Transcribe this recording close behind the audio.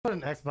put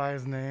an X by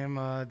his name,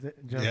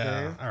 Jeff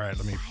Yeah. Dave. All right.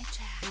 Let me.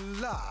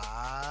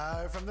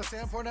 Live from the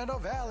San Fernando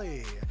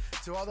Valley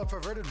to all the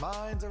perverted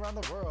minds around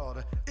the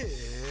world,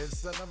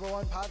 it's the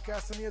 #1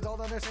 podcast in the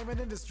adult entertainment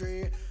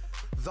industry,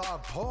 the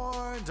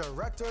Porn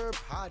Director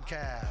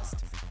Podcast,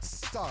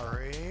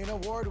 starring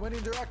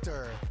award-winning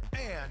director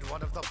and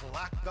one of the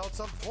black belts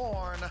of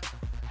porn,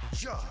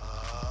 Just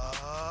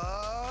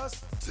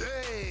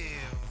Dave.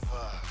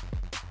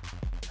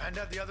 And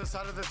at the other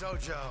side of the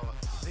dojo,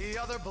 the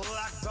other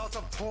black belt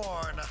of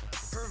porn,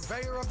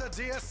 purveyor of the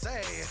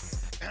DSA,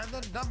 and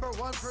the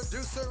 #1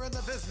 producer in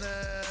the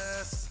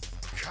business,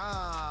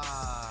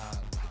 Khan.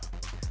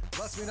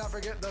 Lest we not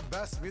forget the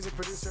best music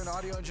producer and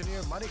audio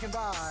engineer money can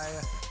buy,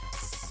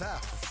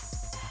 Seth.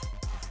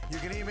 You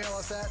can email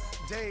us at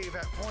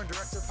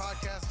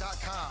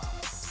dave@porndirectorpodcast.com,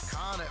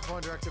 Khan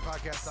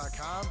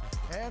 @porndirectorpodcast.com,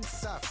 and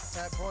Seth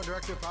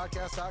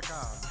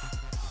 @porndirectorpodcast.com.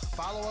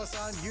 Follow us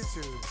on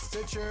YouTube,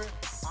 Stitcher,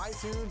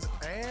 iTunes,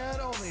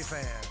 and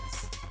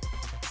OnlyFans.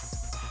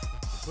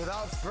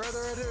 Without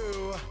further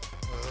ado,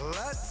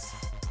 let's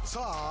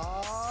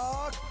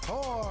talk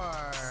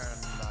porn.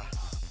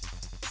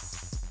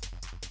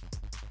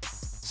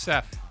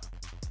 Seth,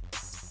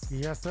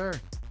 Yes, sir.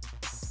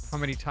 how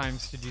many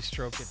times did you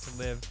stroke it to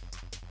live?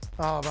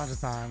 Oh, a bunch of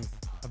times.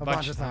 A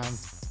bunch of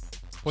times.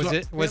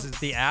 Was it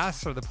the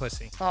ass or the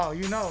pussy? Oh,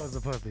 you know it was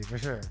a pussy for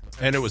sure.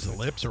 And it was the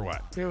lips or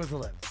what? It was the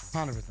lips,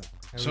 100%.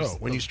 So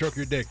when you stroke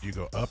your dick, do you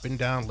go up and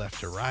down, left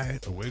to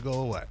right, a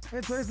wiggle, what?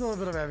 It's a little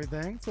bit of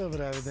everything. It's a little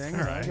bit of everything.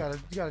 All right. You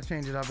gotta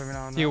change it up every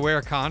now and Do then. you wear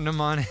a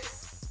condom on it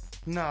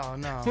No.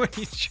 when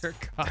you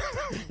jerk off?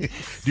 Do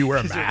you wear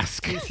a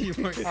mask? Were you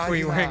do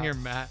wearing not. your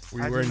mask? Were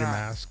you I do wearing your not.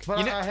 mask? But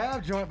You know- I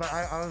have joined. But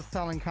I was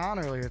telling Khan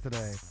earlier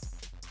today,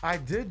 I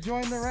did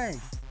join the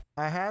ranks.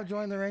 I have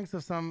joined the ranks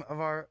of some of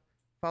our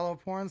fellow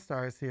porn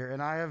stars here,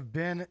 and I have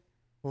been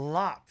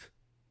locked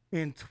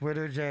in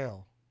Twitter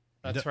jail.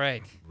 That's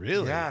right.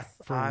 Really? Yes.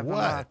 For I've been what?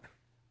 locked.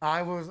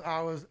 I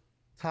was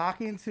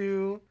talking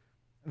to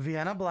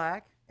Vienna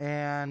Black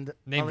and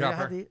Name Aaliyah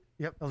dropper. Hadid.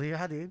 Yep, Aaliyah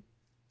Hadid.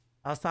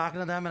 I was talking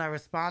to them, and I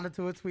responded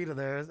to a tweet of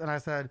theirs, and I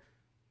said,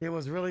 "It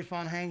was really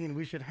fun hanging.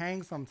 We should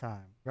hang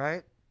sometime,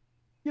 right?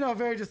 You know,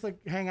 very just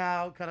like hang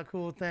out, kind of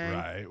cool thing."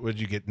 Right.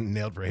 Would you get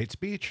nailed for hate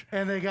speech?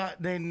 And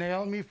they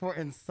nailed me for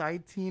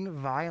inciting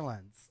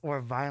violence or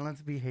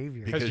violent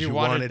behavior Because Because you you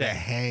wanted wanted to- to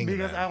hang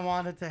because them. I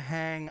wanted to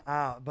hang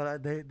out,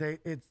 but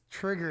it's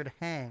triggered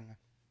hang,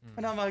 Hmm.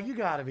 and I'm like, you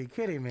got to be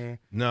kidding me.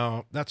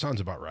 No, that sounds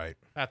about right.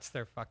 That's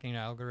their fucking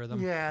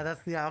algorithm. Yeah,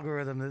 that's the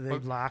algorithm that they Well,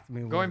 blocked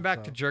me with. Going back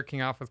so. to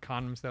jerking off with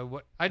condoms,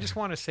 though, I just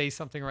want to say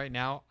something right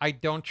now. I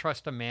don't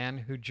trust a man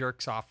who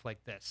jerks off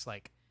like this.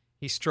 Like,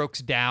 he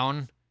strokes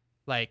down,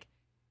 like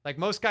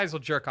most guys will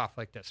jerk off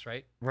like this,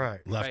 right? Right.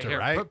 Left Right to here,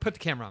 right? Put the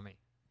camera on me.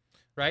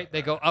 Right?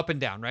 They go up and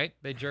down, right?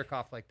 They jerk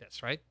off like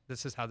this, right?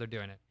 This is how they're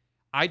doing it.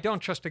 I don't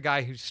trust a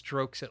guy who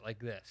strokes it like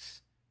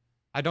this.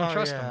 I don't Oh,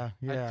 trust yeah,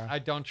 him. yeah. I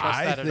don't trust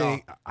I that at all.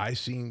 think I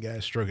seen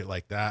guys stroke it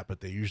like that, but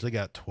they usually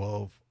got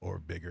 12 or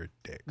bigger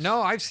dicks.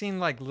 No, I've seen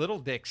like little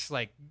dicks.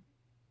 Like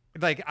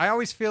I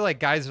always feel like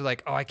guys are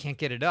like, oh, I can't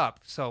get it up,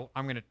 so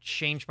I'm gonna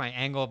change my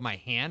angle of my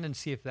hand and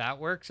see if that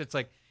works. It's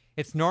like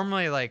it's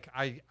normally like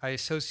I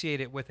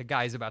associate it with a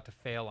guy's about to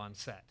fail on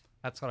set.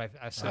 That's what I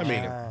I associate.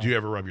 mean, it. do you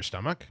ever rub your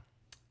stomach?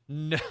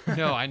 No,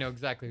 I know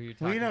exactly who you're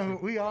talking to.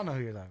 We all know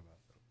who you're talking about.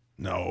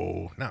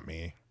 No, not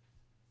me.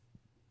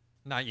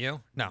 Not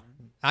you. No,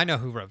 I know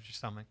who rubs your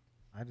stomach,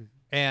 I do.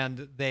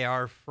 and they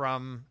are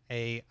from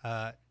a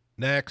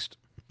Next.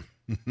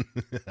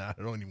 I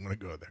don't even want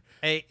to go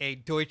there. a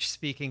Deutsch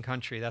speaking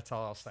country. That's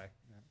all I'll say.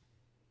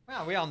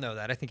 Well, we all know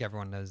that. I think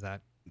everyone knows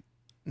that.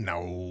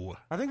 No.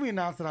 I think we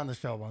announced it on the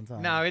show one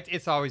time. No,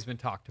 it's always been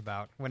talked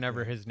about.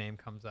 Whenever his name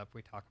comes up,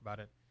 we talk about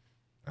it.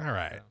 All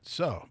right.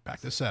 So back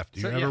to Seth.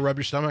 Do you So, ever yeah. rub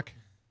your stomach?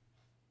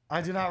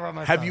 I do not rub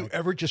my Have you stomach.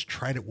 ever just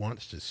tried it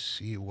once to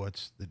see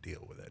what's the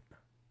deal with it?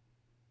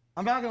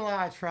 I'm not gonna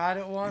lie. I tried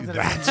it once. And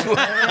That's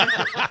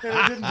it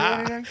didn't do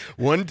anything.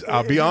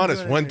 I'll It be didn't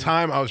honest. do One anything.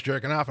 time I was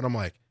jerking off and I'm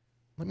like,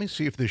 let me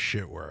see if this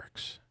shit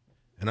works.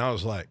 And I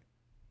was like,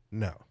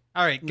 no.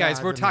 All right, No, guys,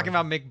 I we're didn't talking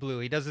know. about Mick Blue.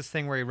 He does this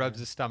thing where he rubs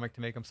his stomach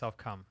to make himself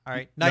come. All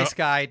right, nice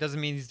guy.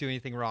 Doesn't mean he's doing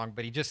anything wrong,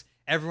 but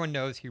everyone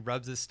knows he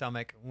rubs his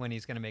stomach when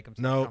he's going to make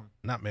himself No, come.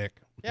 not Mick.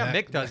 Yeah,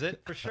 Matt- Mick does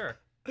it for sure.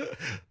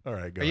 All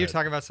right, go Are you ahead.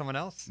 talking about someone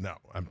else? No,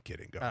 I'm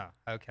kidding. Go.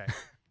 Oh, okay.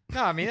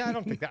 No, I mean, I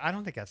don't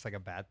think that's like a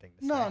bad thing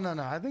to say.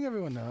 No. I think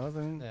everyone knows. I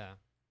mean, Yeah.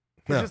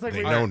 it's No, just like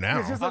they we, know now.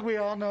 It's just like we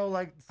all know.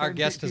 Like Our certain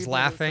guest is people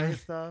that say laughing.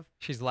 Stuff.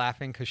 She's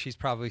laughing because she's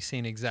probably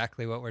seen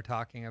exactly what we're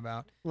talking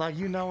about. Like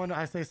when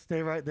I say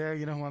stay right there,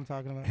 you know who I'm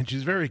talking about. And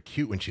she's very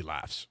cute when she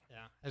laughs.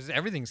 Yeah.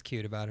 Everything's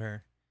cute about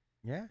her.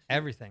 Yeah.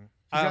 Everything.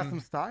 She's got some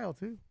style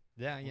too.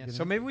 Yeah. get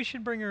So into maybe we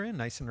should bring her in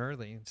nice and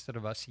early instead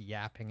of us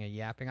yapping.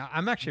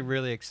 I'm actually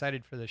really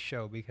excited for this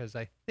show because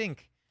I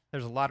think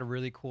there's a lot of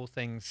really cool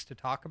things to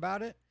talk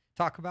about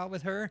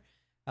with her.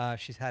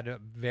 She's had a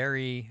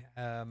very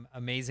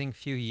amazing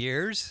few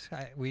years,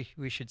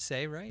 we should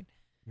say, right?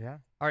 Yeah.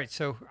 All right.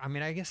 So, I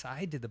mean, I guess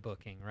I did the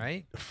booking,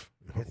 right?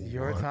 It's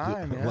your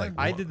time, yeah. Like,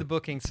 I what? did the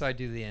booking, so I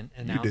do the You did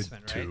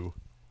announcement, right? too.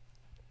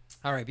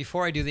 All right.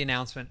 Before I do the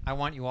announcement, I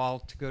want you all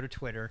to go to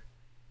Twitter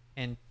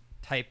and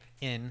type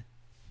in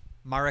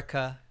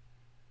Marika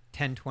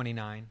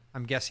 1029.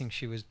 I'm guessing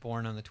she was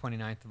born on the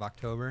 29th of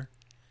October.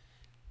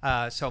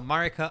 So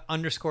Marika _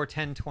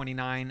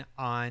 1029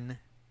 on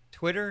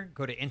Twitter.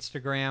 Go to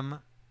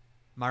Instagram,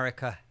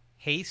 Marika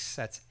Hase.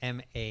 That's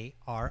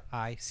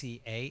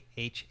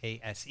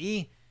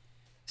MARICAHASE.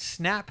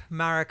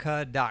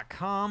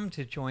 Snapmarika.com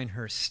to join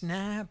her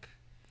Snap.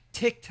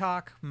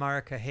 TikTok,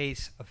 Marika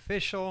Hase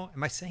Official.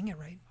 Am I saying it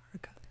right,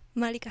 Marika?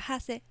 Marika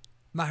Hase.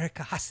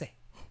 Marika Hase.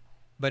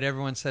 But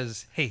everyone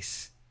says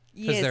Hase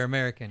because Yes. they're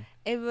American.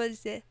 Everybody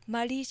say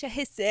Marisha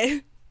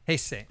Hesse.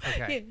 Hase.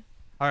 Okay.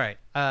 All right.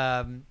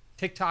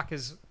 TikTok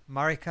is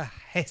Marika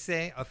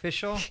Hase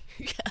Official.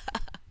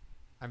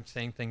 I'm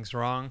saying things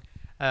wrong.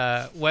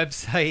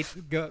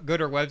 Website, go to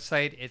her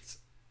website. It's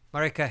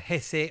Marika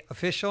Hase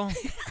Official.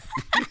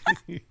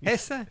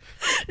 Hase?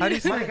 How do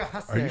you say Marika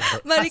it? Are you,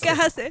 Hase. Marika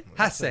Hase.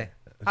 Hase.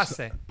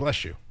 Hase.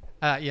 bless you.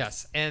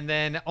 Yes. And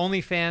then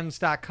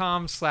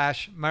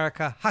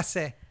onlyfans.com/Marika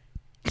Hase.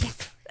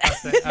 Hase.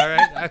 All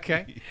right.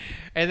 Okay.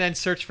 And then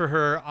search for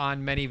her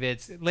on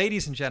ManyVids.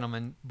 Ladies and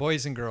gentlemen,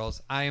 boys and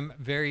girls, I am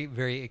very,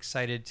 very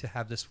excited to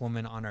have this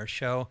woman on our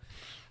show.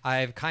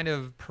 I've kind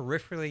of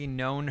peripherally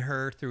known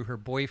her through her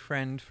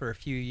boyfriend for a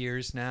few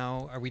years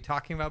now. Are we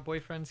talking about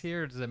boyfriends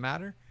here? Or does it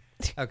matter?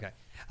 Okay.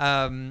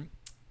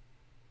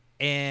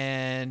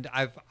 And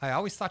I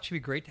always thought she'd be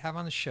great to have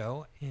on the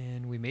show.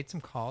 And we made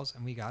some calls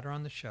and we got her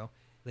on the show.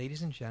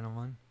 Ladies and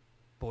gentlemen,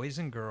 boys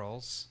and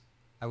girls,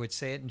 I would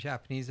say it in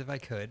Japanese if I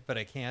could, but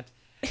I can't.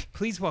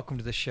 Please welcome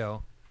to the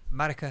show,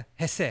 Marika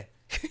Hase.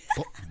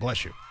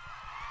 Bless you.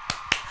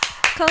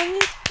 こん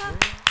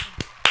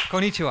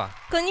にちは。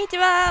 Konnichiwa. こんにち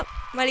は。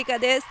マリカ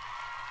です。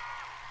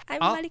I'm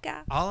All,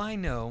 Marika. all I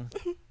know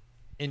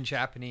in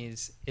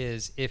Japanese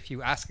is if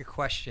you ask a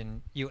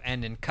question, you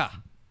end in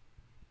ka.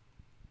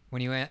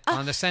 When you end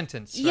on the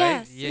sentence, right?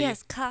 Yes, You-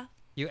 yes, ka.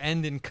 You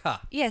end in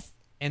ka. Yes.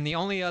 And the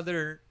only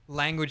other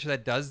language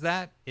that does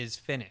that is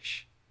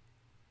Finnish.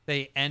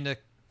 They end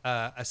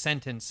a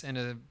sentence in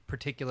a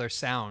particular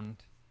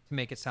sound to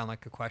make it sound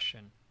like a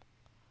question.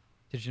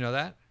 Did you know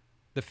that?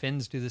 The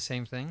Finns do the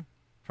same thing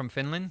from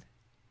Finland?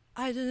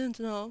 I didn't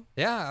know.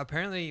 Yeah,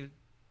 apparently,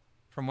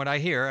 from what I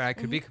hear, I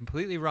could be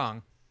completely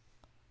wrong.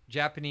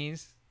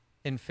 Japanese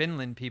and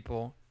Finland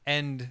people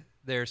end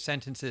their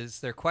sentences,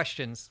 their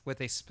questions, with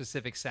a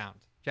specific sound.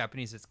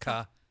 Japanese, it's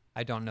ka.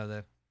 I don't know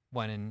the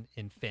one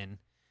in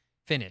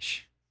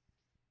Finnish.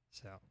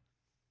 So,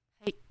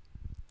 Hey.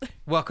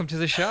 welcome to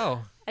the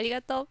show. あり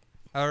がとう。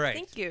 All right.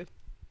 Thank you.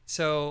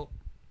 So,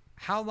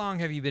 how long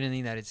have you been in the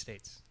United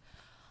States?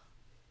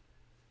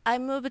 I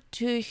moved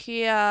to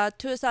here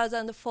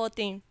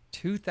 2014.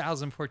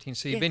 2014.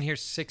 So, you've Yes. been here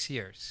 6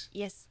 years.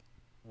 Yes.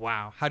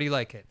 Wow. How do you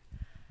like it?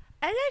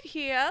 I like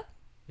here.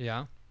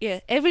 Yeah.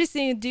 Yeah,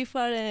 everything is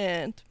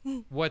different.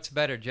 What's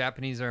better,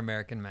 Japanese or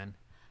American men?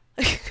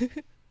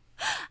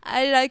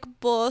 I like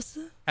both.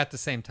 At the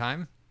same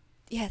time?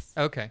 Yes.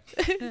 Okay.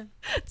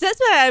 That's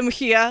why I'm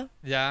here.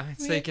 Yeah,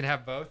 so you can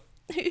have both.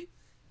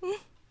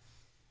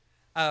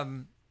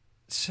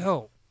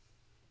 So,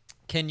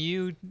 can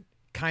you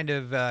kind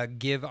of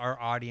give our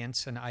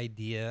audience an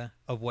idea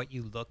of what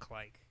you look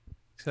like?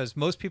 Because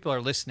most people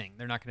are listening;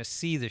 they're not going to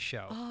see the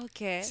show.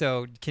 Okay.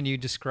 So, can you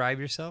describe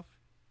yourself?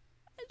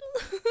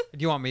 Do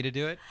you want me to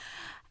do it?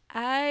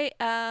 I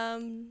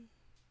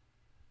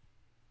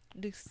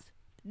looks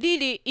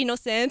really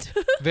innocent.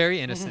 Very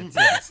innocent,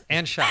 yes,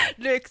 and shy.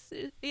 Looks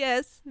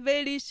yes,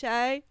 very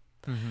shy.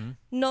 Hmm.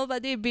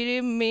 Nobody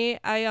believe me.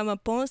 I am a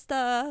porn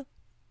star.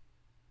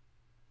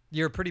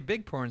 You're a pretty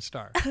big porn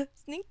star.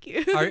 Thank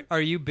you.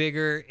 Are you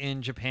bigger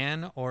in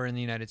Japan or in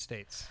the United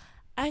States?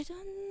 I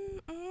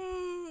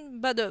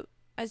don't. But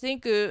I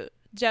think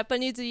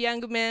Japanese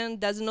young man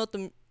does not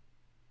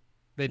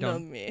They know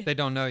don't. me. They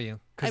don't know you.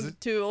 'Cause I'm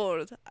too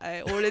old.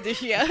 I already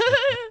here.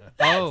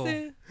 Oh,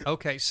 So-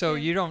 okay. So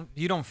you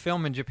don't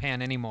film in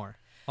Japan anymore.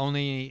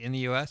 Only in the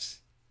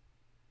U.S.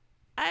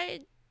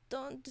 I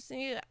don't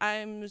think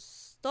I'm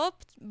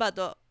stopped,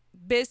 but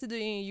based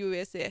in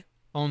USA.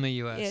 Only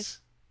U.S.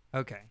 Yes.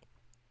 Okay.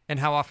 And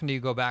how often do you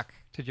go back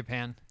to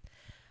Japan?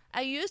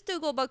 I used to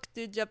go back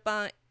to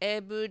Japan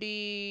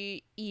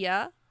every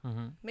year,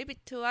 Mm-hmm. maybe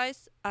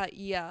twice a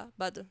year,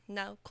 but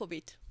now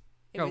COVID.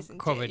 Oh, Everything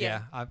COVID. changed.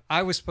 Yeah.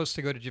 I was supposed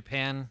to go to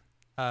Japan.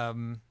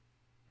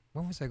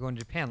 When was I going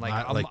to Japan?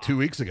 Like 2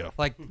 weeks ago.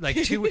 Like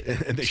 2 weeks.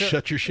 And they So-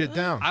 shut your shit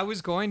down. I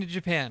was going to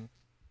Japan,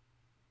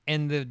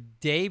 and the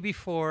day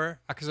before,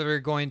 because we were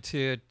going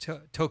to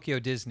Tokyo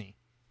Disney,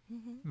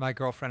 my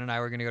girlfriend and I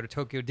were going to go to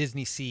Tokyo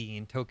Disney Sea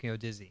in Tokyo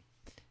Disney.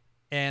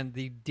 And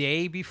the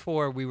day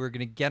before we were going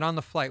to get on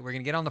the flight, we're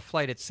going to get on the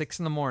flight at 6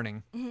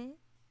 a.m.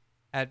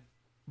 At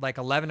like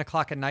 11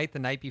 o'clock at night, the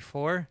night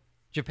before,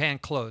 Japan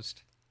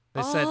closed.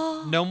 They said,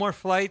 no more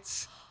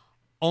flights,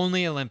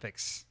 only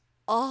Olympics.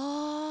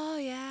 Oh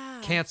yeah.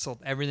 Canceled.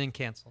 Everything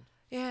canceled.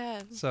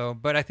 Yeah. So,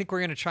 but I think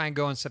we're gonna try and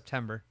go in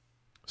September.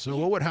 So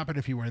what would happen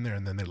if you were in there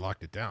and then they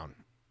locked it down?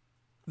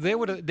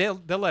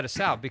 They'll let us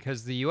out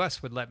because the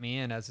U.S. would let me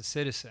in as a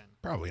citizen,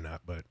 Probably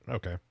not, but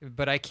okay.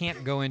 but I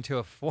can't go into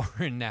a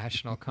foreign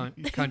national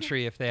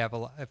country if they have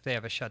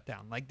a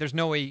shutdown. Like, there's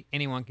no way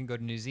anyone can go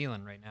to New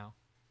Zealand right now.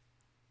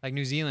 Like,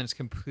 New Zealand's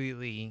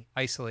completely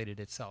isolated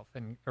itself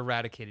and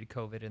eradicated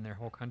COVID in their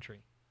whole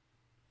country.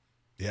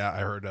 Yeah, I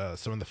heard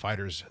some of the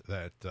fighters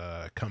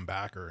that come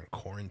back are in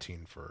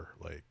quarantine for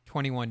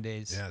 21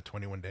 days.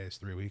 21 days,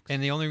 3 weeks.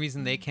 And the only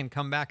reason they can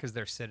come back is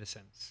they're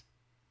citizens.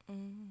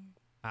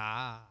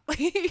 Ah,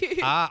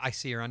 I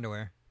see your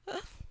underwear.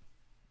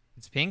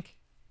 It's pink,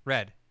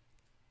 red.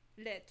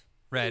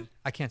 Red.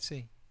 I can't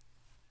see.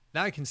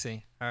 Now I can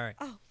see. All right.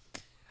 Oh.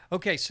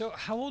 Okay, so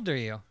how old are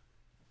you?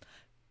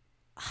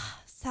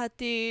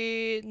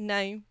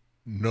 39.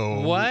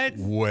 No What?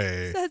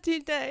 way.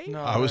 39. No,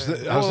 I was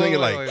way. I was Whoa,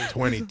 thinking wait, like wait.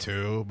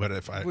 22, but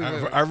if Wait, wait.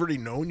 I've already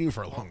known you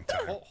for a long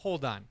time.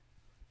 Hold on.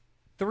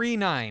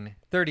 39.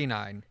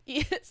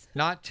 Yes.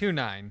 Not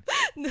 29.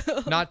 No.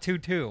 Not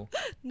 22.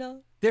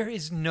 No. There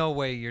is no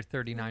way you're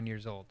 39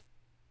 years old.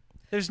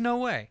 There's no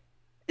way.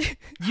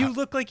 You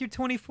look like you're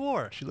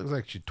 24. She looks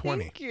like she's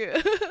 20. Thank you.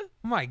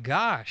 Oh my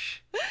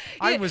gosh.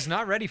 I Yeah. was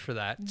not ready for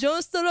that.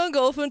 John Strong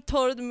often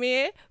told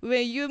me,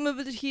 when you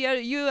moved here,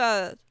 you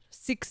are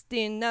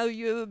 16. Now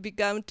you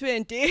become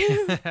 20.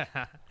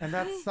 And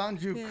that's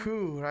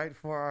Sanjuku, right?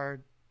 For our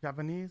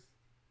Japanese,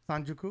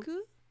 Sanjuku.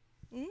 Ku?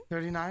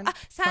 39.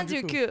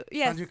 Sanjuku.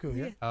 Yes. Sanjuku.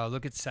 Yeah. Oh,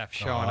 look at Seth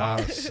Oh, showing up.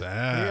 Yeah, every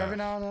sad.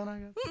 now and then, I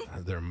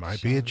guess. There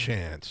might be a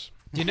chance.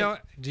 Do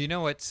you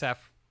know what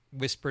Seth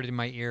whispered in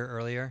my ear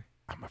earlier?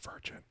 I'm a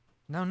virgin.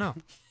 No.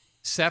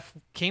 Seth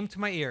came to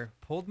my ear,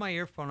 pulled my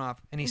earphone off,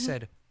 and he Mm-hmm.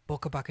 said,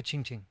 Boka Baka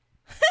Ching Ching.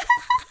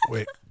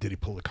 Wait, did he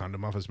pull the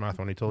condom off his mouth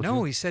when he told you?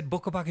 No, he said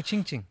Boka Baka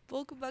Ching Ching.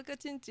 Boku baka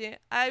chinchin.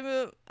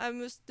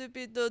 I'm a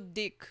stupid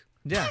dick.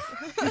 Yeah.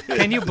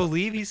 Can you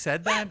believe he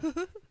said that?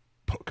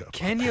 Poke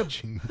Can you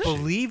ching-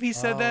 believe he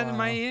said that in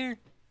my ear?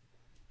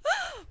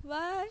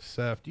 Why?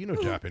 Seth, do you know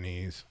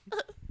Japanese?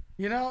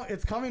 You know,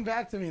 it's coming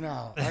back to me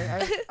now.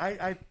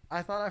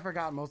 I thought I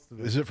forgot most of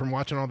it. Is it from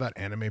watching all that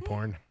anime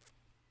porn?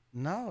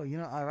 No, you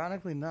know,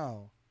 ironically,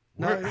 no.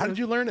 Where, No, how did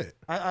you learn it?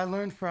 I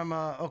learned from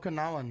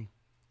Okinawan.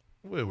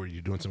 Wait, were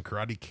you doing some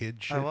Karate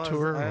Kid shit I was. to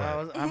her?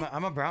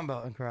 I'm a brown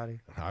belt in karate.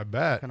 I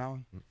bet.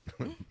 Okinawan.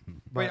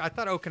 Wait, I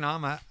thought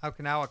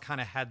Okinawa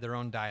kind of had their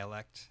own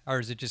dialect. Or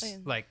is it just Oh, yeah.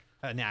 like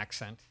an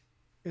accent?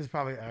 It's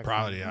probably accent.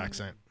 Probably the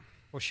accent.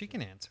 Well, she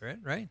can answer it,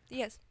 right?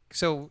 Yes.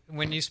 So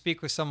when you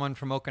speak with someone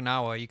from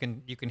Okinawa, you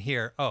can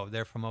hear, oh,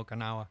 they're from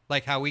Okinawa.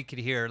 Like how we could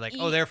hear, like,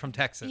 oh, they're from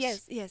Texas.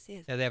 Yes. Yeah,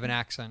 they have an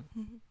accent.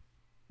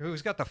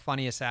 Who's got the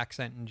funniest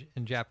accent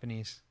in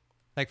Japanese?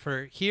 Like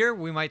for here,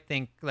 we might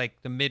think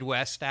like the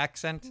Midwest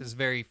accent is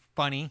very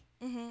funny.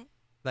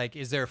 Like,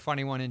 is there a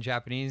funny one in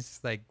Japanese,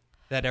 like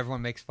that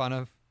everyone makes fun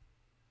of?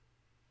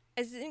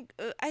 I think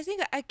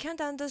I can't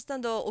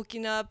understand the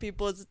Okinawa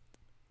people's.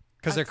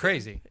 Because they're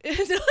crazy.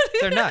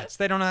 They're nuts.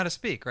 They don't know how to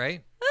speak,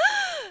 right?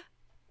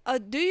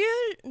 Do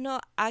you know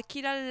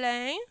Akira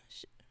Lane?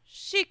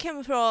 She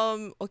came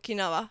from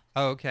Okinawa.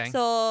 Oh, okay.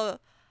 So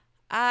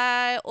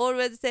I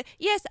always say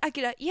yes,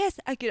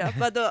 Akira,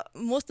 but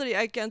mostly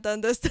I can't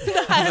understand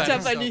That's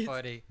Japanese. so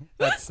funny.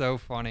 That's so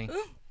funny.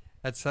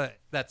 That's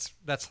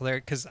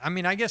hilarious. Because I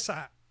mean, I guess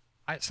I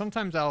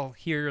sometimes I'll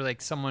hear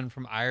like someone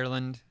from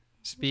Ireland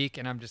speak,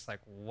 and I'm just like,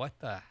 what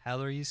the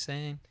hell are you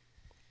saying?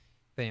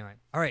 But anyway,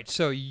 all right.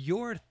 So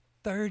you're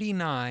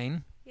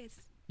 39. Yes.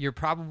 You're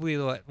probably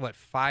what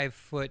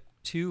 5'2",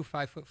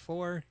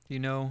 5'4"? Do you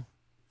know?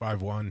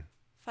 5'1".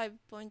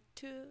 5.2,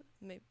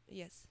 maybe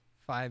yes.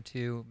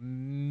 5'2",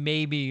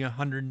 maybe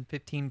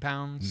 115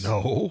 pounds.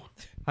 No.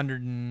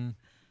 109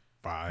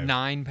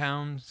 5.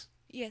 pounds.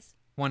 Yes.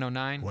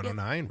 109.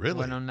 109? Really?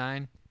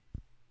 109.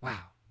 Wow.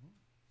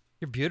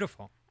 You're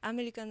beautiful.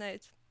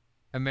 Americanized.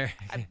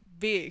 American.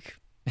 Big.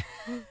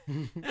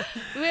 When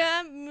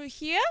I'm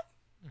here,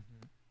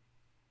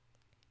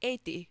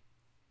 80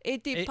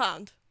 Eight-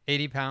 pounds.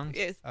 80 pounds?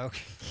 Yes.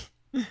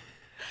 Okay.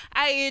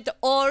 I eat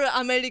all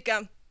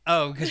American.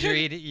 Oh, because you're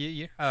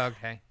eating. Oh,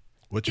 okay.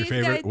 What's your This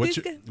favorite? guy- What's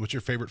this your What's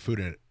your favorite food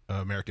in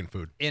American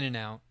food? In and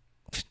out.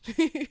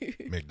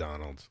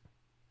 McDonald's.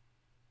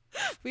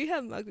 We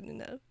have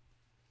McDonald's.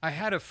 I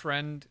had a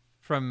friend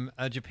from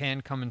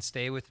Japan come and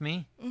stay with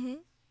me,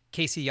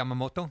 Casey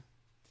Yamamoto,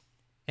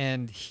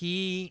 and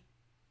he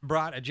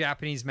brought a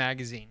Japanese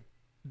magazine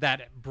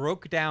that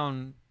broke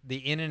down the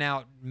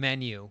In-N-Out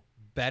menu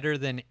better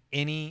than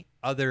any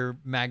other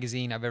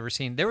magazine I've ever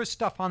seen. There was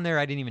stuff on there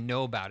I didn't even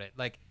know about it.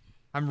 Like,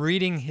 I'm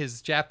reading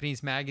his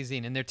Japanese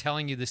magazine, and they're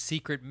telling you the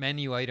secret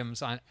menu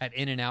items at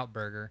In-N-Out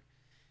Burger.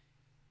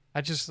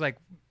 I just like,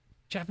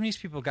 Japanese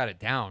people got it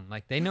down.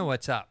 Like, they know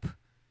what's up.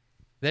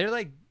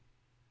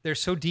 They're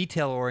so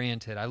detail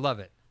oriented. I love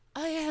it.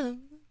 I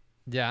am.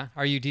 Yeah.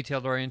 Are you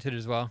detailed oriented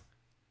as well?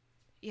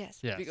 Yes,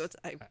 Yes. because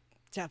I'm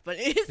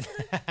Japanese.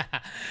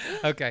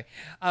 Okay.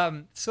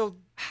 So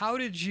how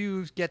did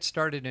you get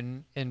started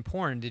in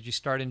porn? Did you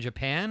start in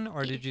Japan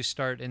or did you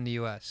start in the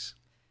U.S.?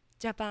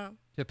 Japan.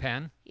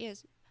 Japan?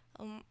 Yes.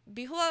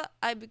 Before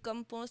I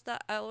become porn star,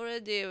 I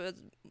already was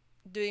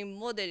doing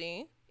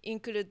modeling,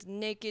 include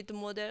naked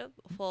model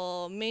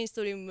for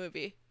mainstream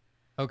movie.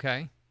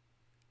 Okay.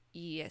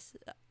 Yes,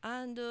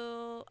 and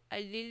I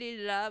really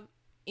love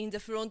in the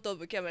front of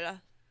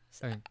camera,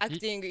 Okay.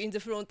 acting in the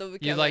front of You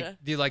camera.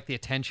 like? Do you like the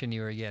attention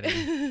you were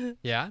getting?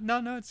 Yeah.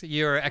 No. It's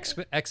you're an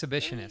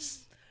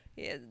exhibitionist.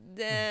 Yeah,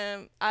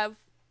 then I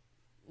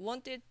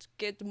wanted to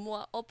get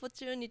more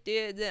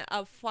opportunity. Then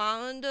I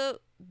found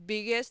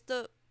biggest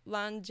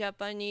one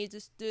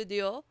Japanese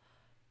studio.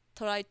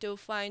 Try to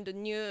find a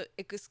new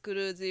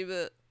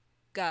exclusive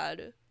girl.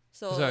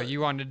 So you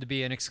wanted to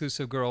be an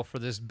exclusive girl for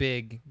this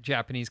big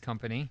Japanese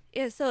company.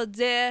 Yeah, so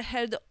they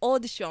held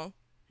audition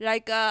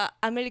like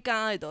American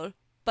Idol,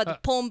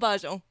 but porn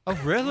version. Oh,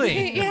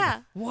 really?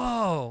 Yeah.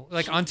 Whoa!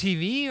 Like on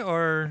TV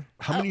or?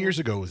 How many years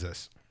ago was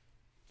this?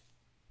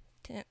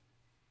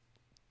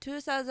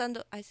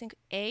 2000, I think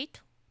 8.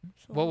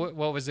 So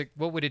What was it?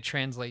 What would it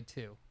translate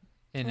to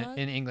in What?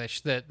 in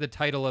English? The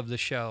title of the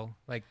show,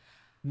 like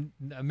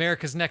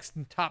America's Next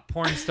Top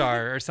Porn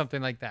Star or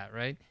something like that,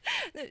 right?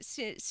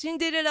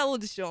 Cinderella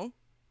audition.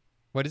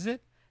 What is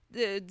it?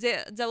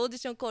 The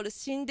audition called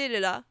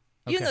Cinderella.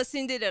 You Okay. know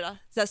Cinderella,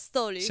 the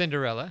story.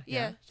 Cinderella.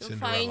 Yeah, to Cinderella.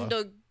 find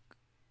the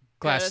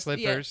Glass girls,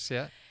 slippers.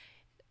 Yeah.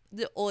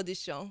 the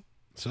audition.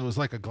 So it was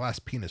like a glass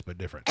penis, but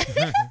different.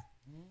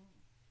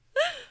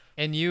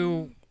 And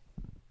you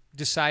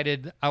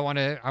decided I want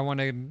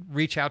to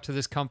reach out to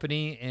this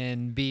company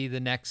and be the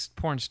next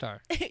porn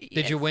star.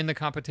 Did you win the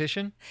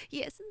competition?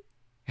 Yes.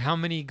 How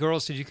many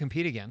girls did you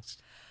compete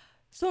against?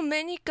 So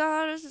many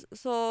girls.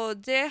 So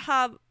they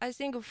have, I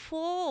think,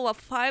 4 or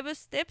 5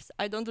 steps.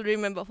 I don't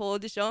remember for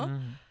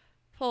audition.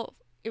 For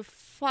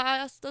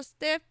first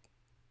step,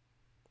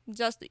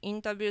 just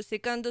interview.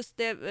 Second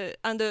step,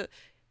 and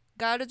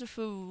girls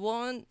who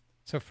won.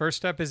 So first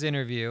step is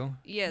interview.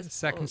 Yes.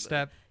 Second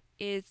step.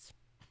 Is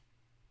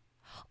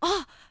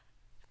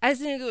I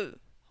think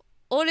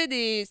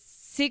already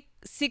six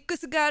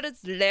girls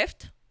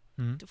left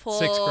for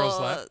 6 girls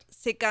left.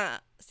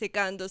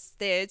 second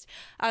stage,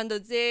 and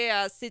they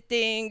are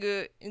sitting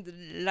in the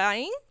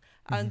line,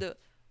 and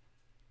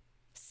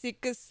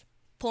 6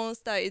 porn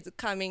star is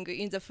coming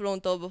in the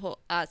front of for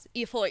us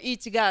for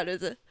each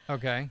girls,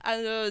 Okay.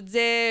 and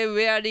they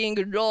wearing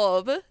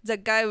robe. The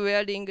guy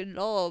wearing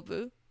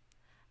robe,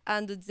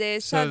 and they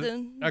So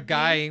suddenly a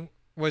guy,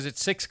 was it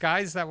 6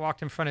 guys that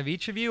walked in front of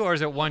each of you, or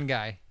is it one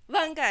guy?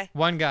 one guy.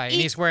 One guy, and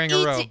he's wearing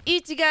a robe.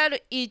 Each girl,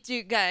 each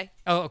guy.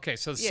 Oh, okay.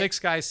 So Yeah. 6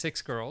 guys,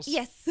 6 girls.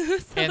 Yes.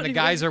 And the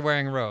guys are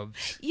wearing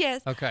robes.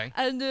 Yes. Okay.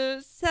 And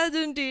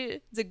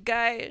suddenly the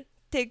guy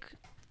takes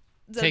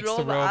the Takes the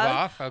robe robe out,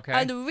 off. Okay.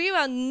 and we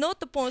were not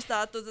porn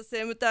star at the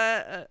same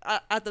time.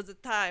 At the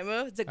time,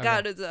 the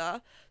girls are.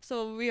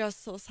 So we are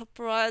so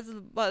surprised.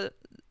 But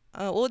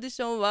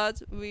audition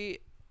was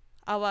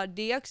our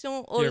reaction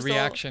also. Your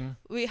reaction.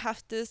 We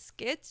have to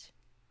sketch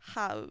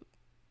how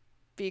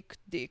big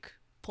dick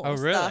porn Oh,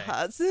 star really?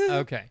 has.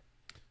 Okay.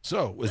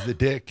 So was the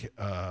dick?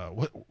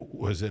 What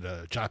was it?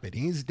 A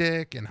Japanese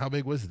dick? And how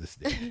big was this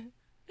dick?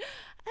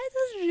 I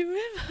don't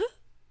remember.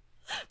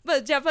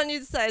 But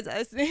Japanese size,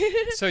 I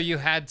think. So you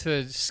had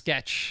to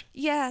sketch,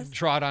 Yes.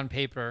 draw it on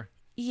paper,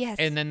 Yes.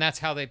 and then that's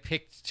how they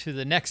picked to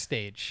the next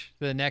stage,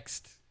 the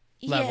next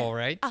level,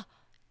 right?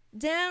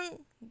 Then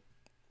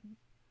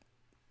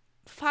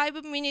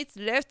 5 minutes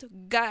left.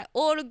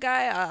 All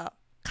guys are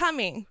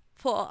coming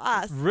for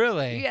us.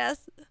 Really?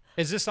 Yes.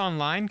 Is this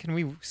online? Can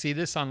we see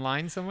this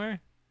online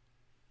somewhere?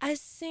 I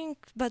think,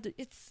 but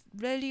it's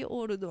really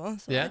old one,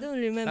 so Yeah? I don't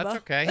remember. That's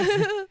okay.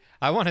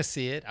 I want to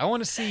see it. I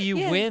want to see you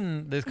Yeah.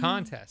 win the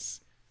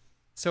contest.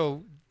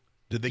 So,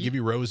 Did they give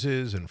you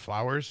roses and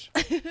flowers?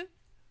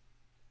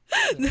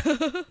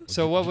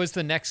 so what was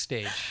the next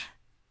stage?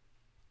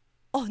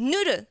 Oh,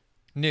 nude.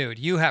 Nude.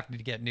 You have to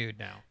get nude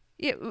now.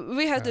 Yeah,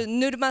 we have the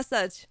nude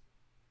massage.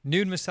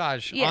 Nude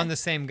massage Yeah. on the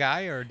same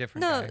guy or a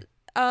different No,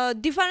 guy?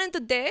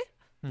 different day.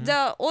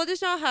 The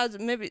audition has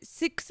maybe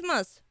 6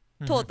 months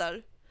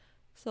total.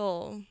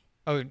 So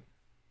Oh,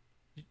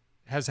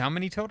 has how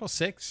many total?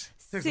 6?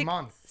 6 Six-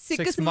 months.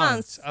 6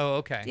 months. Oh,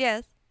 okay.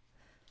 Yes.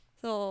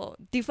 So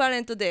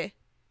different day.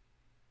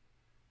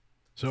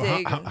 So There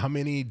you how, go. how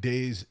many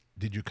days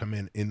did you come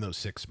in those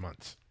 6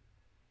 months?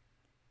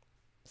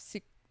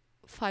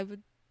 5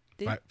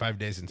 days. 5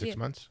 days and 6 Yeah.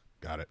 months.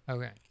 Got it.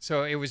 Okay.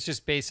 So it was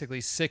just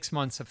basically 6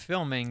 months of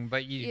filming,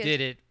 but you Yes.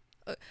 did it.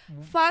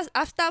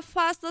 After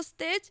first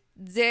stage,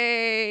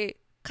 they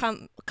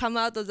come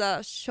out of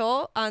the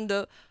show and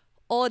the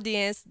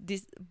audience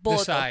both.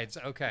 Decides.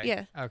 Okay.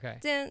 Yeah. Okay.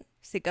 Then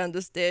second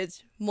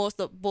stage,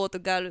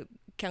 both girl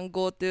can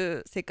go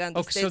to second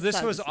Okay, stage. so this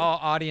third was stage. all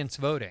audience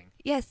voting.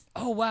 Yes.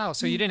 Oh wow!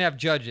 So you didn't have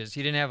judges.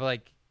 You didn't have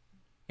like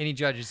any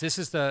judges. This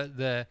is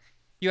the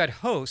you had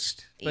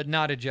host, but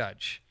not a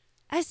judge.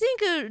 I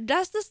think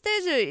last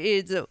stage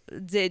is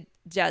the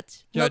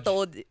judge, not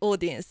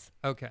audience.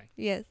 Okay.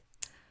 Yes.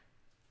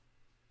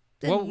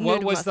 What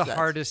nude was the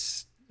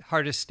massage.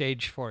 hardest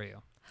stage for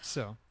you?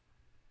 So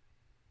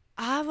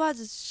I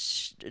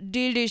was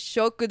really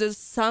shocked that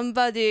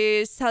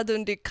somebody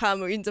suddenly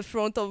come in the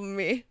front of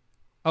me.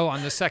 Oh,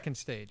 on the second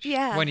stage.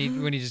 Yeah. When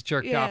he just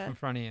jerked off Yeah. in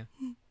front of you.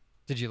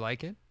 Did you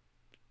like it?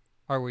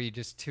 Or were you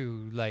just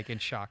too like in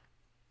shock?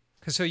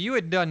 Cause so you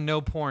had done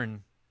no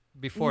porn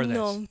before this.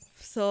 No,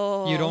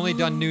 so You'd only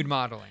done nude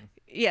modeling.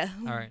 Yeah,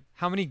 All right.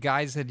 How many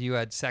guys had you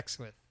had sex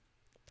with?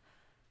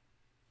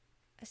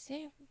 I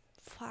think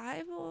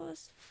 5 or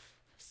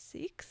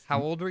 6.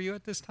 How old were you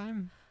at this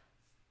time?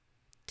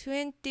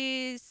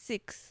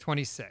 26.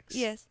 26.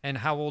 Yes. And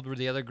how old were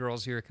the other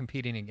girls you were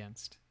competing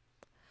against?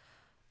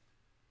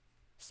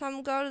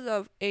 Some girls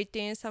are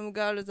 18, some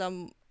girls are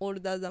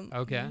older than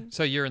Okay. me.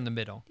 So you're in the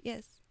middle.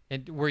 Yes.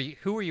 And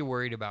who were you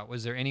worried about?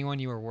 Was there anyone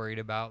you were worried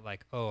about?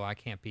 Like, oh, I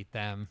can't beat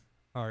them,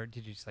 or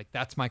did you just like,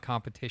 that's my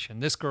competition?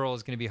 This girl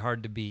is going to be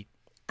hard to beat.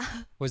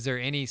 Was there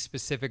any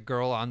specific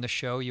girl on the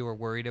show you were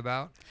worried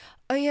about?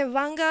 Oh yeah,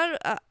 one girl.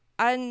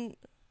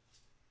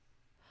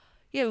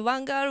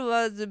 One girl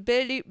was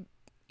very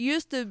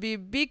used to be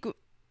big,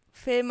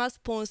 famous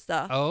porn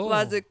star. Oh.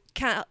 Was a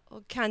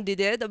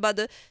candidate,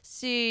 but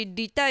she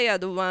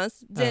retired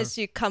once. Then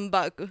she come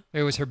back.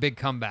 It was her big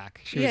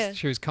comeback. Yeah.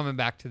 She was coming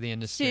back to the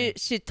industry.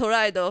 She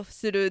tried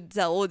through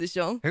the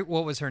audition.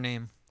 What was her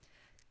name?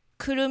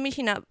 Kurumi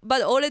Hina,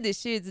 but already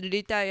she is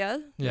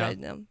retired Yeah. right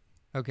now.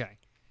 Okay.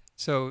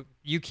 So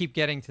you keep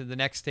getting to the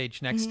next stage,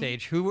 Mm-hmm. next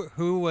stage.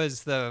 Who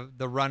was the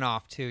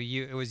runoff to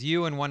you? It was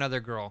you and one other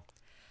girl.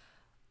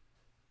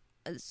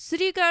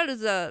 3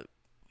 girls are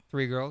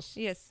 3 girls?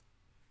 yes.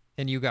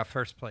 And you got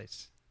first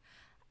place.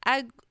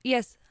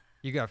 Yes.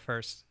 You got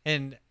first.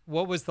 And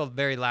what was the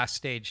very last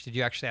stage? Did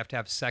you actually have to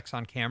have sex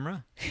on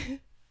camera?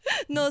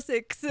 No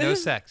sex. No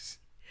sex.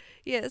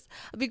 Yes,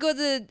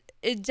 because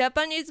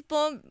Japanese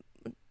porn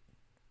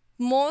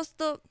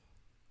most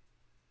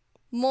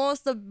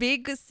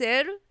big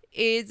sell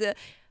is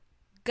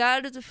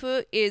girls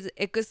who is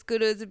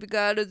exclusive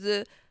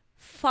girls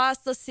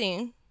first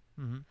scene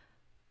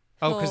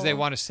Oh, because they For-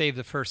 want to save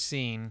the first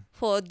scene.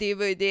 for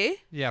DVD.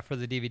 Yeah, for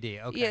the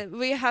DVD. Okay. Yeah,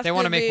 we have. They to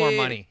want to make more be-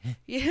 money.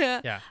 Yeah.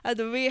 Yeah.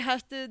 And we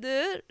have to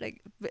do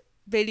like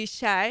very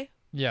shy.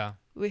 Yeah.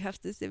 We have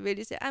to say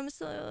very shy. I'm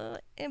so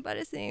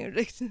embarrassing.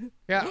 Like,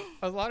 Yeah.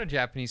 A lot of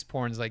Japanese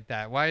porn's like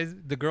that. Why is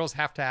the girls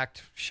have to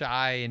act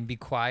shy and be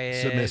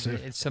quiet?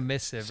 Submissive. It's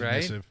submissive,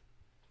 right? Submissive.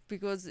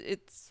 because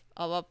it's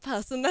our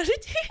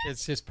personality.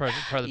 It's just part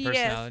of the Yes.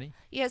 personality.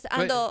 Yes,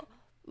 and But-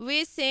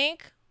 we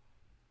think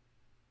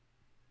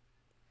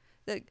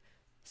like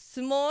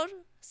small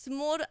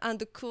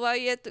and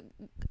quiet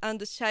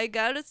and shy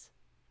girls.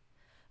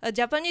 A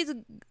Japanese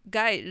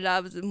guy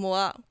loves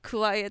more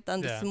quiet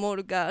and Yeah.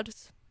 small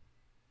girls.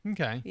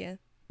 Okay. Yeah.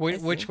 Which, I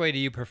which see. way do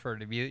you prefer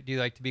to be? Do you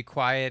like to be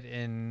quiet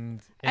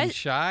and I-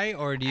 shy,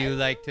 or do you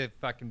like to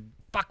fucking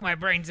fuck my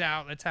brains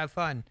out? Let's have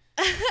fun.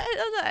 I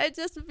don't know. I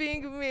just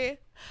being me.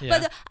 Yeah.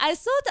 But I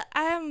thought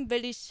I am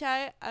very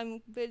shy.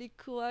 I'm very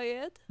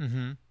quiet.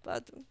 Mm-hmm.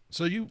 But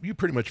So you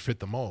pretty much fit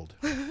the mold.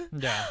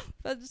 Yeah.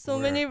 so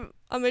Where- many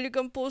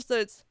American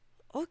posters.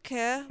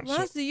 Okay,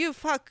 once you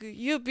fuck,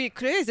 you be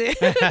crazy.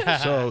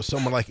 So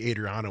someone like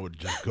Adriana would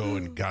just go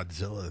and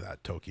Godzilla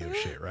that Tokyo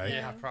shit, right?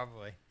 Yeah,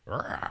 probably.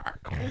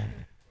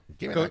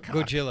 Give me Go, that cock.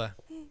 Godzilla.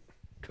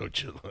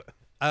 Godzilla.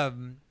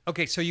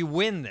 Okay, so you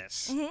win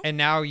this, Mm-hmm. and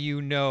now you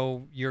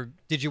know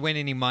Did you win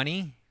any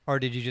money, or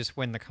did you just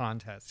win the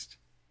contest?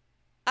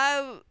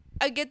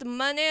 I get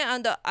money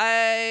and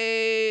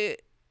I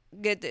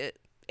get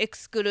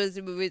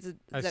exclusive with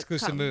the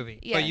Exclusive movie,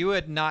 Yeah. but you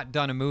had not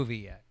done a movie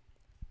yet,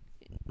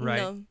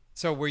 right? No.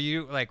 So were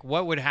you like,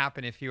 what would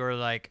happen if you were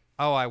like,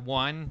 oh, I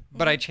won,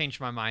 but Mm-hmm. I changed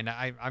my mind.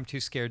 I'm too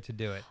scared to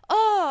do it.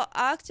 Oh,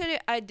 actually,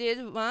 I did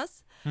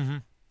once. Mm-hmm.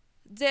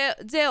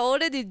 They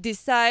already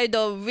decide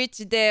on which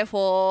day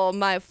for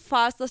my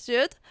first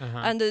shoot, Uh-huh.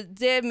 and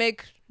they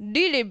make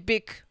really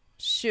big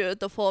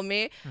shoot for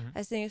me. Mm-hmm.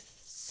 I think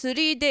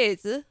 3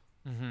 days.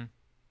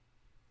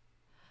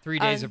 3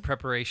 days of Um,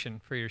 preparation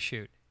for your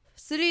shoot.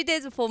 3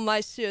 days for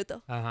my shoot.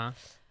 Uh-huh.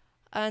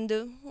 And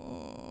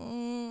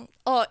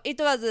it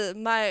was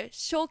my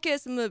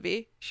showcase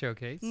movie.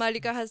 Showcase.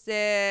 Marika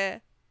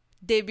Hase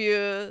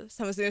debut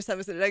something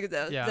like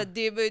that. Yeah. The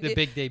DVD. The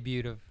big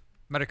debut of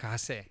Marika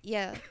Hase.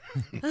 Yeah.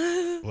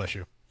 Bless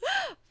you.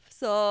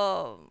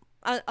 So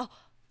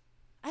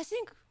I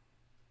think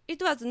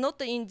it was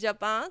not in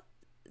Japan.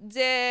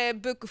 They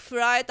book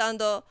flight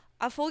and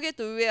I forget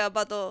where,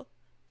 but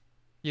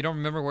You don't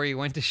remember where you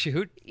went to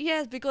shoot?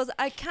 yes, because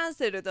I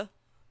cancelled.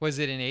 Was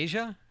it in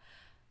Asia?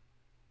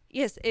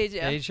 Yes,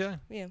 Asia.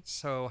 Asia? Yeah.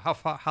 So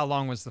how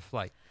long was the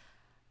flight?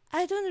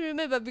 I don't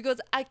remember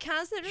because I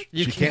cancelled.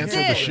 You She can't-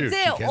 canceled the shoot. They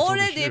She canceled the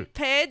already shoot.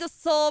 paid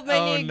so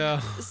many no.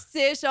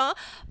 station,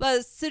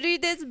 but 3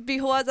 days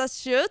before the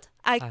shoot,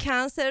 I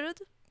cancelled.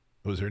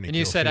 Was there any And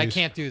you kill said, I fees?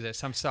 can't do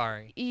this. I'm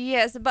sorry.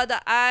 Yes, but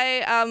I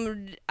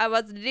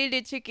was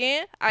really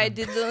chicken. I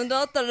did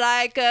not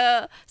like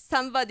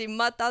somebody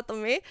mad at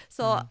me,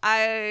 so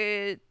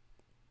I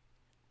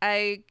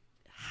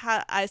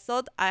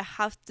thought I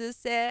have to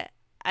say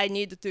I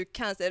need to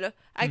cancel.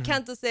 I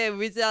can't say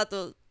without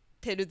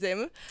tell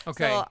them.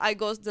 Okay. So I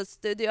go to the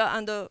studio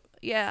and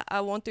yeah,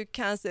 I want to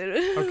cancel.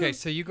 Okay,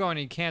 so you go and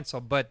you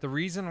cancel, but the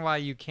reason why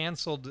you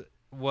canceled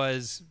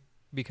was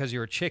because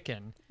you're a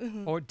chicken,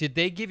 or did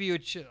they give you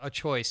a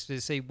choice? Did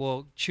they say,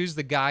 well, choose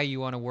the guy you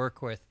want to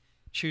work with,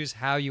 choose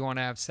how you want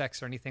to have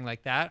sex or anything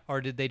like that?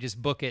 Or did they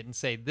just book it and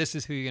say, this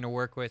is who you're going to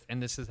work with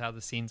and this is how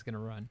the scene's going to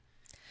run?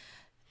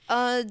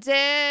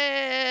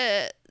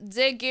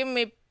 They give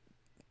me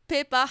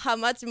paper how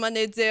much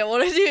money they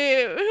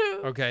already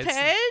Okay,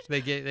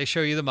 paid. they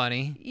show you the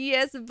money.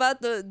 Yes,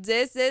 but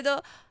they said,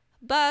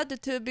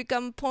 but to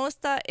become porn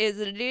star is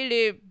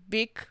really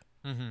big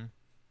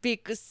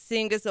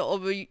things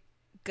of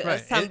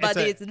Right,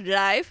 somebody's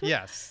life.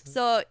 Yes.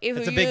 So if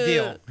It's a you big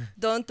deal.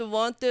 don't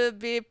want to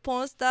be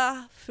porn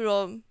star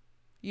from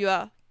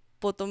your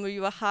bottom of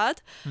your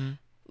heart,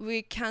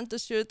 we can't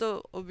shoot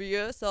of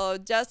you. So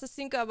just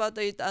think about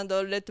it and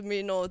let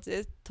me know.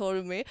 They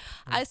told me.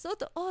 I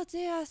thought, oh,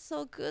 they are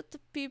so good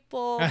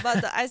people,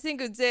 but I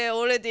think they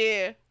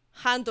already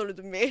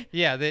handled me.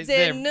 Yeah, They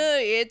they're- knew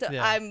it.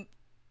 yeah. I'm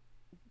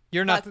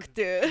you're not back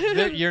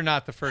you're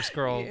not the first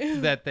girl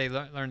that they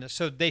learned this.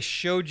 So they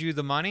showed you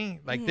the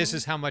money, like this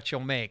is how much you'll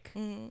make.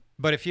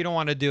 But if you don't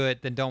want to do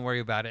it, then don't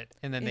worry about it.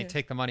 And then they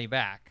take the money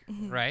back,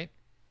 right?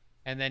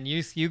 And then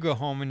you go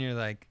home and you're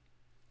like,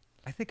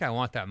 I think I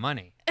want that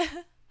money.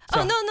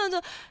 Oh,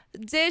 no.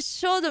 They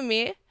showed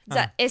me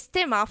the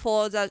estimate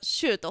for the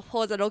shoot,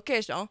 for the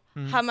location.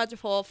 How much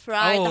for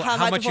flight, Oh, how how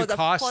much much for you the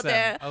cost hotel.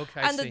 them.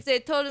 Okay, I and see. they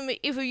told me,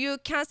 if you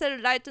cancel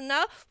right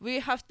now, we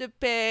have to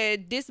pay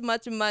this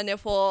much money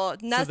for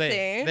So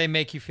nothing. they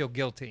make you feel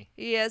guilty.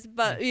 Yes,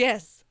 but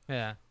yes.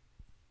 Yeah.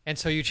 And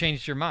so you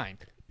changed your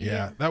mind.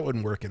 Yeah, that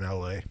wouldn't work in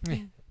LA.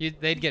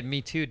 They'd get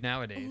Me Too'd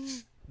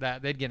nowadays.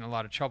 That they'd get in a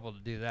lot of trouble to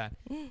do that.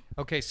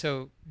 Okay,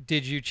 so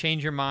did you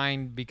change your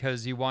mind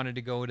because you wanted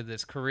to go to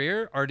this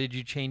career, or did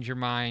you change your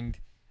mind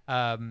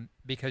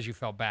because you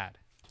felt bad,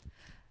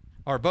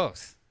 or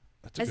both?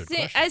 That's a good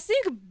I question.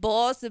 think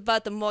both,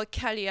 but more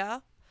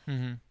career.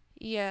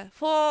 Yeah,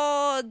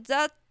 for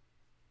that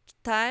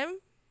time,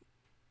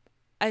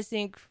 I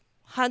think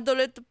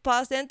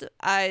 100%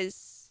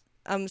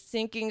 I'm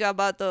thinking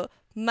about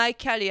my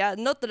career,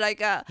 not like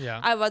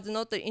Yeah. I was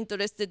not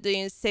interested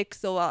in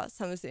sex or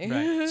something.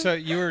 Right. So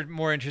you were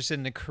more interested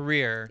in the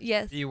career.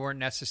 Yes. You weren't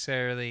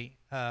necessarily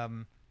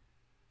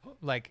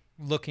like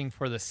looking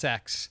for the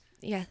sex,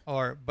 Yeah.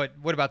 but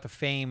what about the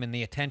fame and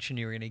the attention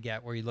you were going to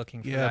get? Were you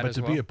looking for Yeah, that but as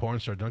to well? be a porn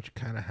star, don't you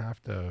kind of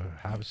have to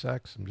have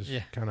sex? I'm just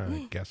Yeah. kind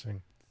of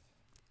guessing.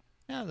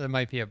 Yeah, that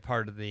might be a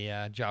part of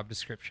the job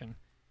description.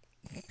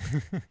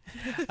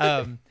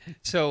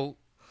 So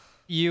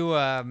you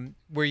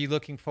were you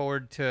looking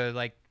forward to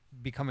like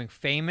becoming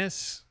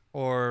famous,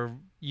 or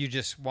you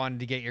just wanted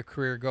to get your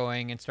career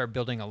going and start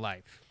building a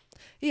life?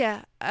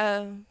 Yeah.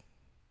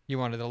 You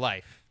wanted a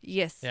life.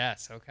 Yes.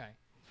 Yes, okay.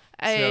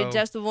 I So-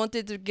 just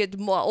wanted to get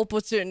more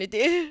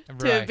opportunity to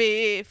Right.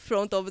 be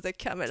front of the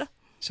camera.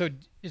 So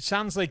it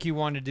sounds like you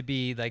wanted to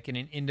be like an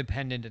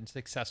independent and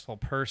successful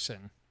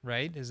person,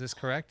 right? Is this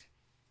correct?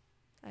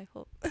 I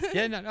hope.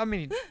 Yeah, no, I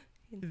mean,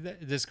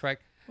 is this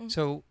correct?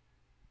 So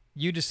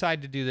you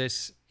decide to do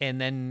this,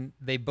 and then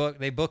they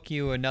book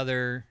you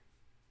another.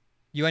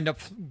 You end up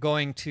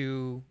going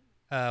to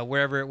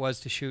wherever it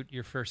was to shoot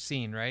your first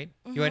scene, right?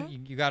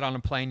 You got on a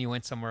plane, you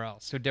went somewhere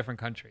else, to a different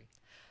country.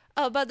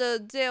 But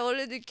they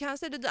already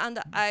canceled and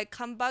I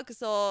come back,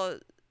 so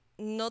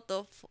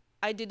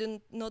I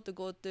didn't not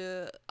go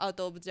to out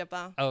of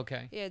Japan.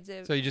 Okay. Yeah,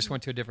 they, So you just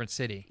went to a different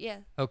city. yeah,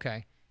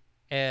 Okay.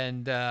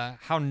 And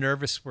how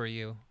nervous were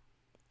you?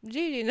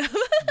 really no.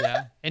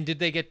 Yeah. And did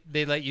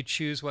they let you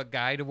choose what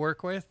guy to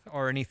work with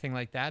or anything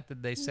like that?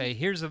 Did they say,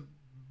 here's a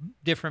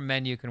different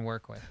men you can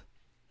work with?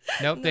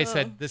 Nope. They No.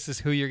 said, this is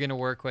who you're going to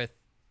work with.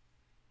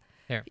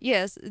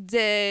 Yes,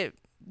 they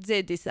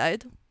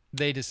decide.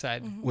 They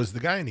decide. Was the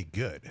guy any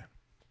good?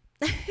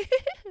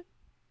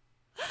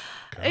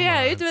 Come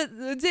Yeah, on. it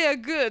was. They are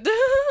good.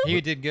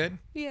 You did good.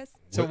 Yes.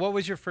 So what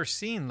was your first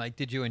scene? Like,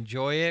 did you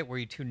enjoy it? Were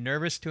you too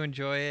nervous to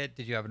enjoy it?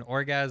 Did you have an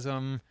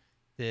orgasm?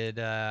 Did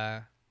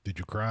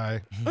you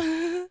cry?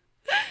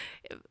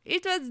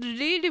 It was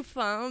really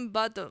fun,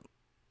 but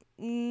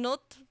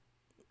not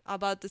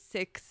about the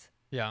sex.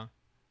 yeah.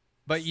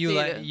 But you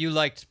Still. you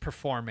liked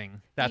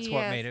performing. That's what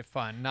Yes. made it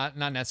fun. Not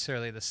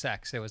necessarily the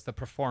sex. It was the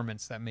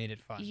performance that made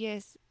it fun.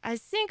 Yes, I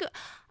think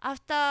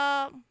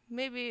after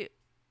maybe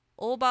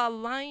over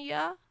 1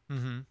 year,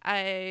 Mm-hmm.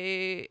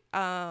 I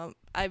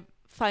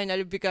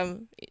finally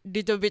become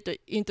little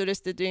bit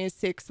interested in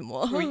sex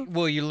more.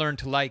 Well, you learned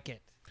to like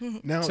it.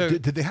 Now, So-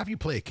 did they have you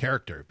play a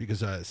character?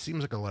 Because it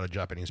seems like a lot of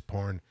Japanese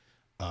porn,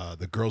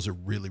 the girls are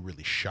really,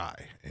 really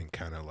shy and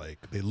kind of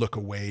like they look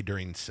away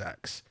during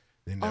sex.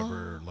 They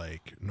never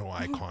like no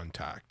eye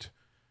contact,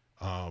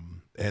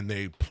 and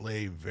they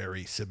play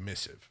very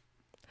submissive.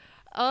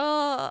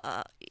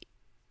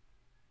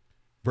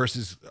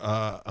 Versus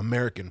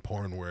American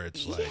porn, where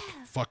it's like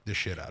fuck the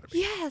shit out of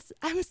me. Yes,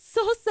 I'm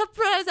so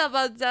surprised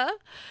about that.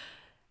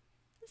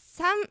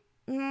 Some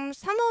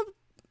of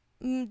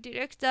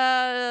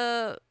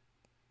director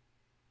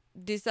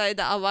decide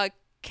our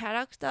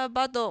character,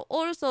 but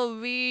also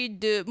we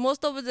do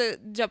most of the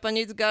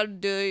Japanese girl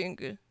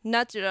doing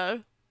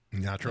natural.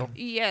 Natural.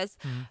 Yes.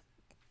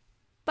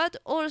 But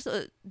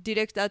also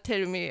director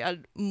tell me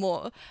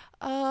more.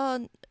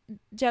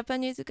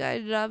 Japanese guy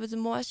loves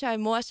more shy.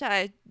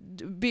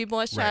 Be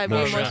more shy, Right, be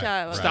more more shy.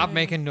 shy. Right. Stop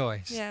making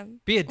noise. Yeah.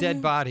 Be a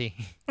dead body.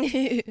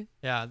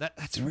 Yeah,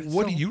 that's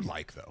What do so- you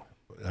like though?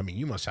 I mean,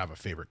 you must have a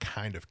favorite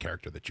kind of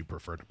character that you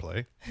prefer to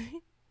play.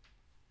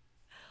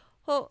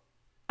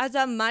 As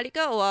a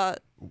Marika or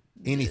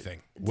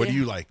Anything. What do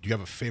you like? Do you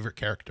have a favorite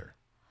character?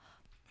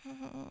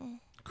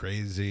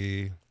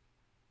 Crazy.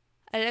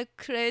 I like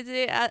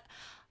crazy.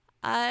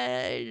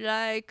 I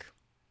like.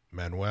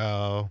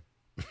 Manuel.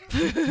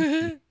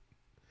 Because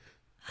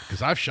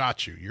I've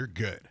shot you. You're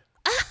good.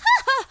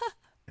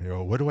 You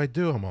know, what do I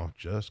do? I'm all,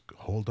 just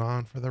hold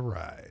on for the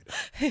ride.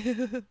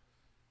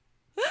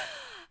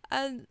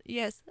 And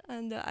yes,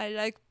 and I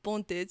like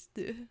bondage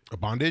too. A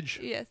bondage?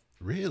 Yes.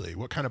 Really?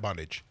 What kind of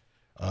bondage?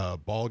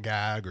 Ball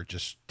gag or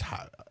just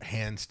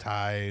hands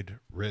tied,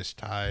 wrist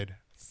tied?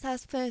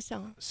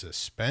 Suspension.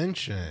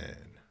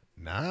 Suspension.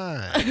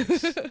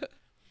 Nice.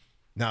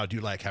 Now, do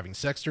you like having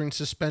sex during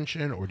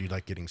suspension or do you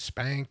like getting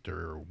spanked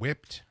or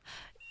whipped?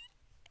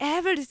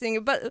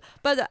 Everything, but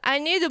I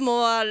need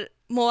more.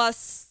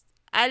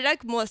 I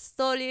like more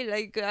story.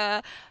 Like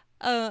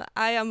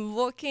I am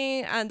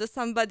walking and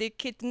somebody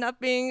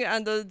kidnapping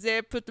and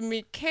they put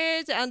me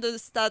cage and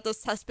start a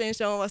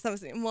suspension or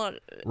something more.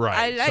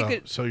 Right, I like so-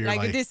 it. so you're like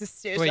like- this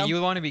situation. Wait, you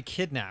want to be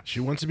kidnapped? She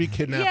wants to be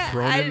kidnapped, Yeah,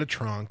 thrown in the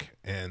trunk,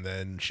 and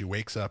then she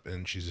wakes up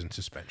and she's in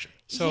suspension.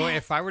 So Yeah.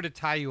 if I were to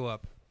tie you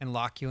up and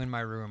lock you in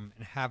my room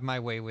and have my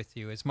way with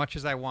you as much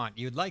as I want,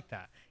 you'd like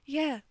that.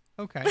 Yeah.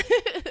 Okay.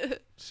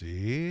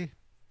 See?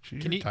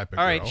 She's Can your you? type of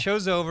All girl. right,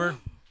 show's over.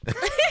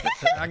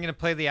 I'm gonna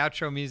play the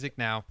outro music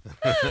now.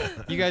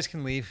 You guys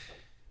can leave.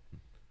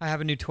 I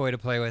have a new toy to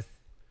play with.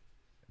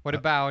 What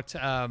about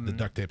The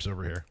duct tape's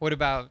over here. what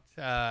about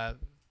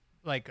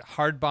like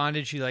hard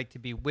bondage? You like to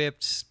be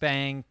whipped,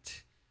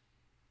 spanked,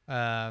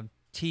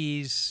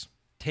 teased,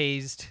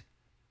 tased,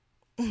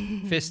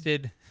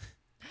 fisted.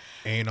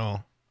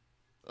 Anal.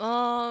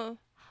 Oh.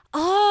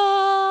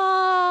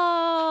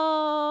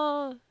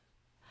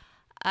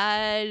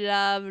 I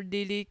love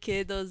Lily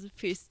Kado's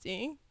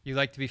fisting. You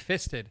like to be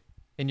fisted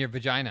in your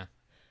vagina,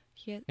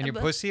 Yes. in your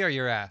but pussy, or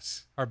your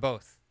ass, or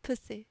both.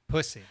 pussy.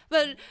 Pussy.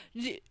 But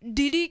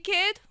Lily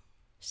Kid,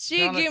 she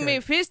Sound like give me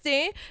a-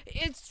 fisting.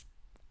 It's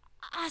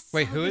awesome.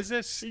 Wait, who is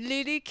this?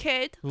 Lily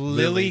Kid?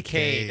 Lily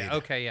Cade. Cade.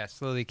 Okay,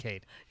 yes, Lily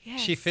Cade.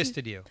 She Yes.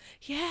 fisted you.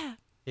 Yeah.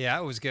 Yeah,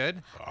 it was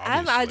good.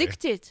 I'm Obviously.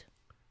 addicted.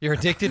 You're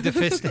addicted to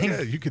fisting.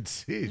 Yeah, you could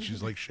see.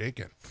 She's like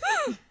shaking.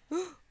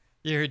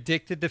 You're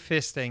addicted to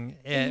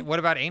fisting. What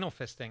about anal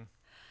fisting?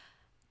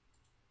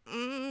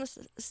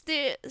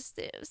 Still,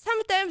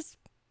 sometimes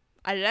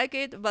I like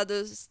it, but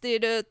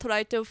still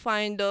try to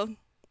find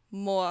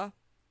more.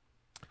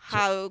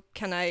 How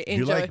can I Do you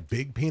enjoy? like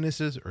big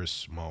penises or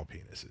small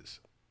penises?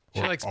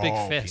 She Or likes big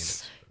all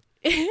fists.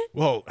 penises?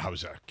 Well, I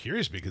was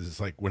curious because it's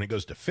like when it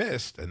goes to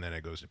fist and then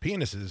it goes to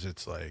penises,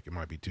 it's like it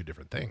might be two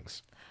different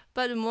things.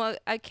 But more,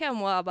 I care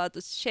more about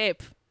the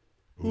shape.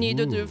 Need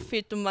to Ooh.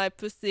 fit my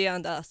pussy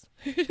and ass.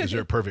 Is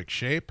there a perfect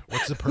shape?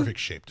 What's the perfect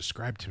shape?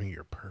 Describe to me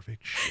your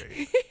perfect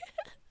shape.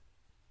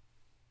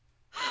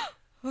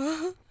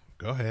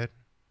 Go ahead.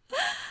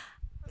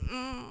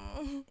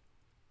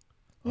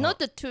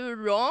 Not too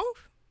long.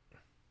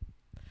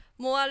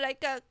 More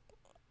like a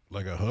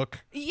Like a hook?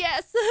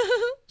 yes.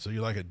 So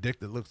you like a dick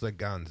that looks like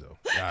Gonzo.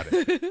 Got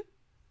it.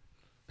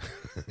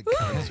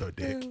 Gonzo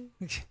dick.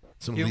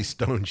 Some You- Lee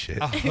Stone shit.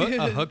 A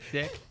hook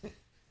dick.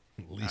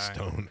 Lee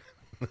Stone.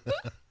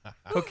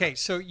 Okay,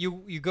 so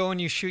you go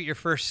and you shoot your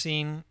first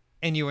scene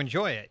and you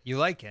enjoy it. You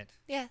like it.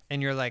 Yes.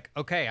 And you're like,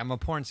 okay, I'm a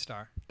porn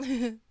star.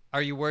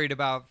 Are you worried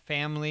about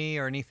family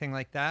or anything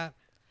like that?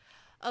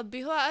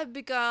 Before I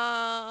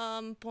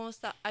become porn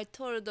star, I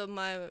told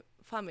my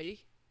family.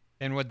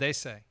 And what'd they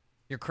say?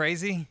 You're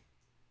crazy?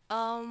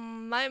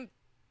 My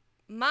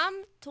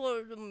mom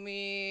told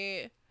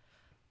me,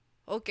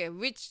 okay,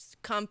 which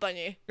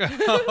company?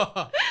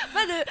 but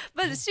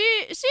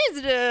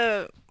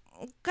she's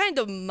kind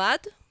of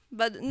mad.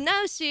 But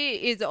now she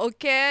is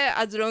okay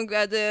as long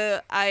as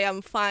I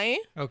am fine.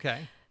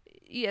 Okay.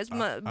 Yes,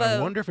 I but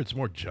wonder if it's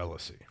more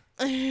jealousy.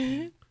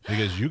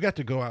 Because you got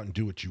to go out and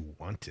do what you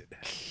wanted.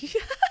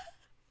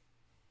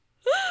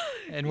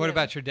 And what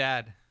about your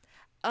dad?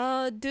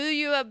 do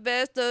your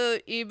best.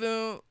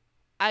 Even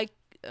I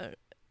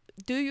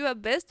do your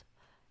best.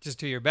 Just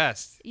do your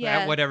best Yeah.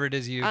 at whatever it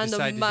is you And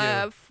decide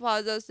my to do.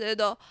 father said,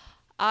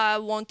 I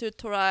want to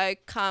try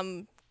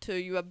come to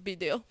your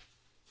video.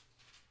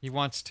 He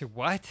wants to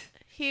what?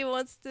 He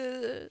wants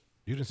to.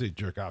 You didn't say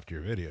jerk off to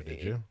your video,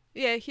 did you?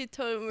 Yeah, he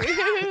told me.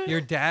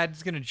 Your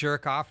dad's gonna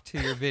jerk off to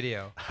your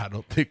video. I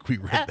don't think we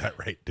read that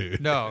right,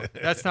 dude. No,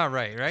 that's not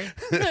right, right?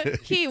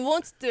 He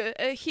wants to.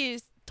 He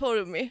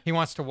told me. He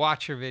wants to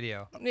watch your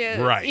video.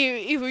 Yeah. Right.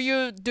 If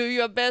you do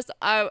your best,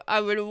 I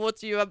will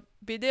watch your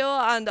video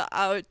and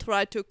I'll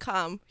try to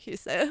come, he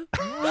said.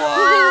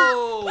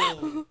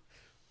 Whoa!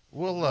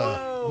 We'll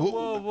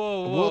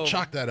whoa. we'll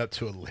chalk that up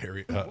to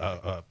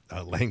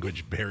a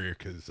language barrier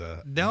because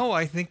No,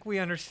 I think we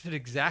understood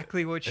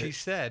exactly what she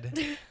said.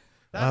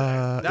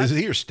 is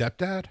he your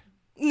stepdad?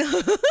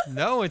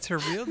 No, it's her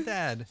real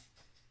dad.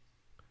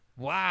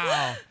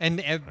 Wow. And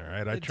All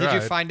right, I did you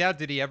tried. find out?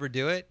 Did he ever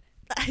do it?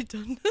 I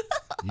don't know.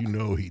 You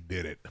know he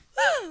did it.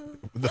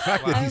 The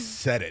fact that he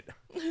said it.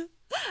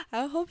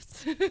 I hope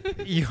so.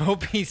 You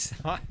hope he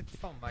saw it.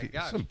 Oh my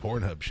gosh. Some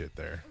Pornhub shit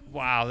there.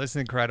 Wow, that's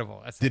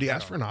incredible. That's Did he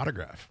ask for incredible. an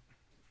autograph?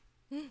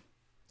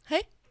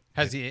 Hey?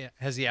 Has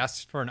he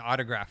asked for an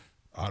autograph?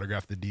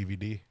 Autograph the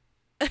DVD?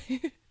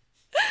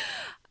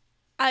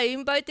 I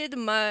invited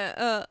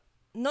my,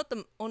 not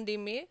only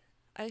me,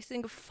 I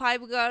think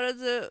 5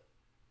 girls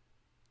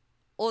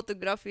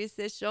autography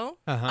session.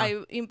 Uh-huh.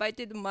 I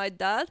invited my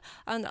dad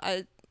and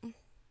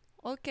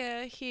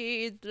okay,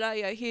 he is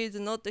liar, he is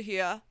not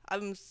here.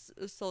 I'm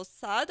so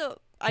sad.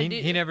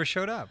 He never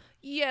showed up.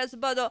 Yes,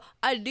 but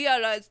I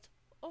realized,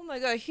 oh my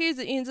god, he's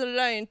in the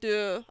line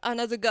to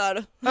another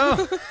girl.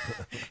 Oh,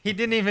 he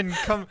didn't even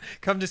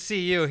come to see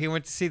you. He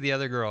went to see the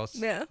other girls.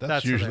 Yeah.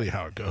 That's usually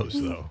how it goes,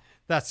 though.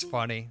 That's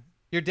funny.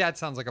 Your dad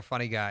sounds like a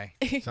funny guy.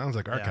 Sounds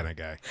like our Yeah. kind of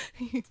guy.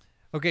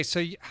 Okay,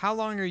 so how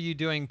long are you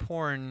doing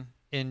porn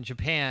in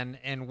Japan,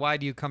 and why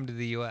do you come to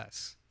the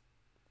U.S.?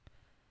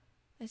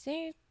 I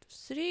think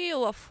 3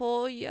 or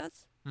 4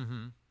 years.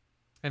 Mm-hmm.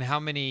 And how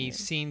many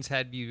scenes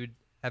have you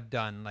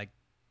done? Like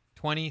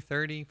 20,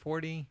 30,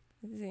 40?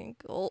 I think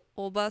over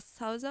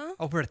 1,000.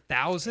 Over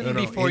 1,000 No,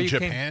 before in you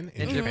Japan?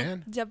 came? In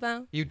Japan?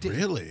 Japan. You did?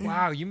 Really?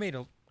 Wow, you made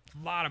a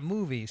lot of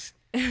movies.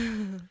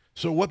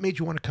 So what made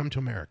you want to come to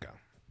America?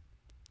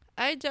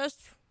 I just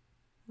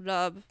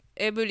love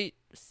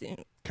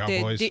everything.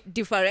 Cowboys?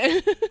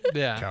 Different.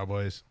 Yeah,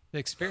 Cowboys? the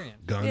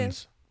experience.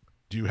 Guns?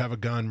 Do you have a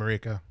gun,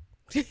 Marika?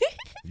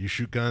 You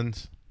shoot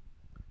guns?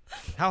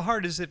 How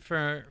hard is it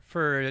for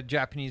a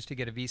Japanese to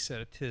get a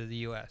visa to the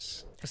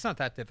U.S.? It's not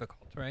that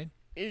difficult, right?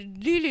 It's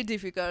really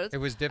difficult. It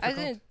was I difficult.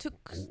 think it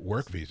took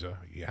Work visa?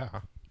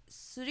 Yeah.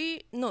 2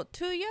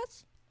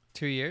 years.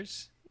 2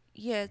 years.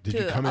 Yeah, Did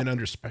 2. you come in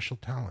under special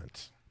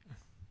talents?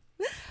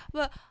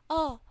 But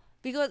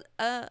because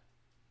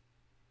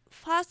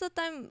first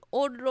time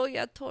old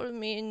lawyer told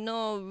me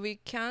no, we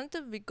can't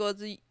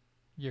because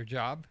Your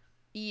job.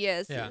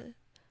 yes. Yeah.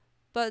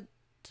 But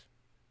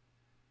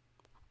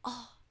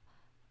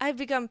I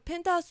become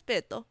penthouse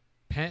pet.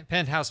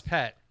 Penthouse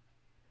pet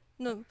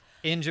No,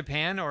 in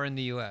Japan or in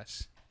the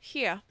U.S.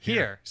 here.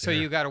 Here. So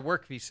Here. you got a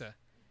work visa.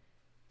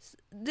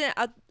 Then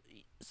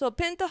so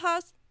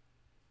penthouse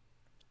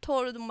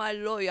told my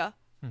lawyer,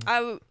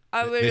 I will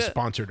They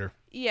sponsored her.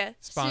 yeah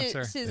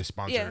Sponsor. She's,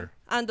 sponsored yeah, her.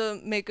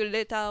 and make a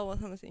letter or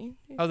something.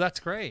 Oh, that's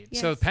great.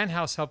 So Yes.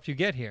 Penthouse helped you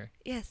get here.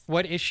 Yes,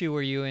 What issue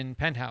were you in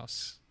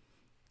Penthouse?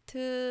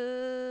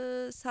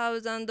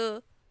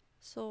 2000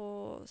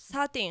 so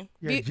 13.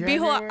 Yeah,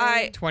 Before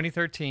I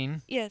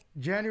 2013. yes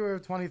January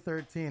of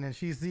 2013, and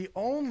she's the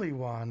only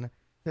one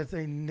that's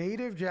a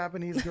native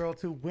Japanese girl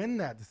to win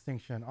that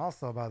distinction.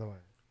 Also, by the way,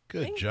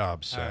 Good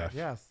job, Seth.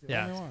 yes, the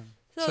Yeah. only one.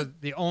 So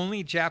the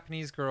only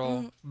Japanese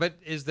girl, but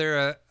is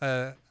there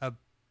a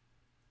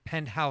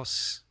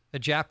Penthouse, a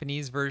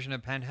Japanese version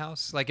of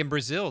Penthouse? Like in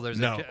Brazil, there's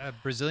No. a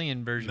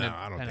Brazilian version No, of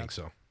I don't think Penthouse.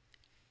 so.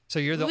 So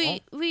you're the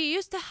only. we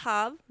used to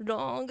have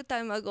long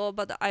time ago,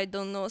 but I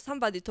don't know.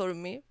 Somebody told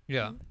me.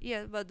 Yeah.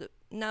 Yeah, but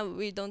now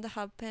we don't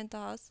have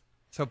penthouse.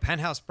 So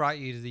Penthouse brought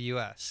you to the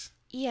U.S.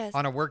 Yes.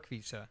 on a work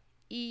visa.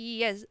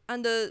 Yes,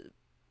 and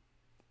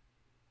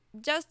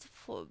just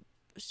for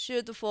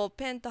shoot for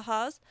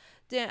penthouse,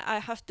 then I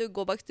have to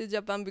go back to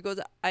Japan because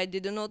I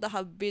did not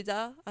have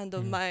visa, and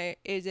my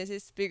agency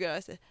speaker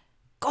said,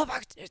 "Go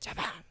back to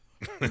Japan."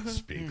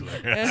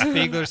 Spiegler.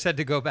 Spiegler said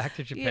to go back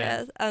to Japan.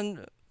 Yes,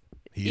 and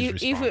He is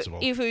responsible.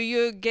 if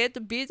you get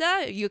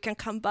visa, you can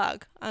come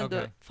back. And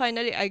Okay.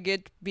 finally, I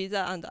get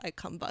visa and I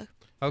come back.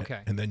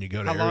 Okay. And then you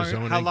go to How long-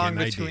 Arizona how and long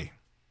get an between- ID.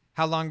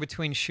 How long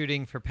between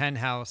shooting for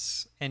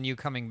Penthouse and you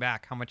coming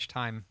back? How much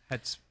time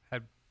had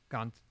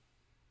gone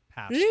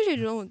past? Really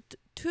long.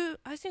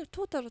 I think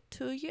total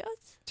 2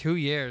 years. 2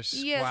 years.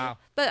 Yes, Wow.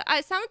 but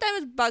I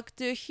sometimes back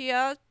to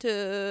here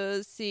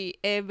to see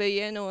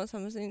AVN or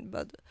something,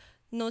 but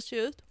no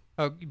shoot.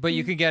 Oh, but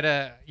you can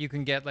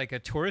get like a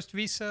tourist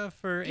visa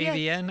for Yes,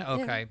 AVN. yeah.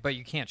 Okay, but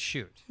you can't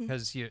shoot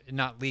because you're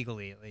not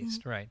legally at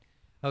least, right?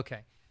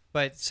 Okay,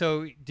 but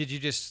so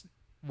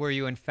were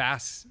you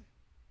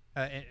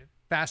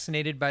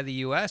fascinated by the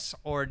U.S.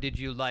 or did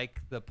you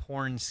like the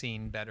porn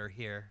scene better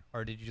here,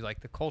 or did you like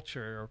the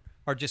culture,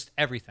 or just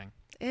everything?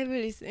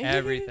 Everything.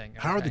 Everything.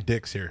 How are the okay.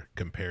 dicks here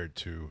compared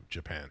to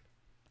Japan?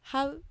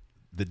 How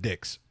The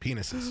dicks,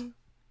 penises.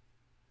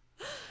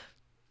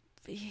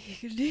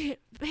 big,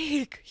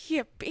 big,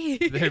 here,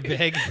 big. They're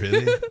big.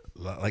 Really?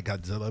 Like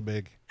Godzilla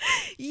big?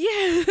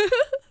 Yeah.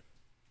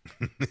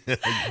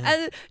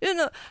 And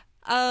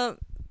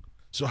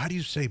So how do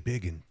you say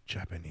big in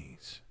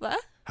Japanese? what?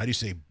 How do you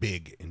say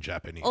big in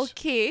Japanese?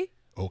 Okay.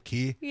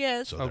 Oki?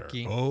 Yes. So they're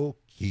Oki.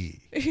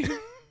 oki.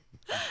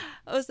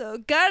 Also,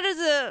 girls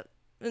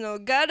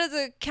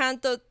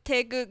can't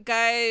take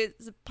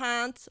guys'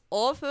 pants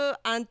off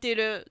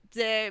until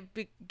they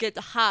get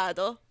hard.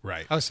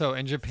 Right. Oh, so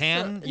in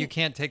Japan, So- you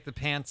can't take the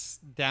pants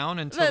down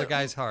until the Well,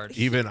 guy's hard.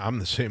 Even I'm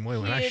the same way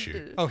when I Here-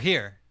 shoot. Oh,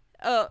 here.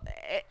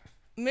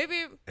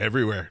 Maybe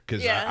Everywhere.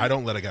 Because Yeah. I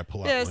don't let a guy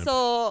pull out yeah. limp.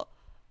 So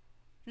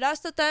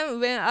last time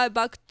when I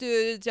back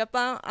to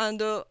Japan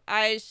and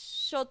I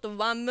shot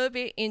one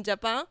movie in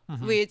Japan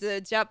with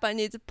a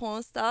Japanese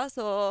porn star,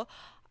 so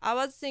I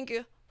was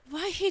thinking,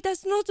 why he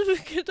does not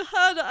get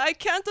hard? I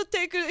can't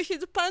take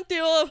his panty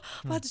off.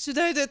 What should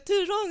I do?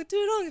 Too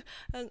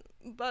long.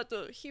 But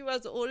he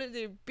was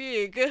already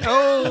big.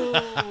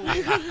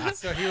 Oh,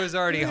 so he was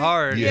already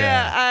hard.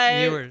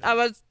 Yeah. You were- I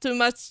was too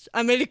much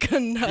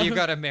American now. You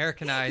got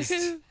Americanized.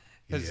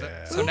 'Cause,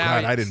 Yeah. so I'm now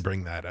glad I it's- didn't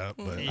bring that up,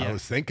 but Yeah. I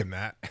was thinking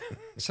that.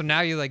 So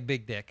now you like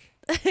big dick.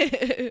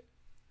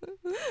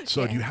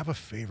 So do you have a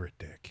favorite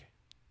dick?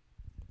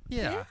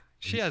 Yeah.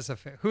 She has a.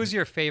 Who's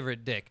your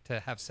favorite dick to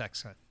have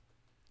sex with?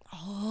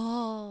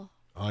 Oh.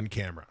 On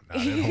camera, not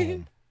at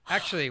home.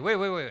 Actually,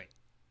 wait.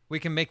 We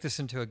can make this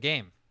into a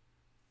game.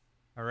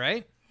 All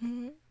right,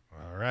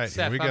 All right,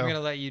 Seth, here we I'm go. gonna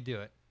let you do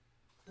it.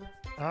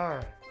 All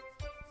right.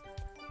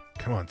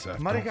 Come on, Seth.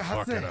 Marika Don't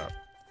fuck Hatse. it up.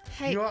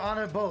 Hey. You are on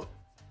a boat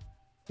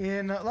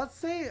in, let's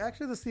say,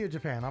 actually the Sea of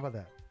Japan. How about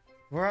that?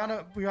 We're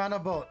on a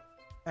boat,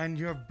 and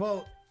your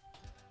boat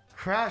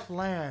crash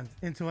lands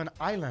into an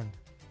island.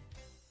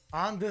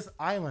 On this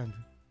island,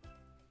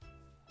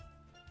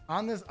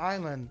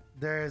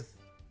 there's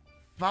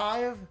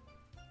 5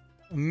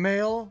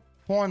 male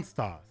porn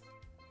stars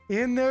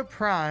in their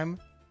prime.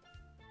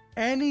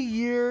 Any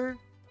year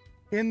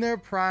in their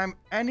prime,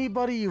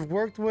 anybody you've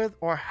worked with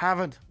or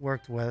haven't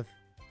worked with,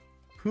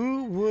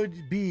 who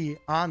would be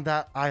on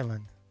that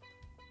island?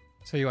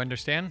 So you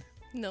understand?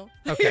 No.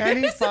 Okay.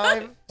 Any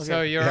 5. Okay.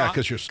 So you're Yeah, on-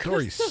 because your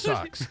story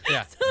sucks.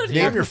 yeah.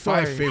 Name your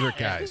 5 Sorry. favorite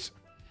guys.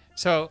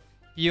 So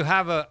you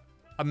have a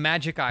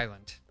magic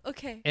island,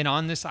 Okay. and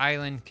on this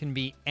island can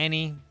be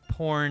any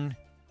porn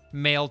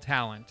male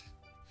talent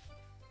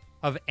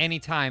of any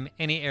time,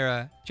 any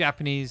era,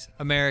 Japanese,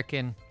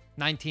 American,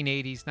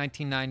 1980s,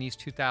 1990s,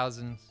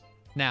 2000s.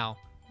 Now,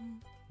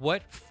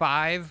 what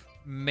 5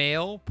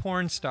 male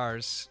porn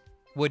stars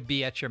would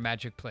be at your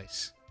magic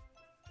place?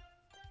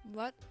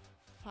 What?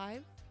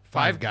 5?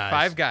 5 guys.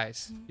 5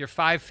 guys. Your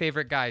 5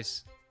 favorite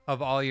guys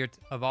of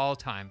all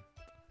time.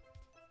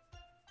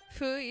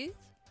 Who is?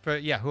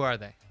 Who are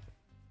they?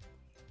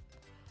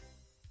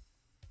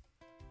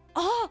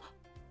 Oh,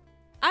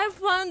 I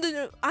found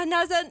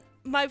another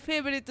my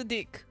favorite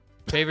dick.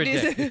 Favorite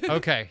This- dick.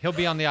 Okay, he'll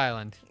be on the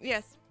island.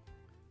 Yes.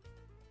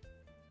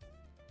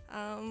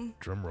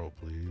 Drum roll,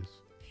 please.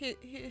 He,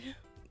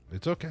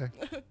 It's okay.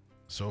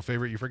 So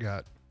favorite you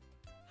forgot.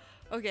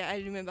 okay, I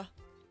remember.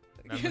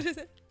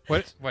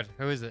 What?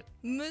 Who is it?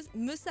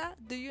 Musa?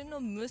 Do you know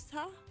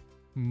Musa?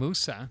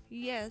 Musa.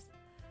 Yes.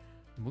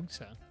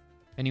 Musa.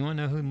 Anyone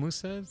know who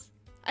Musa is?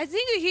 I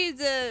think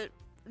he's a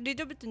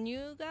little bit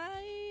new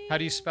guy. How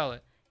do you spell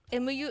it?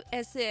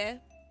 M-U-S-A.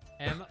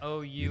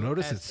 M-O-U-S-A. You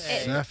notice that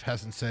Seth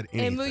hasn't said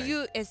anything.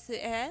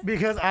 M-U-S-A.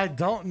 Because I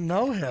don't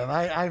know him.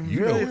 I You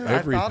really know I thought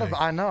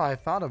everything. I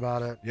thought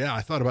about it. Yeah,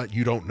 I thought about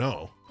you don't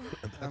know.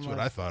 That's what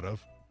like- I thought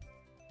of.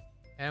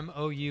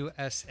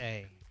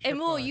 M-O-U-S-A.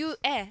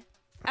 M-O-U-A.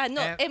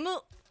 No, M-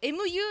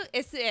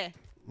 M-U-S-A.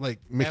 Like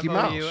Mickey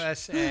Mouse.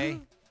 M-O-U-S-A.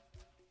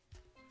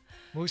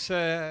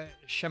 Musa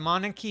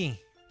Shamanaki.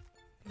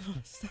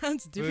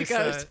 Sounds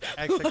Musa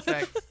difficult.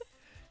 XXX.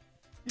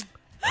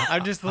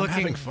 I'm just I'm looking.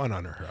 having fun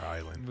on her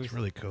island. It's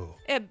really cool.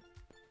 A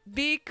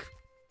big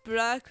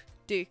black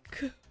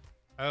dick.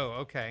 Oh,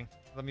 okay.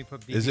 Let me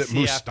put BBC Is it after that.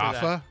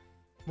 Mustafa?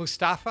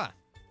 Mustafa.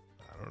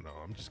 I don't know.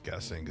 I'm just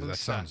guessing because that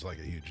Musa. sounds like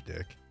a huge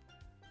dick.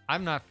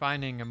 I'm not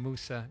finding a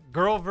Musa.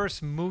 Girl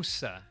versus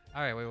Musa.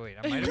 All right, wait.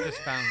 I might have just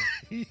found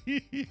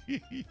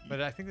it.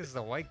 But I think this is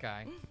a white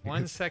guy.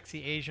 1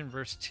 sexy Asian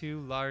versus 2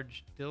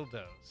 large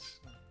dildos.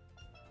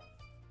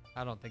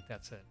 I don't think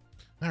that's it.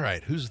 All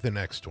right, who's the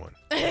next one?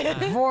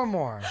 4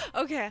 more.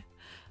 Okay.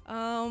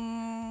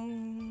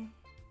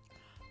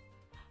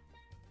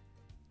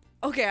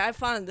 Okay, I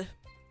found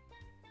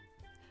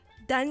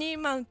Danny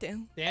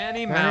Mountain.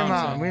 Danny Danny Mountain.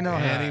 Mountain, we know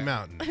Danny him.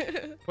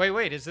 Mountain.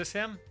 Wait, is this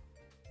him?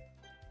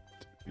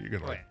 You're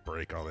gonna Wait. like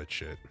break all that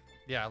shit.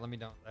 Yeah, let me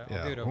don't. I'll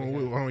Yeah. do it over Why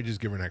here. don't we just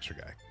give her an extra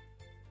guy?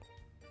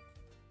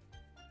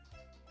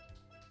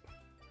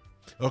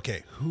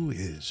 Okay, who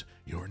is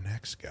your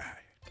next guy?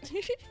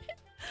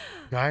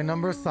 Guy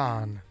number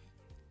San.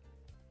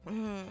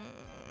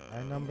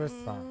 Guy number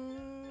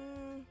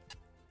San.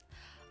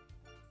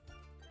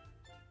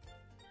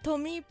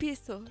 Tommy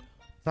Pistol.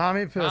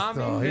 Tommy Pistol.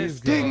 Tommy He's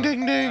Pistol. good. Ding,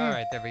 ding, ding. All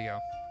right, there we go.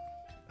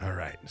 All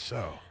right,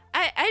 so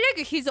I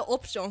like his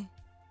option.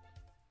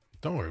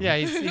 don't worry. Yeah,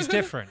 he's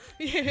different.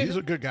 He's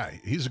a good guy.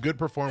 He's a good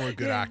performer, a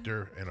good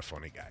actor, and a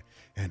funny guy.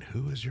 And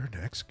who is your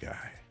next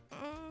guy?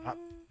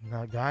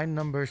 Now, guy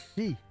number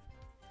C.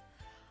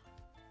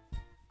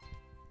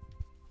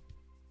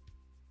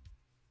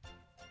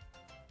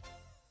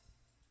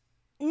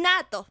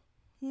 Nato.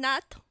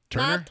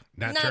 Turner?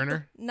 Nat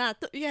Turner?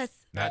 Nat, yes.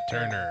 Nat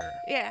Turner.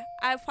 Yeah,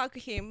 I fucked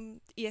him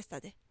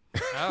yesterday.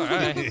 All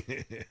right.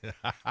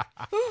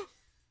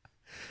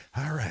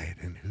 All right,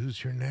 and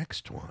who's your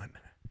next one?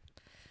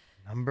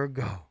 Number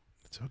go.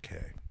 It's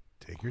okay.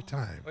 Take your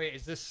time. Wait,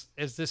 is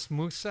this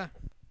Musa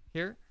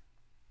here?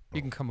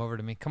 You can come over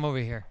to me. Come over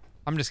here.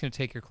 I'm just gonna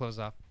take your clothes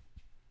off.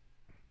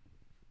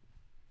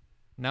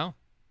 No?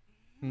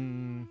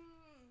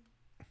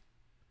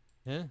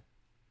 Yeah.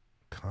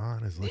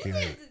 Khan is looking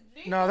at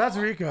No, that's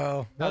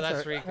Rico.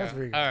 That's Rico. That's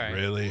Rico. All right.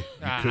 really. You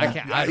I couldn't-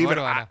 can't- I- what even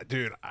do I know?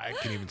 dude, I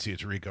can even see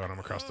it's Rico, and I'm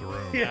across the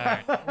room. All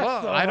right.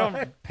 Well, I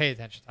don't pay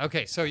attention.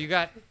 Okay, so you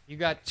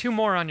got 2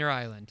 more on your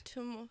island.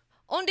 Two more.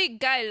 Only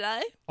guy,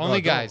 right?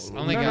 Only don't- guys.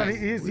 Only No, guys.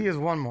 he has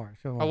one more.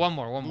 Show Oh, one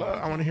more.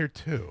 I want to hear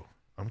 2.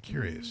 I'm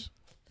curious.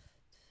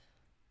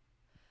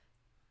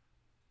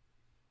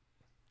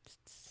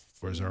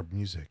 Where's our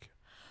music?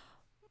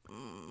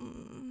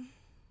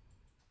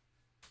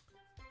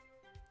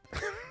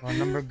 Well,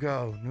 number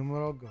go.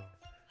 Numero go.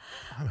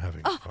 I'm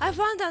having Oh, fun. I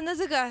found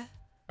another guy.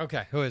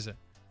 Okay, who is it?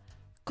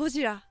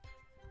 Godzilla.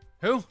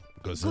 Who?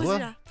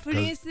 Godzilla?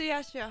 Prince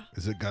Yasha.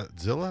 Is it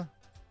Godzilla?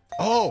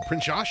 Oh,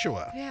 Prince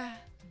Joshua. Yeah.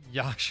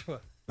 Joshua.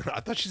 I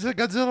thought she said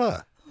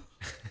Godzilla.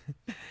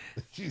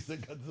 She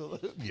said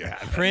Godzilla. Yeah.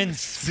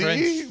 Prince. See?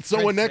 Prince,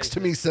 Someone Prince next to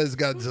me says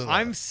Godzilla.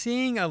 I'm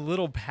seeing a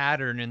little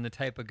pattern in the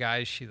type of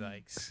guys she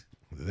likes.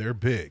 They're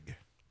big.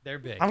 They're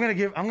big. I'm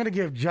gonna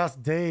give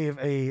Just Dave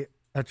a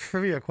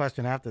trivia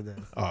question after this.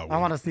 Oh, I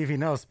well. want to see if he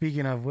knows.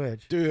 Speaking of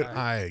which, Dude,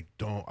 I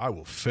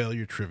will fail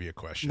your trivia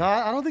question. no,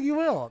 I don't think you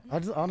will. I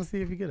want to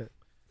see if you get it.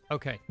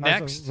 Okay, All right, so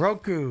next.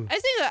 Roku. I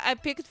think I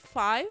picked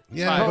 5.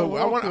 Yeah, Fine. but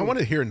I want Roku.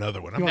 to hear another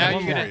one. I'm You Now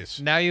want you curious.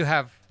 now you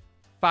have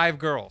 5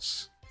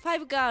 girls.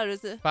 5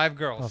 girls. 5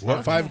 girls.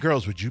 What 5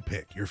 girls would you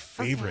pick? Your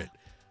favorite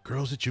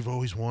girls that you've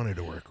always wanted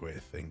to work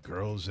with, and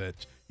girls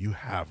that you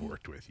have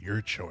worked with. Your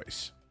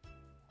choice.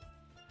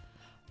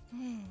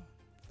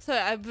 So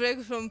I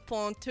break from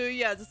porn 2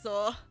 years,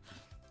 so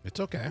It's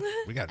okay.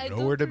 We got I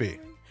nowhere to don't be.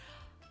 remember.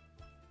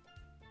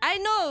 I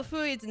know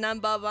who is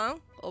number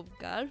 1 of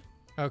girl.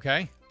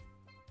 Okay.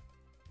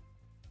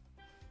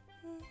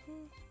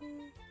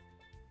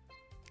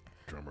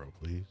 Drum roll,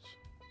 please.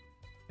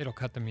 It'll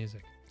cut the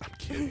music. I'm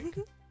kidding.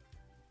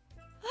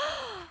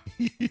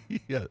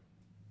 Yeah.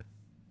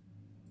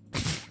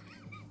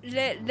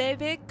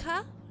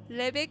 Rebecca.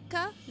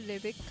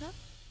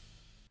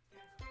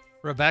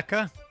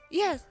 Rebecca?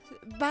 Yes,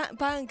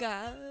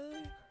 Banga.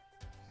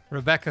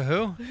 Rebecca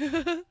who?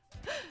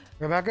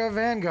 Rebecca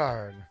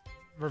Vanguard.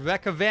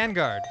 Rebecca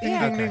Vanguard.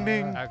 Yeah. Ding ding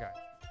ding. Okay.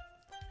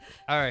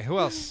 All right, who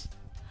else?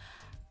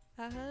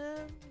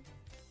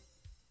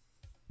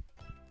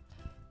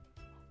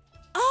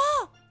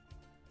 Oh,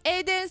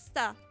 Aiden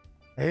Star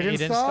Aiden,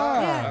 Aiden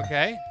Starr. Yeah.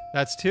 Okay,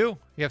 that's 2.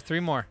 You have 3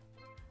 more.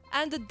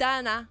 and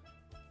Dana.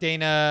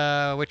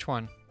 Dana, which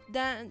one?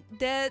 Dana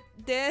De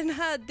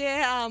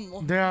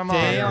Amo. De Armand.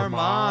 Day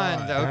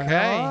Armand. Armand.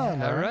 Okay.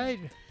 Armand, All all right.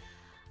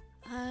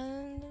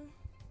 And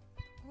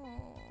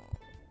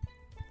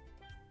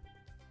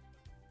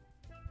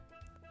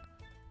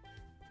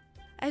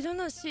I don't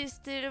know. She's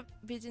still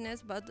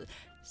business, but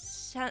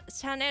Chanel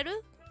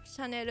Preston.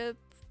 Chanel.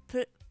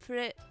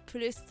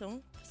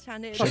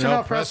 Oh,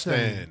 Chanel Preston.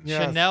 Preston.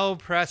 Yes. Chanel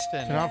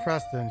Preston. Chanel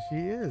Preston. She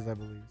is, I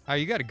believe. Oh,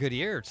 you got a good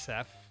ear,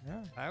 Seth.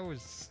 Yeah. I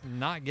was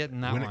not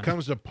getting that When one. it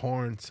comes to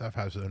porn, Seth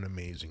has an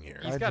amazing ear.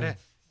 He's I got do. a.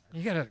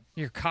 You got a.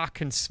 Your cock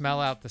can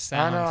smell out the I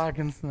sound. know. I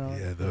can smell it.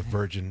 Yeah, the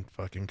virgin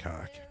fucking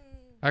cock.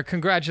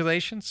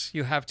 Congratulations,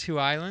 you have 2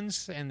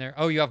 islands, and there.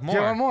 Oh, you have more. She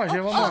have one more. She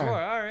have one Oh,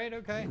 more. all right,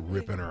 okay.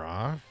 Ripping her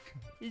off.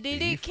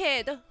 Lily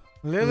Kid.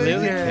 Lily.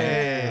 Lily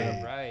Kay.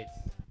 K. Right.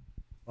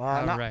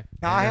 Wow, now, right.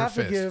 now I And her have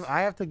to fist. give.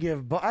 I have to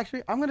give. But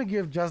actually, I'm gonna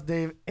give Just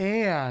Dave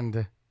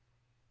and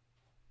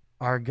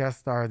our guest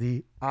star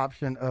the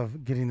option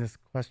of getting this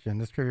question,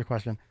 this trivia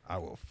question. I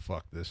will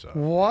fuck this up.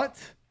 What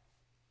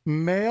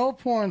male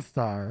porn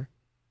star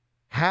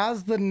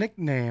has the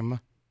nickname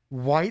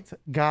White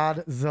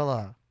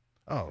Godzilla?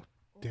 Oh,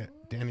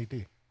 Danny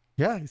D.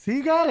 Yeah, see,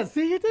 you got it.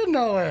 See, you did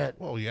know it.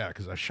 Well, yeah,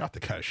 because I shot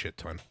the guy a shit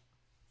ton.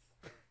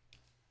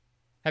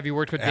 Have you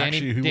worked with Danny?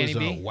 Actually, who Danny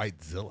was B?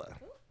 Whitezilla?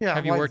 Yeah.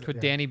 Have you White- worked with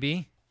yeah. Danny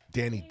B?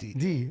 Danny D.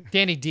 D?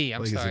 Danny D.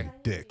 I'm Like he's sorry. a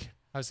dick.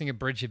 I was thinking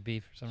Bridget B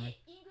for some reason.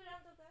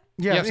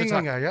 Yeah, Yeah, the so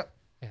England talk- guy. Yep.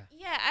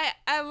 Yeah,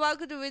 I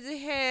worked with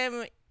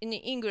him in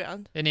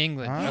England. In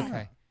England. Ah.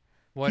 Okay.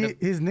 What?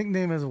 His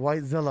nickname is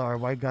Whitezilla or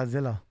White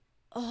Godzilla.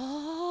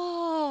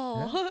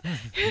 Oh.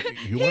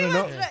 You want to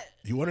know? like-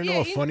 You want to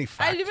know a funny I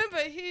fact? remember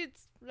he's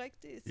like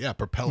this. Yeah,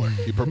 propeller.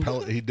 He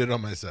did it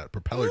on my set.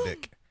 Propeller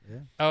dick.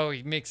 Oh,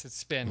 he makes it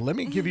spin. Let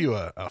me give you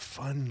a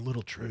fun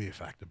little trivia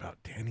fact about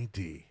Danny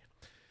D.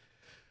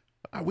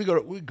 We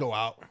go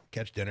out,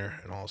 catch dinner,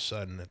 and all of a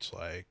sudden it's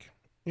like,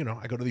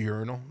 I go to the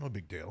urinal, no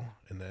big deal.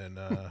 And then,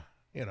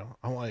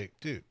 I'm like,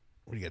 dude,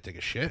 what do you got to take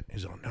a shit?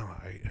 He's like, no,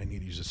 I need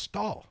to use a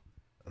stall.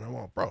 And I'm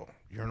like, bro,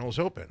 urinal's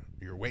open.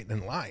 You're waiting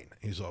in line.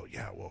 He's like,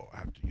 yeah, well, I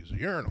have to use a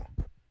urinal.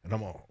 And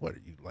I'm all, what,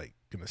 are you like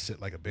going to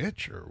sit like a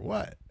bitch or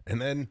what?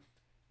 And then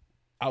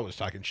I was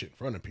talking shit in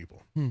front of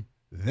people.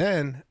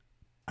 Then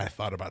I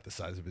thought about the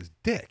size of his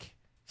dick.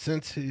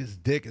 Since his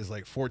dick is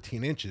like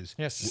 14 inches,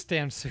 He has to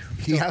stand so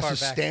he has far to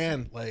back.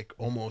 stand like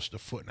almost 1.5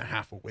 feet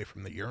away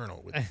from the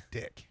urinal with his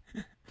dick.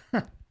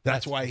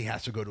 That's why he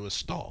has to go to a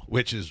stall,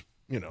 which is,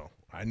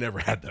 I never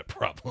had that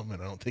problem,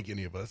 and I don't think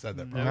any of us had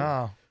that problem.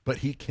 No, But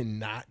he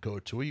cannot go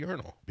to a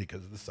urinal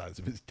because of the size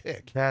of his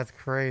dick. that's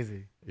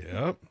crazy.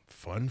 Yep.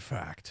 Fun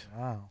fact.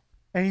 Wow.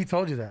 And he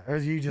told you that, or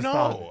you just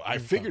thought of it? No, I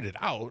figured it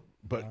out,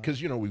 but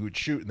because, we would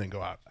shoot and then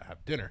go out,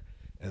 have dinner,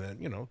 and then,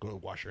 go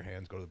wash your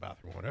hands, go to the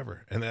bathroom,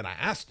 whatever. And then I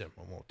asked him,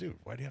 I'm like, dude,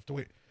 why do you have to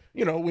wait?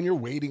 When you're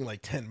waiting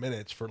like 10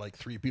 minutes for like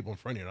 3 people in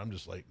front of you, and I'm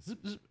just like, zip,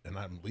 zip, and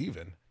I'm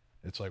leaving.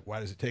 It's like, why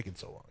is it taking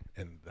so long?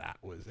 And that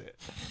was it.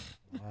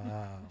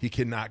 Wow. He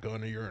cannot go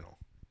in a urinal.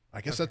 I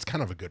guess that's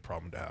kind of a good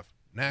problem to have.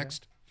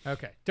 Next.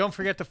 Okay. Don't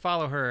forget to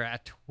follow her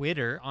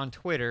on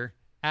Twitter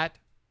at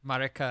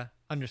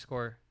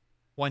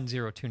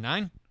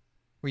Marika_1029.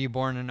 Were you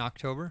born in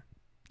October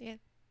Yeah.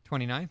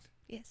 29th?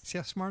 Yes. See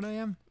how smart I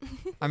am?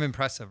 I'm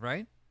impressive,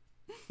 right?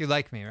 You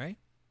like me, right?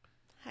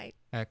 Hi.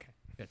 Okay.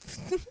 Good.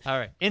 All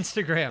right.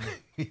 Instagram.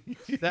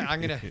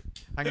 I'm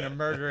gonna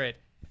murder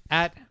it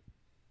at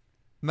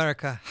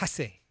Marika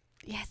Hase.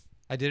 Yes.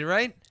 I did it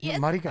right? Yes.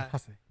 Marika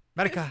Hase.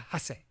 Marika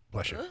Hase.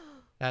 Bless you.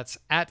 That's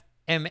at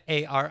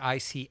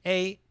MARICAHASE.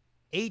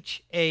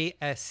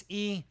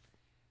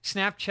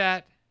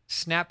 Snapchat,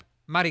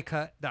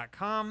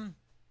 snapmarika.com.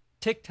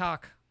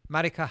 TikTok,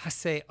 Marika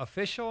Hase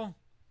Official.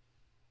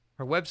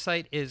 Her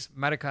website is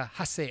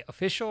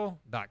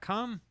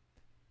marikahaseofficial.com.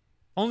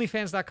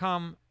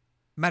 OnlyFans.com,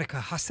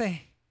 Marika Hase.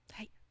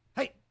 Hi.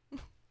 Hi.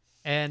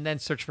 And then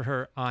search for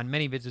her on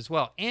ManyVids as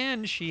well.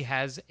 And she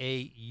has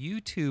a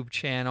YouTube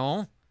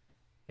channel.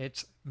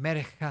 It's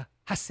Marika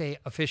Hase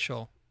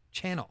Official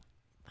channel.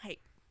 Hi.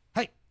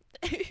 Hi.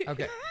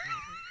 Okay.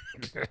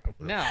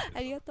 Now, あ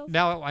りがとう。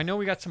 now I know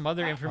we got some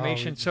other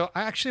information, so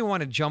I actually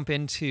want to jump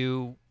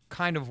into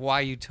kind of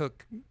why you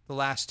took the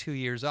last 2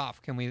 years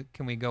off. Can we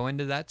go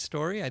into that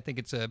story? I think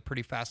it's a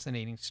pretty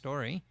fascinating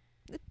story.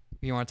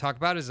 You want to talk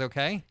about it? Is it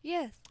okay?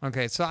 Yes.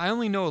 Okay, so I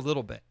only know a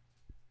little bit.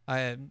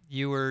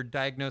 You were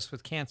diagnosed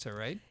with cancer,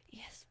 right?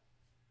 Yes.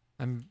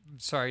 I'm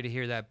sorry to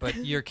hear that, but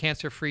you're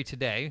cancer-free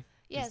today.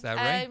 Yes. Is that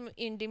right? I'm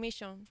in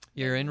remission.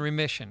 You're in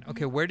remission.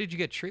 Okay, where did you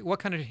get treated? What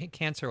kind of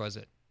cancer was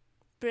it?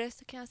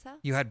 Breast cancer.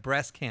 You had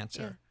breast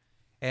cancer.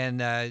 And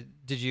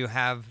did you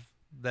have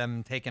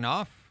them taken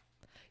off?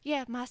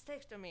 Yeah,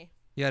 mastectomy.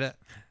 You had a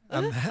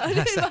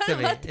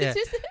mastectomy. What Yeah. did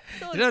you say?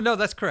 Sorry. No,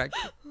 that's correct.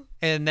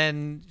 And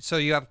then, so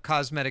you have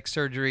cosmetic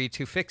surgery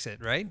to fix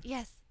it, right?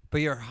 Yes.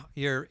 But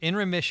you're in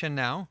remission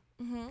now.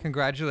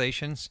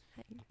 Congratulations.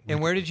 And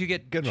where did you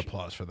get? Get an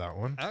applause for that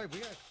one. Oh, we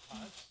got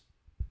applause.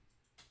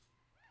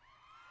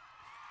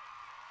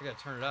 I gotta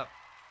turn it up.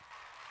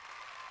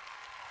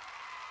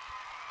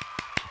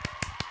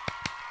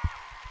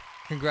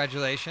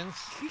 Congratulations.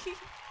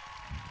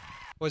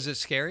 Was it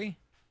scary?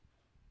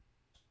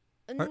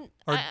 N-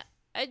 or-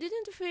 I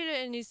didn't feel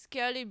any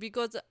scary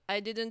because I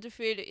didn't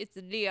feel it's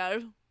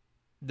real.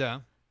 Yeah.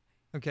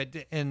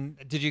 Okay. And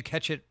did you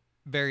catch it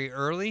very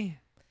early?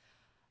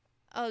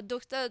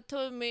 Doctor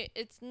told me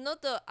it's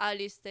not an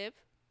early step.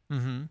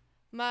 Mm-hmm.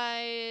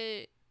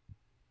 My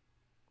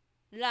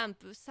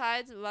lamp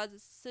size was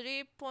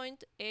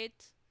 3.8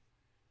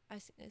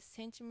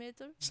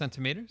 centimeter.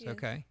 Centimeters? Yeah.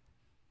 Okay.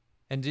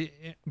 And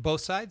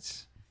both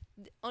sides?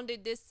 Only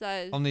this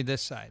size. Only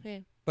this side. Yeah.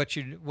 But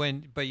you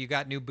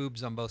got new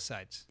boobs on both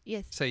sides.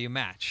 Yes. So you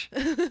match,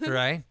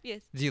 right?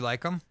 Yes. Do you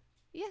like them?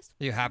 Yes.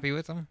 Are you happy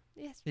with them?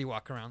 Yes. You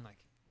walk around like,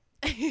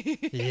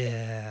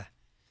 yeah.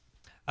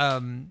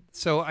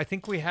 So I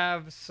think we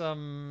have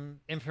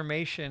some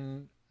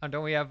information.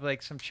 Don't we have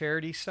like some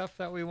charity stuff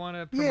that we want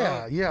to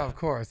promote? Yeah, of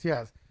course,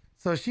 yes.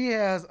 So she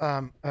has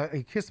a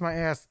Kiss My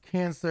Ass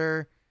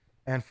Cancer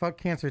and Fuck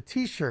Cancer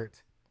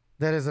T-shirt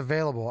that is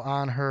available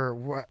on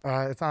her.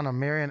 It's on a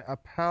Marion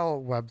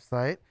Appel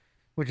website,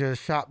 which is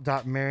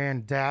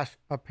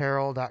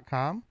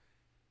shop.marion-apparel.com.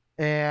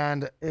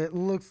 And it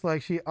looks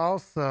like she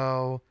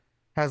also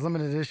has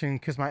limited edition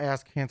Kiss My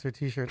Ass Cancer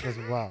T-shirt as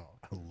well.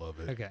 I love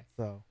it. Okay.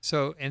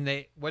 So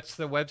What's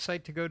the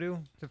website to go to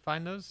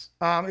find those?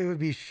 it would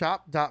be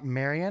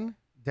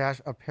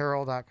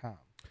shop.marion-apparel.com.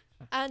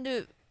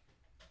 And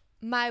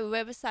my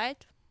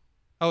website.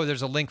 Oh,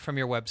 there's a link from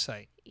your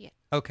website. Yeah.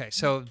 Okay,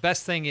 so the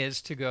best thing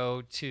is to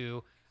go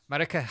to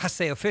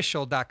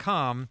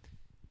marikahaseofficial.com,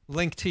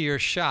 link to your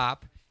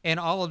shop, and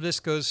all of this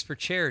goes for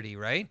charity,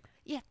 right?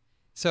 Yeah.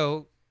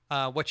 So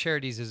what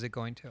charities is it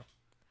going to?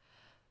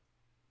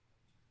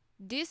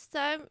 This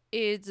time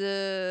is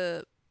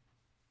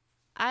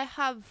I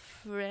have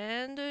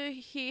friend.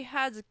 He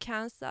has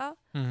cancer.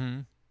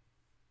 Mm-hmm.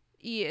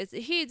 Yes,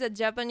 he is a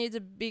Japanese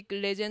big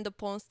legend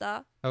porn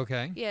star.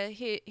 Okay. Yeah,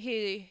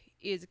 he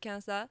is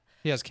cancer.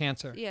 He has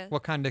cancer. Yeah.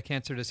 What kind of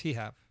cancer does he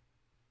have?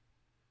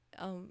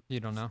 You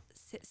don't know?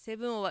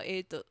 7 or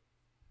 8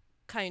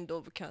 kind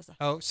of cancer.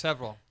 Oh,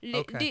 several.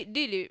 Okay.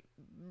 Really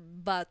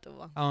bad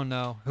one. Oh,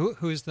 no.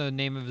 Who's the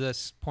name of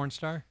this porn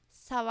star?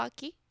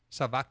 Sawaki?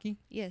 Savaki?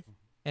 Yes.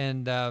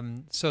 And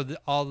so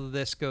all of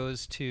this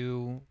goes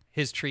to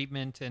his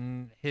treatment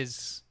and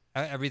his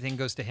everything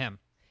goes to him.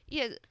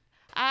 Yes,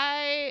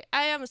 I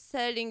am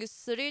selling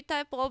 3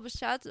 type of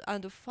shirts,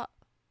 and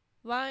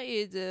one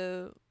is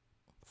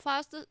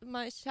first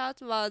my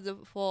shirt was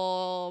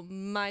for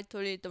my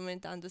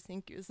treatment, and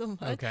thank you so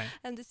much. Okay.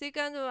 And the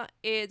second one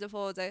is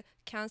for the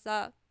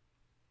cancer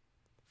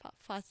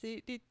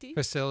facility.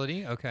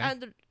 Facility. Okay.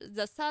 And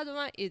the third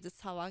one is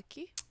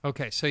Sawaki.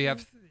 Okay. So you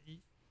have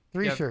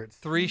Three you have shirts.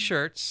 3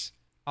 shirts.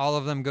 All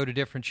of them go to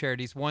different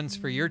charities. One's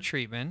for your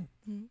treatment.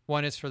 Mhm.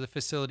 One is for the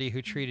facility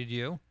who treated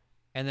you,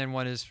 and then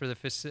one is for the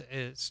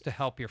is to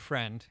help your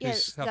friend who's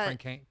Yes, suffering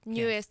the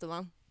newest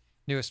one.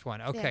 Newest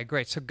one. Okay, Yeah.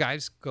 great. So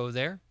guys, go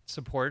there,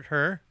 support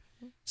her,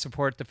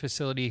 support the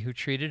facility who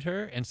treated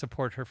her, and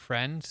support her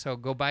friend. So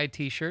go buy a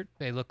T-shirt.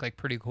 They look like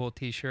pretty cool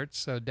T-shirts.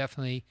 So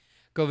definitely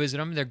go visit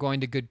them. They're going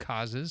to good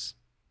causes.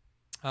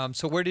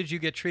 So where did you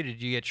get treated?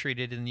 Did you get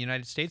treated in the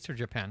United States or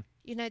Japan?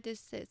 United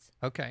States.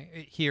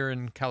 Okay, here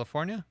in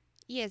California.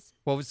 Yes,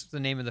 What was the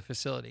name of the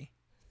facility?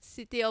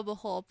 City of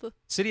Hope.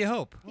 City of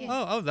Hope.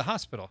 Yeah. Oh, the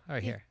hospital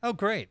right here. Oh,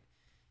 great.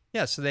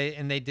 Yeah. So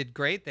they did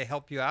great. They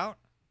helped you out.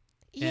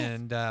 Yes,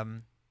 And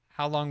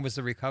how long was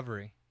the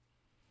recovery?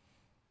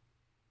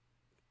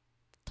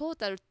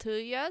 total 2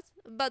 years.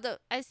 But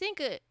I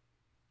think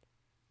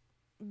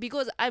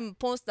because I'm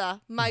porn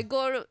star, my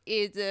goal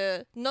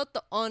is not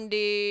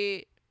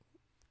only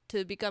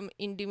to become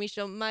in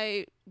remission.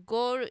 My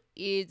goal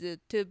is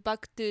to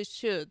back to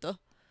shoot.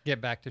 Get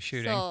back to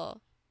shooting.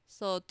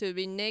 So to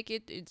be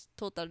naked is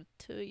total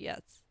 2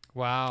 years.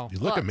 Wow. You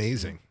look Well,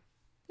 amazing.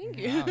 Thank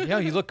you. Wow. Yeah,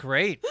 you look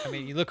great. I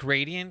mean, you look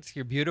radiant.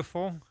 You're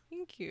beautiful.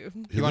 Thank you.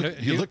 You, wanna-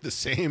 look, you you- look the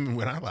same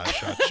when I last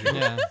shot you.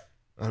 Yeah.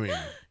 I mean,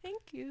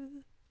 Thank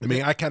you.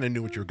 I kind of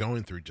knew what you were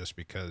going through just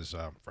because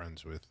I'm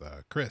friends with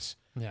Chris,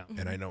 Yeah.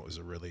 and I know it was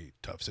a really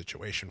tough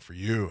situation for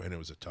you, and it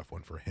was a tough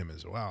one for him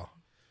as well.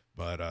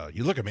 But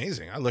you look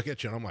amazing. I look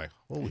at you and I'm like,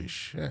 holy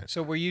shit.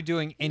 So were you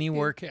doing any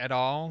work at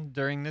all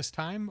during this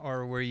time,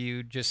 or were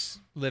you just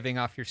living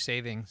off your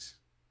savings?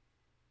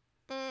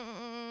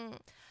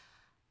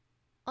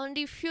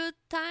 Only few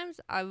times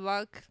I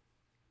work,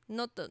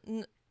 not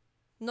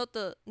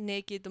a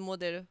naked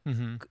model,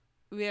 Mm-hmm.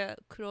 wear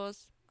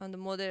clothes and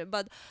model.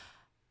 But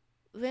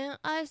when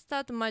I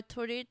start my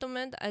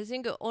treatment, I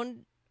think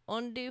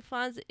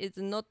OnlyFans is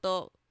not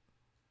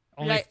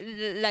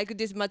like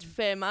this much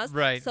famous.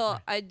 Right. So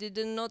I did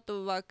not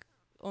work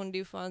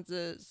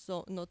OnlyFans,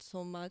 so not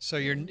so much. So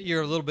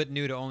you're a little bit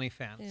new to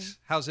OnlyFans. Yeah.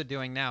 How's it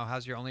doing now?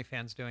 How's your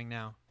OnlyFans doing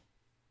now?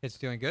 It's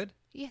doing good?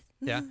 Yes.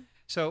 Yeah.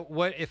 So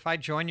what if I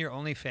join your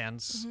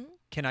OnlyFans, Mhm.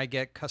 can I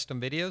get custom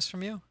videos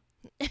from you?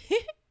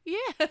 Yeah.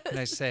 And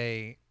I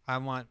say, I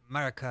want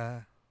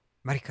Marika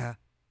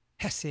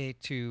Hesse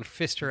to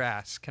fist her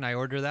ass. Can I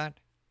order that?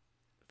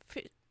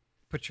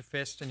 Put your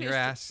fist in your Fist.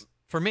 ass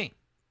for me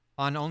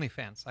on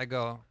OnlyFans. I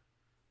go,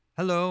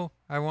 hello,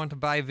 I want to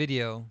buy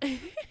video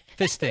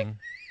fisting.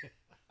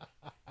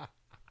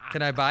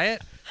 Can I buy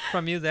it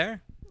from you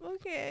there?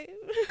 Okay.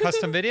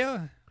 Custom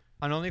video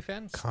on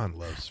OnlyFans? Khan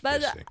loves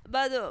But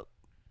fisting.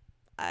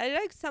 I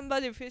like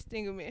somebody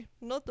fisting me,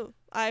 not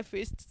I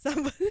fist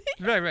somebody.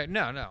 Right.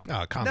 No. No,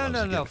 Khan No, loves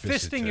no, to no. get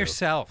fisted Fisting too.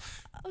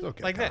 yourself. It's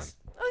okay, Like Khan. this.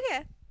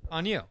 Okay.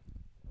 On you.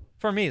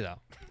 For me though.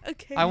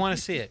 Okay. I want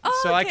to see it. Oh,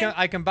 so okay.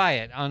 I can buy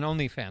it on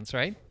OnlyFans,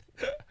 right?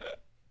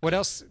 What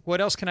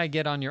else can I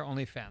get on your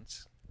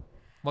OnlyFans?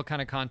 What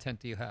kind of content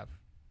do you have?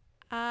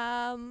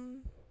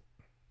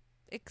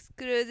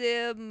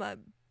 Exclusive.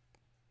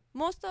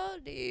 Most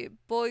of the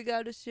boy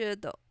girl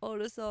shoot,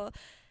 also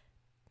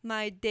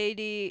my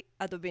daily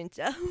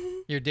adventure.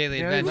 Your daily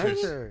Daily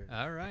adventures. adventure.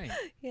 All right.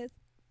 Yes.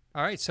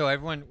 All right. So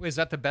everyone, is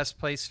that the best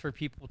place for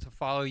people to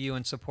follow you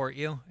and support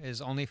you?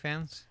 Is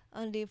OnlyFans?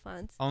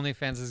 OnlyFans.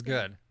 OnlyFans is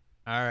good.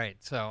 All right.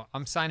 So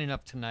I'm signing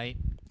up tonight.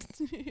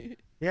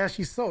 Yeah,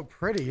 she's so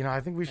pretty. You know, I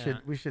think we should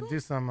Yeah. we should do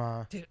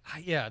some Dude,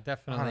 yeah, on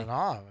definitely. and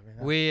off. I mean,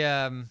 that- We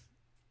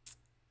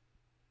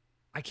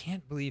I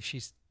can't believe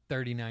she's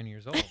 39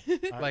 years old.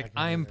 Like can't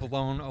I'm either.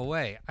 blown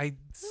away. I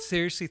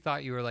seriously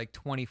thought you were like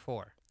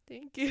 24.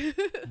 Thank you.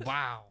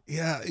 Wow.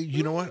 Yeah,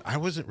 you know what? I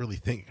wasn't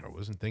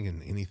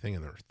thinking anything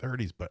in their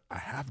 30s, but I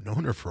have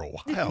known her for a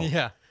while.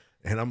 Yeah.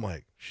 And I'm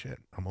like, shit,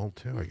 I'm old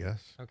too, I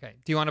guess. Okay.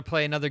 Do you want to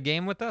play another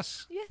game with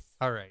us? Yes.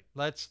 All right.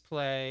 Let's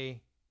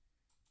play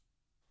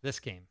this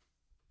game.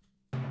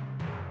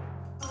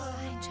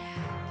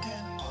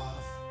 And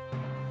off.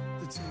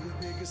 The two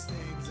biggest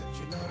things that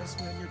you notice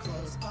when your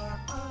clothes are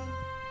on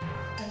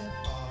and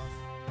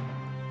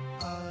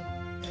off.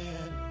 On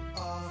and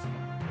off.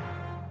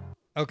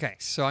 Okay.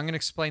 So I'm going to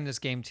explain this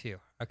game to you.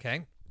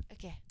 Okay.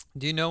 Okay.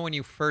 Do you know when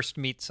you first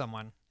meet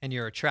someone and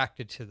you're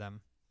attracted to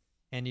them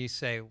and you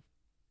say,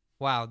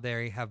 wow,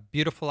 they have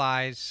beautiful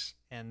eyes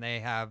and they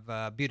have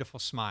a beautiful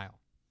smile,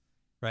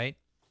 right?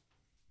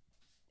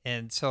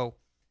 And so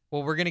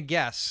what we're going to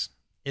guess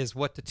is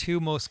what the two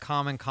most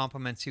common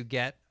compliments you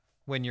get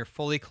when you're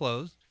fully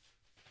clothed.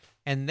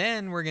 And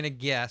then we're going to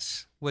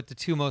guess what the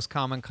two most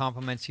common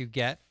compliments you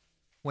get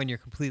when you're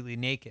completely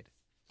naked,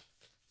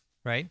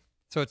 right?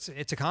 So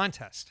it's a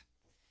contest,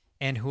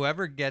 and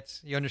whoever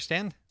gets, you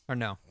understand or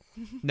no?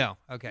 No.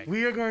 Okay.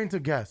 We are going to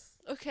guess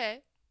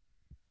Okay.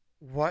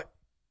 what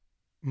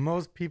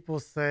most people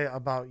say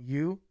about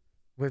you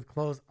with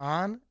clothes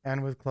on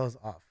and with clothes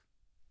off.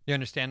 You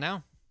understand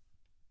now?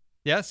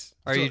 Yes.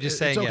 Or are So you just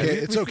saying it's okay?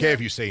 yes? It's okay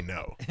if you say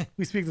no.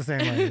 We speak the same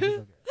language. It's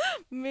okay.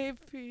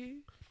 Maybe.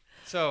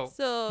 So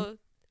So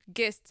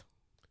guest.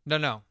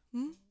 no.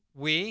 Hmm?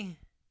 We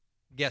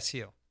guess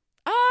you,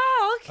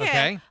 Oh, okay.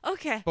 Okay.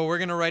 Okay. but we're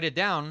gonna write it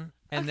down,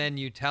 and then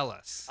you tell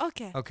us.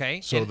 Okay.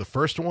 Okay. So And- the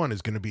first one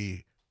is going to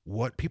be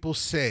what people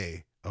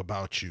say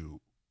about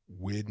you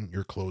when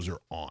your clothes are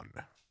on.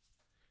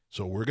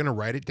 So we're going to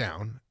write it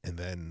down, and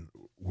then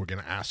we're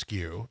going to ask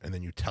you, and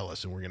then you tell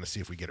us, and we're going to see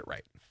if we get it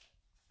right.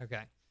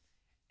 okay.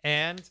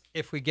 And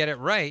if we get it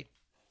right,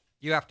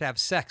 you have to have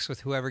sex with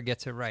whoever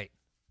gets it right.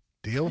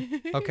 Deal?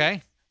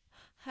 Okay.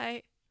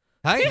 Hi.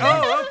 Hi.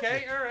 Oh,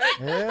 okay. All right.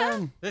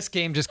 Yeah. This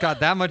game just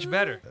got that much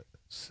better.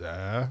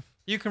 Seth.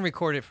 You can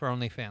record it for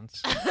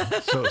OnlyFans.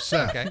 So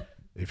Seth, Okay.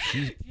 if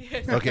she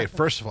Yes. okay,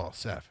 first of all,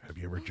 Seth, have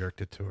you ever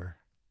jerked it to her?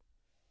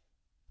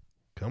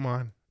 Come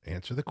on,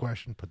 answer the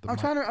question. Put the I'm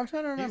mic- trying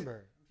to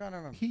remember. I'm trying to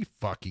remember. He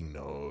fucking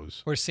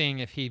knows. We're seeing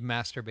if he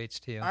masturbates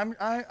to you.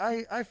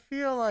 I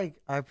feel like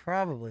I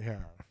probably have,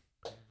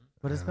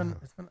 but it's been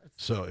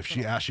So if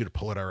she asked you to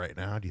pull it out right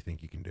now, do you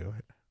think you can do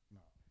it?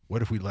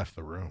 What if we left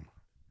the room?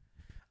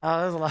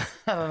 there's a lot.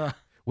 I don't know.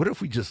 What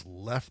if we just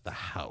left the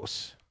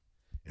house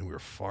and we were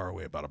far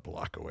away, about a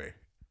block away?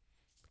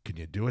 Can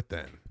you do it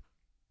then?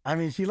 I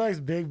mean, she likes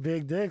big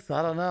dicks. So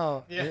I don't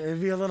know. Yeah.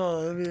 It'd be a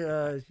little.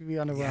 She'd be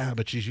underwhelmed. Yeah,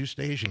 but she's used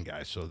to Asian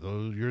guys, so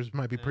those yours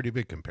might be pretty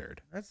big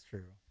compared. That's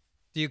true.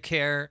 Do you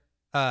care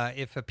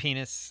if a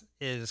penis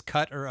is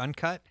cut or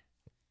uncut?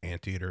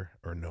 Anteater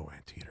or no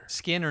anteater?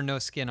 Skin or no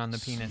skin on the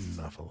penis?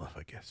 Snuffleup,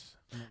 I guess.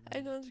 I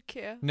don't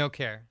care. No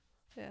care.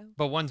 Yeah.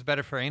 But one's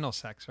better for anal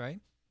sex, right?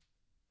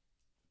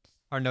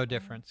 Or no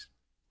difference?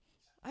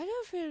 I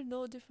don't feel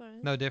no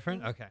difference. No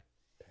different? Okay.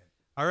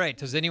 All right.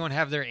 Does anyone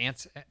have their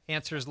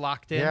answers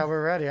locked in? Yeah,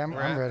 we're ready. I'm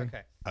We're at- ready.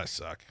 Okay. I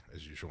suck,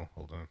 as usual.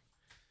 Hold on.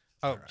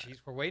 Oh, jeez.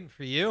 We're waiting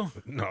for you.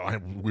 No,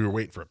 we were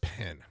waiting for a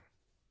pen.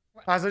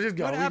 All right, so just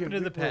go. What We happened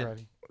can- to the we're pen?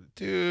 ready.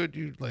 Dude,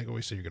 you like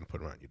always say you're going to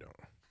put them on, you don't.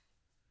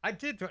 I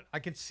did. I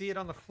can see it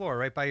on the floor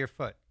right by your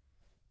foot.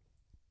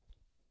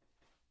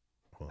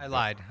 Well, I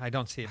lied. I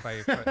don't see it by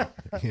your foot.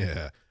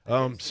 Yeah.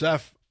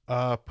 Seth,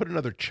 put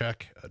another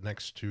check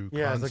next to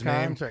Yeah, Khan's it's a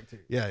name. contract too.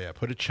 Yeah.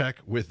 Put a check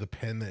with the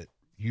pen that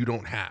you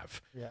don't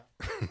have. Yeah.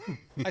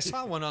 I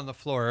saw one on the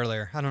floor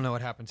earlier. I don't know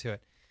what happened to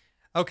it.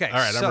 Okay. All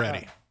right, so- I'm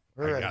ready.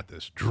 We're I ready. got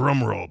this.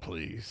 Drum roll,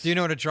 please. Do you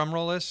know what a drum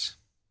roll is?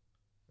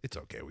 It's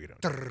okay. We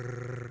don't.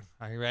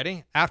 Are you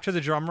ready? After the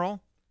drum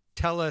roll,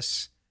 tell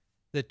us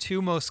the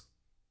two most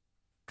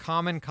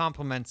common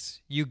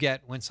compliments you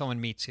get when someone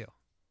meets you.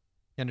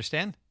 You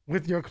understand?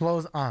 With your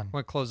clothes on.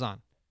 When clothes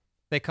on.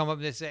 They come up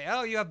and they say,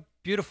 "Oh, you have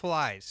beautiful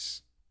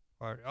eyes."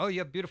 Or, "Oh, you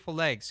have beautiful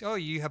legs." "Oh,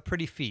 you have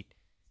pretty feet."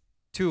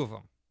 Two of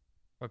them.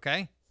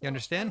 Okay? You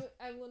understand?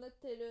 I'm gonna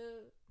tell you.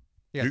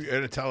 Yeah. You're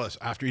going to tell us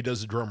after he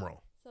does the drum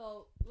roll.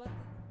 So what?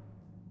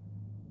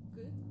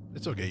 Good.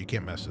 It's okay. You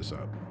can't mess this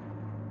up.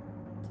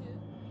 Two.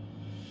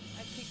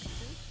 I pick two.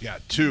 Yeah,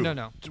 two.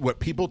 No. What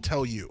people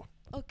tell you.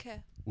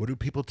 Okay. What do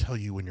people tell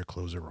you when your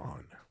clothes are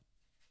on?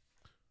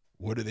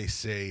 What do they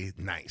say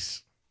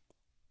nice?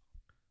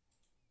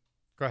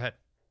 Go ahead.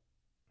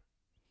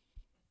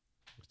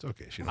 It's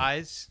okay. She don't-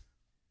 Eyes,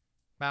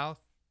 mouth,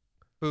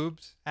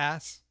 boobs,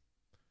 ass.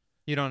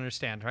 You don't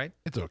understand, right?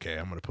 It's okay.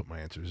 I'm going to put my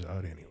answers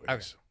out anyways.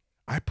 Okay.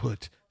 I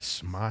put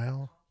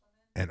smile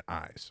and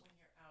eyes.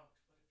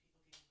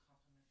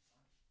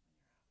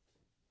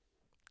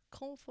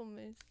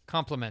 Conformist.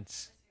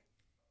 Compliments.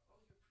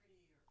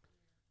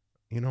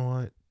 You know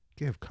what?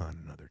 Give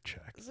Khan another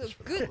check. So just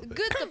for the hell good. of it.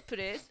 Good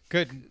place.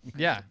 Good.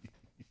 Yeah.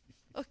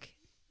 Okay.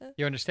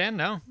 You understand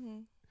now? Hmm.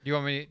 Do you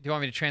want me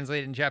to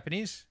translate it in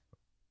Japanese?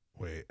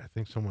 Wait, I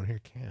think someone here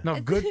can. No,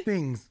 good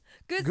things.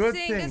 Good, Good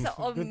thing things. is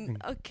Good things.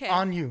 okay.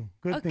 On you.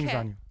 Good things Okay.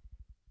 on you.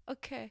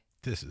 Okay.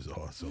 This is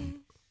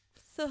awesome.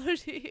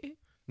 Sorry.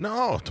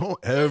 No, don't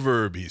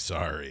ever be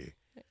sorry.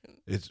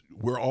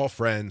 We're all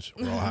friends.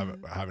 We're all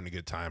having a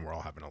good time. We're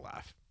all having a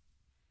laugh.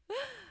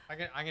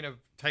 I'm gonna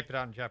type it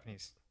out in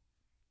Japanese.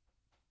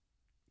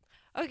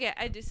 Okay,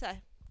 I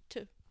decide.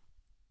 Two.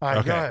 All right,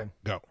 Okay, go ahead.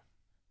 go.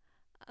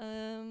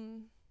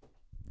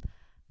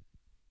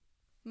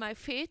 My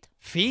feet.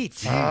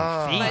 Feet.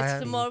 Ah, feet. I My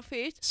had- small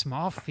feet.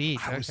 Small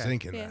feet. I was Okay.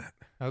 thinking Yeah.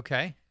 that.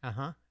 Okay.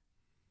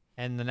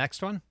 And the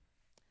next one?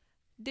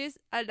 This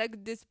I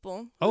like this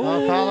bone. Oh,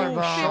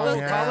 collarbone, People-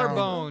 yeah.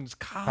 Collarbones.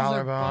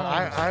 Collarbone.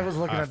 I was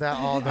looking at that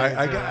all day.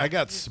 I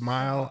got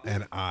smile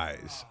and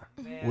eyes.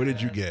 What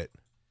did you get?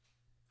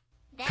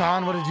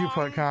 Con, what did you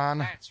put,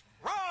 Con?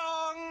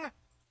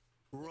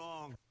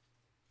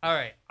 All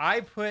right.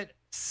 I put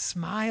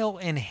smile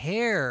and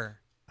hair.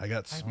 I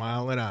got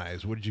smiling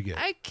eyes. What did you get?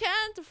 I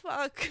can't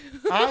fuck.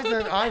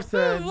 I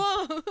said,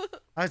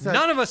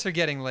 None of us are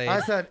getting laid.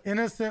 I said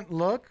innocent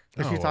look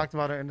because Oh, she talked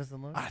about her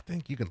innocent look I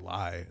think you can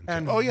lie.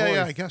 And say, oh yeah,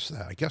 yeah. I voice. guess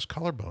that. I guess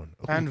collarbone.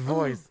 Okay. and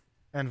voice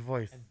and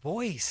voice.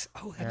 Voice.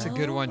 Oh, that's a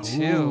good one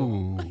too.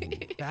 Ooh.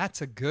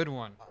 That's a good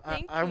one.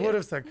 Thank I you. would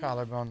have said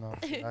collarbone though.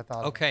 I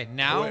thought. Okay,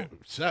 now Wait,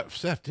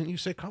 Seth, didn't you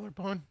say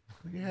collarbone?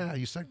 Yeah,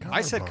 you said collarbone.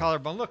 I said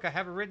collarbone. Look, I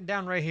have it written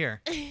down right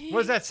here. What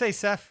does that say,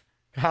 Seth?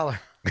 Collar.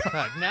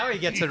 Now he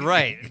gets it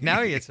right.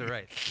 Now he gets it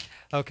right.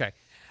 Okay.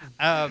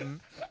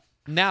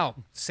 Now,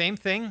 same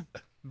thing,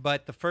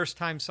 but the first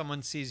time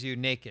someone sees you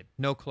naked,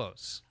 no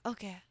clothes.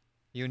 Okay.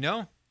 You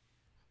know?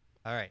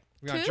 All right.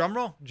 We on Two? drum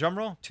roll? Drum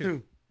roll?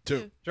 Two.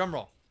 Two. Drum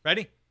roll.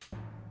 Ready?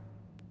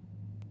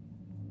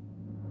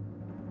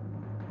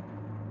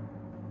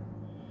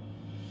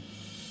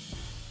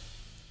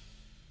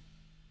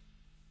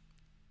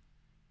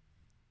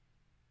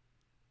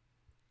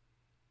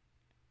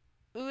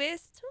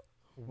 Waist,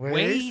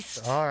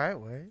 Waist. All right,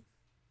 waist.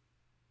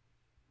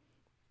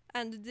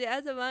 and the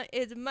other one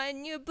is my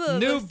new boobs.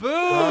 New boobs.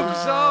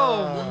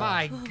 Oh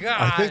my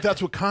god. I think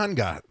that's what Khan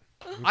got.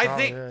 I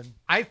probably think did.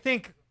 I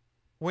think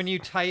when you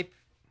type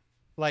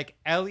like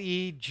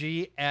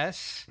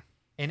LEGS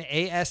and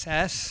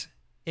ASS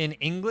in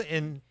English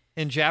in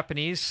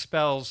Japanese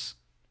spells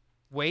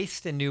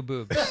waist and new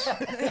boobs.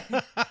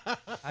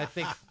 I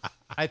think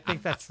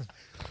that's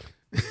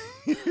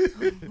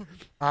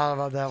How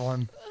about that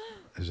one?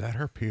 Is that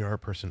her PR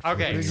person?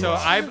 okay. flipping So you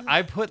off?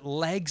 I put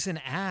legs and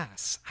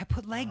ass. I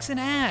put legs and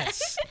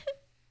ass.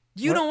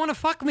 You What- don't want to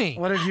fuck me.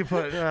 What did you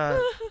put,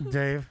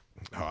 Dave?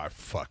 Oh, I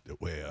fucked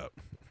it way up.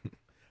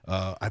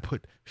 I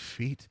put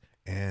feet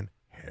and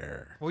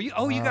hair. Well, you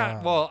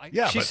got well.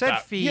 Yeah, she but said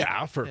that- feet.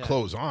 Yeah, for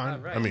clothes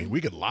on. right. I mean,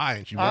 we could lie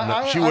and she I-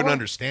 wouldn't. I- she I wouldn't went-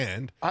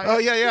 understand. I- Oh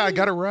yeah, I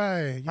got it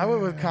right. I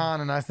went with Yeah. Con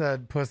and I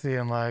said pussy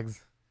and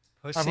legs.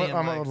 Pussy I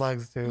and went with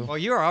legs too. Well,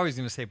 you are always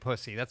going to say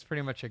pussy. That's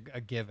pretty much a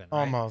given. Right?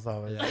 Almost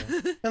always.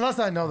 Yeah. Unless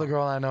I know the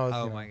girl I know. Is,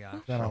 Oh you know, my gosh.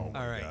 then I'll-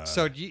 All right. God.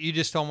 So you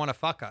just don't want to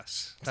fuck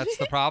us. That's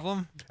the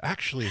problem?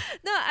 Actually,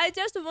 No, I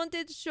just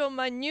wanted to show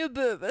my new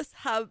boobs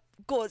how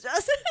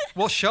gorgeous.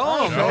 Well, show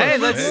Oh, them. show Hey, us,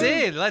 let's man.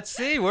 see. Let's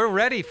see. We're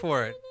ready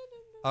for it.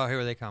 Oh,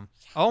 here they come.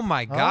 Oh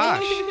my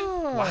gosh.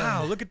 Oh.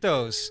 Wow, look at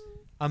those.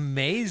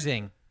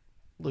 Amazing.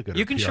 look at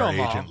You her can PR show 'em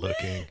all. agent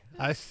looking.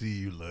 I see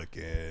you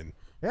looking.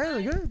 Yeah,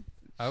 they're good.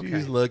 Okay.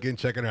 She's looking,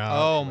 checking her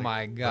out. Oh like, my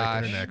breaking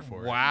gosh. her neck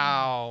for it.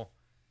 Wow.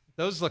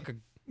 Those look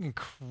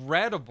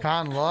incredible.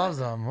 Con loves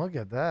them. Look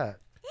at that.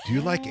 Do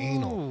you like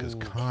anal? Because Ooh.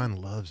 Khan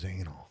loves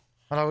anal.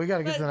 Hold on, we got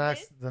to get to But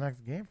the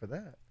next game for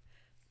that.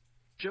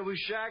 Shall we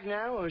shag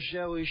now or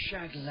shall we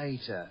shag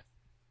later?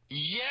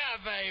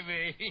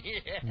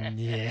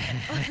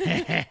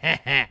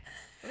 Yeah.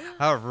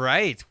 All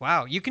right.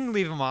 Wow. You can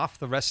leave them off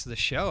the rest of the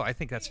show. I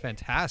think that's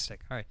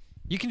fantastic. All right.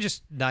 You can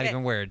just not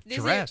even wear a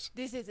dress.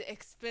 This is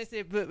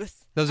expensive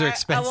boobs. Those are I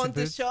expensive want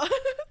boobs? to show.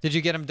 Did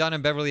you get them done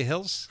in Beverly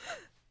Hills?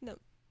 No.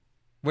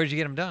 Where did you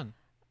get them done?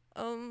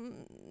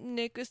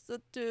 Next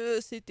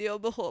to City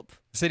of Hope.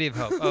 City of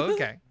Hope. Oh,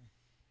 okay.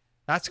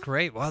 That's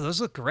great. Wow, those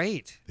look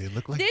great. They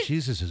look like This-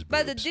 Jesus's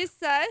But boobs. this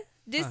side,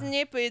 this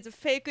nip is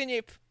fake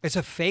nip. It's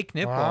a fake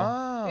nipple.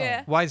 Wow.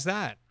 Yeah. Why is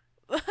that?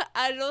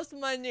 I lost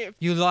my nip.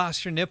 You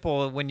lost your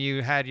nipple when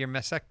you had your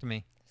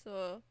mastectomy.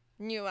 So,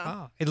 new one.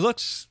 Oh, it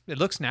looks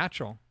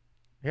natural.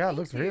 Yeah, it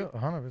looks real,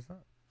 100%.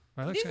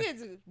 It looks This good.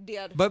 is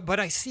real. But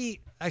I see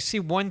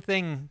one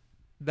thing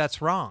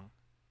that's wrong.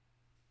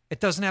 It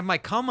doesn't have my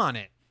cum on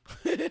it.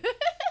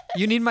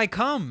 You need my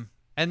cum,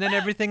 and then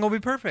everything will be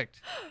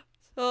perfect.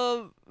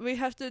 So, we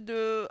have to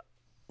do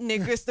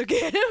next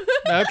game.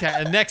 Okay,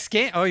 and next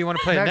game. Oh, you want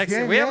to play Next next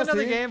game, We have yeah,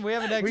 another see? game. We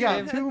have a next We got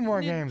game. 2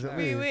 more games at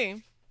we least.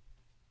 win.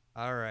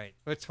 All right,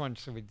 which one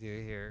should we do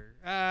here?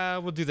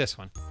 We'll do this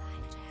one.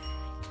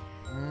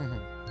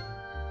 Mhm.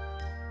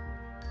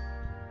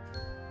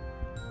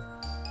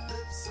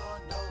 Lips or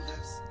no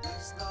lips,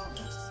 lips no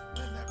lips.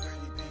 When that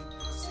pretty pink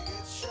pussy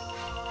gets shown.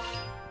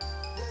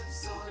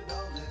 Lips or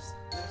no lips,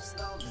 lips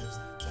no lips.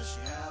 Does she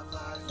have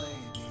large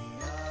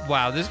labia?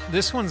 Wow,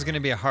 this one's gonna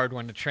be a hard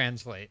one to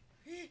translate.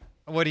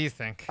 What do you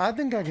think? I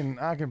think I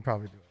can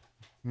probably do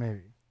it.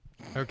 Maybe.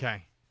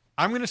 Okay,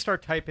 I'm gonna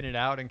start typing it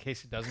out in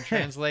case it doesn't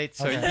translate.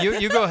 So Okay.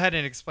 you go ahead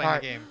and explain All the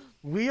right. game.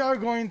 We are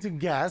going to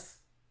guess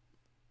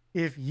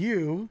if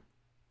you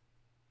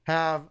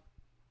have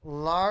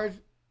large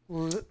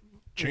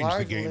Change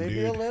large the game,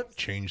 labial dude. lips.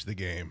 Change the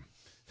game.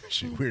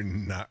 We're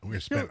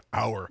gonna spend an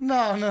hour.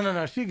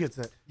 No. She gets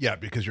it. Yeah,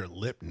 because you're a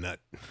lip nut.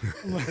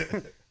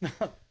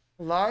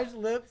 Large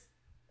lips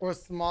or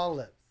small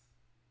lips.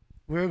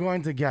 We're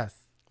going to guess.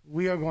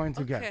 We are going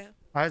to guess. Okay.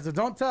 All right, so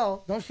don't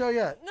tell. Don't show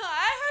yet. No,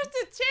 I have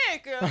to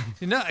check.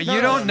 No,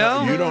 you don't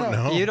know. You don't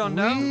know. You don't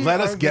know. We Let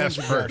are us guess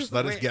going to first.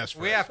 Let us guess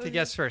first. We have to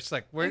guess first.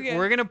 Like we're Okay.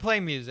 we're gonna play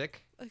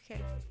music.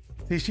 Okay.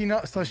 See, she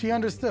know. So she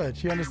understood.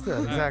 She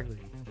understood exactly.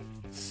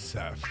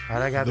 Seth. All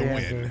right, I got the win.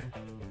 answer.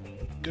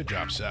 Good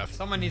job, Seth.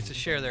 Someone needs to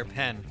share their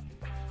pen.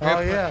 Oh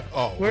yeah.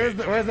 Oh, where's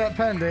that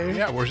pen, Dave?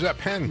 Yeah, where's that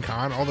pen,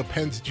 Con? All the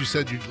pens that you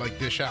said you'd like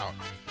dish out.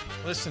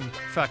 Listen,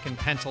 fucking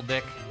pencil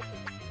dick.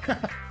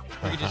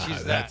 We could just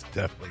use That's that.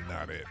 definitely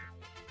not it.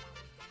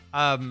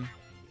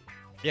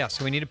 Yeah,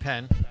 so we need a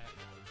pen.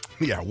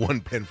 Yeah,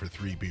 one pen for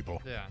 3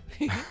 people. Yeah.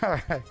 All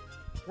right.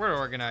 We're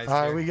organized All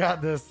right, here. we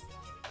got this.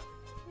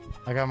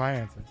 I got my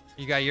answer.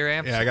 You got your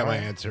answer? Yeah, I got my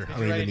Alright. answer. I Did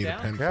don't you write even it need a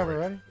down? pen Yeah, for we're it.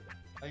 ready.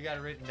 Oh, you got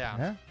it written down.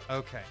 Yeah.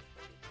 Okay.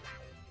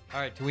 All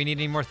right. Do we need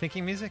any more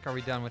thinking music? Are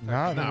we done with No,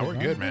 our? Nah, we're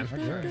good, man.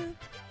 We're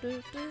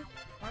good.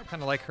 I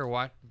kind of like her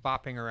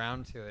bopping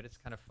around to it. It's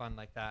kind of fun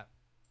like that.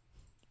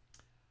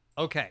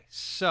 Okay,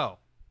 so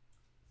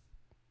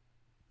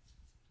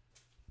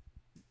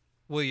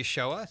will you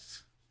show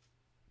us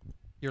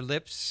your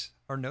lips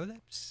or no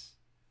lips?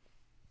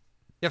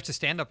 You have to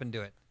stand up and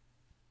do it.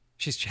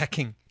 She's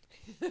checking.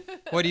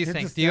 What do you You have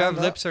think? to Do you have stand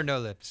up? lips or no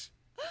lips?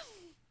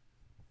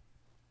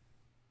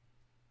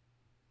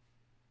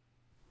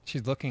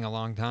 She's looking a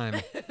long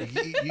time.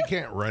 You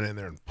can't run in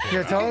there and pull Yeah,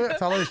 it out.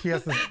 tell her she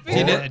has to.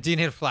 Do you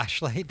need a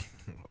flashlight?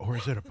 Or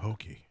is it a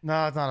pokey?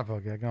 No, it's not a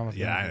poke. I can almost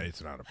Yeah, guarantee.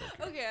 it's not a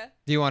pokey. Okay.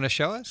 Do you want to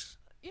show us?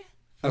 Yeah.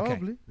 Okay.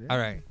 Probably, yeah. All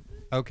right.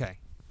 Okay.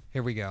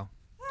 Here we go.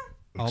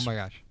 Oh my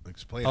gosh.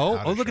 Explain. Oh,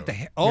 how to look at show the it.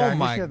 hair. Yeah, Oh I knew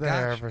my she had the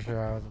hair gosh. for sure.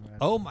 I wasn't mad.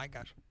 Oh my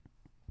gosh.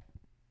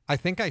 I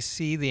think I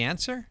see the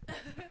answer.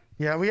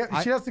 Yeah,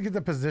 I- she has to get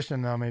the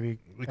position though. Maybe if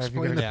you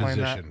Explain could the explain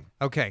that. position.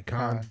 Okay.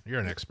 Con, you're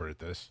an expert at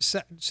this.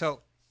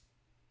 So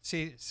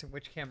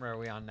which camera are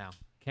we on now?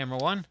 Camera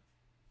 1?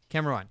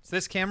 Camera 1. So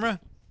this camera,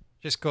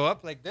 just go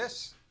up like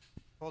this,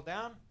 pull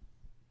down,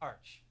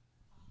 arch.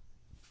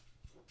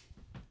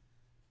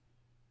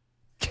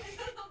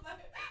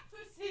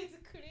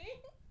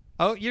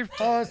 Oh, you're.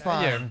 Oh, it's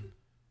fine. yeah.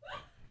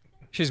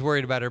 She's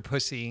worried about her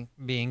pussy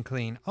being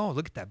clean. Oh,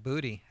 look at that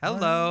booty.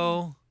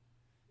 Hello.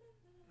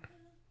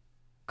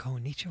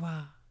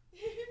 Konnichiwa.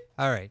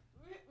 All right.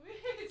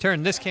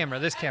 Turn this camera.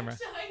 This camera.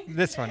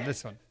 This one.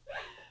 This one.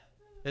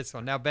 This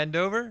one. Now bend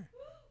over.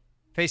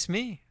 Face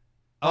me.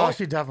 Oh,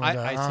 she definitely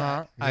does. I,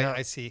 Uh-huh. Yeah.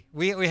 I see.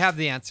 We have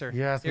the answer.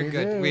 Yes, You're we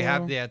good. We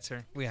have do. the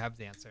answer. We have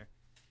the answer.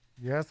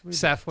 Yes, we.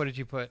 Seth, what did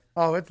you put?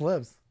 Oh, it's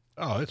lips.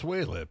 Oh, it's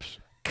way lips.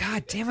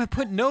 God damn! I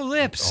put no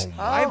lips. Oh,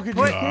 I could you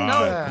put think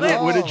no that?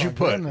 lips. What Oh, did you my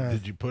put? goodness.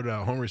 Did you put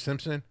Homer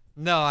Simpson?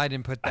 No, I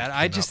didn't put that.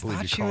 I cannot just believe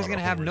thought you she called was it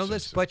gonna a have Homer no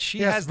lips, Simpson. but she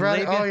Yeah, has spread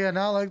it. labia. Oh yeah,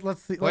 now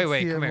let's see. Wait,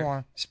 let's see come it here.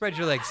 more. Spread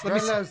your legs. Let me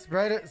Spread see. it,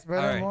 spread it, spread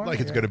All it right. more. Like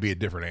it's Yeah. going to be a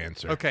different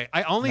answer. Okay,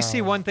 I only see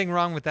No. one thing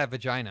wrong with that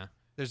vagina.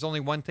 There's only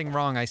one thing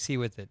wrong I see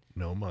with it.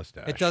 No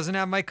mustache. It doesn't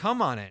have my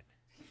cum on it.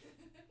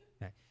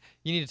 Okay.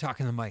 You need to talk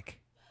in the mic.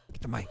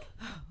 Get the mic.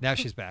 Now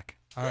she's back.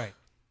 All right.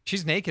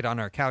 She's naked on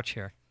our couch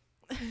here.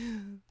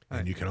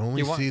 And you can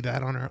only you want- see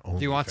that on our own.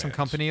 Do you want some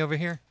company over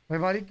here? Wait,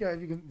 buddy, if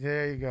you can.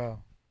 There you go.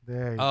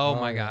 There. You Oh go.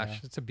 my yeah. gosh,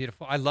 it's a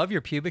beautiful. I love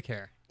your pubic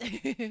hair.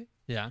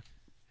 Yeah.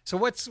 So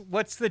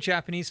what's the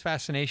Japanese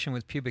fascination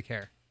with pubic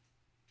hair?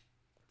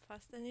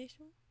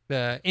 Fascination?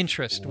 The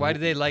interest. Why do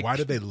they like? Why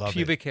do they love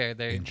pubic it hair?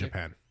 They in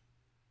Japan?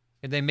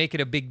 They make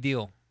it a big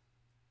deal.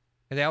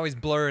 And they always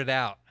blur it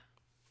out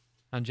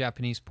on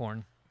Japanese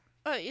porn.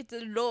 Oh, it's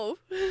low.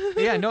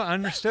 Yeah, no,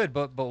 understood.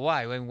 But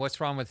why? I mean, what's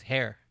wrong with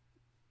hair?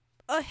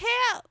 A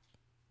hair.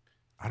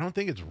 I don't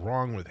think it's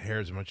wrong with hair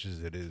as much as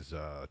it is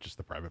just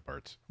the private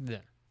parts. Yeah.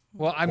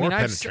 Well, I Or mean,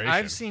 penetration.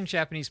 I've seen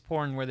Japanese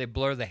porn where they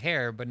blur the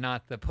hair, but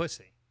not the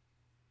pussy.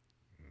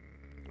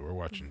 We're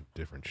watching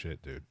different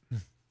shit, dude.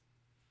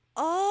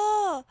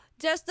 Oh,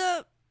 just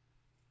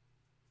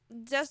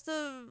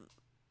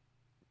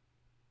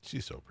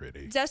She's so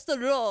pretty. the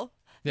raw.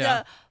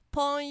 Yeah. The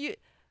porn you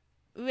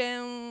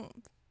when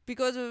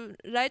because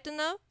right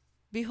now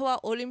before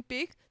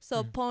Olympic,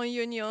 so porn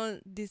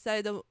union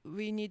decided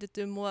we need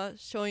to more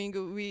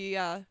showing we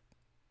are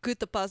good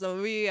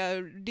person. We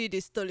are really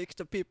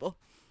strict people.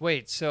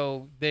 Wait,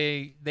 so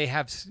they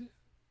have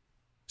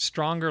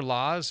stronger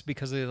laws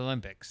because of the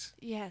Olympics?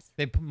 Yes.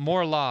 They put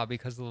more law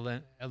because of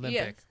the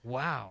Olympics.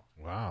 Wow,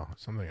 Wow,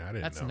 something I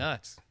didn't that's know.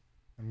 nuts.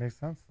 It makes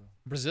sense though.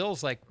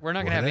 Brazil's like, we're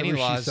not gonna have any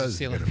Whatever laws. she says It's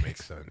the is gonna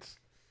Olympics. make sense.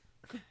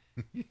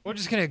 We're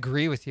just gonna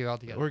agree with you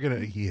altogether. We're gonna,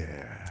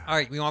 yeah. All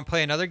right, we want to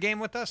play another game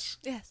with us?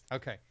 Yes.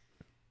 Okay.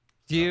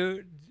 Do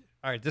you?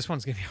 All right, this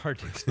one's gonna be hard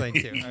to explain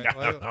to you. All right,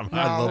 well, I'm- No,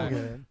 I we'll love get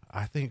it. it.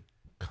 I think,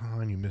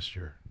 Con, you missed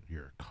your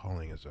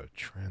calling as a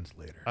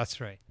translator. that's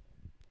right.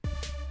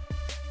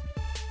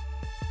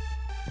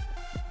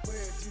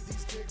 Where do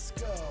these dicks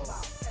go?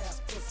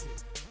 Ass pussy.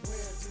 Where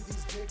do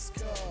these dicks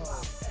go?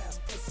 Ass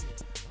pussy.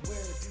 Where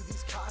do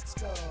these cocks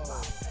go?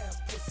 Ass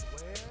pussy.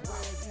 Where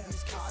do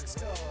these cocks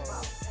go?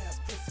 Ass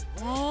pussy.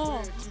 Oh.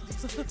 Where do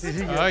these dicks Did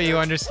she get Oh, it? you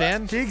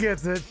understand? She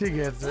gets it. She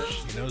gets it.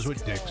 She knows what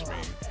dicks mean.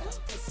 ass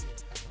pussy?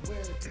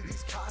 Where do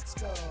these cocks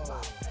go?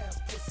 Ass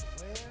pussy.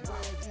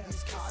 Where do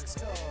these cocks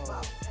go?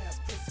 Ass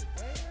pussy.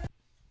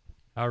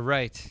 All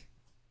right.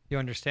 You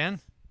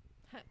understand?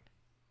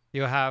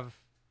 You have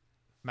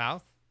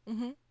mouth,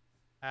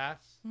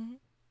 ass,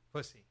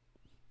 pussy.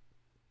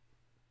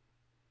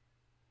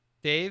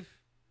 Dave,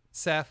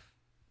 Seth,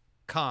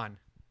 Con.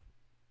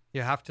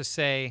 You have to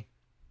say,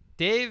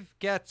 Dave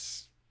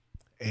gets,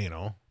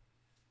 Anal.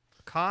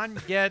 Con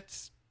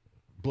gets.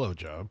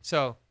 Blowjob.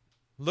 So,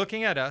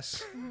 looking at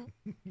us,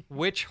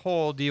 which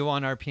hole do you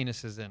want our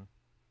penises in?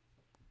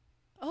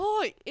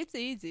 Oh, it's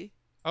easy.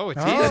 Oh,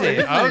 it's Oh, easy.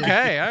 easy.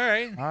 Okay, all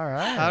right. All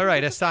right. All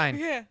right, a sign.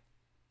 Yeah.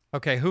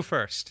 Okay, who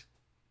first?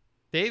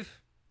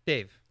 Dave?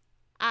 Dave.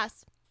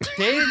 Us. Dave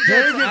Dave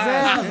gets gets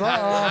ass.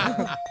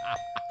 ass.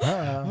 Uh-oh.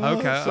 Uh-oh.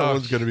 Okay.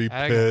 Someone's gonna be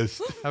okay.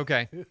 pissed.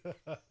 Okay.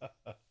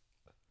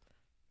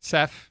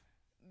 Seth.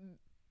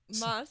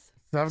 Mouse.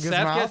 Seth gets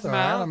Seth mouth. gets All right.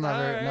 mouth. I'm never,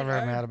 All right, never all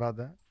right. mad about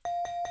that.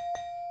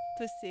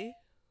 Pussy.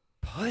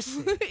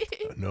 Pussy.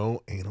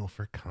 No anal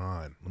for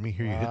Khan. Let me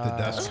hear you hit the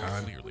desk,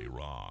 Khan. Clearly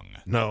wrong.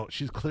 No,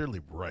 she's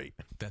clearly right.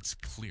 That's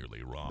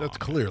clearly wrong. That's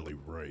clearly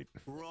right.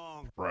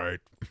 Wrong. Right.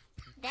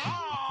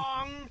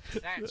 Wrong.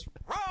 That's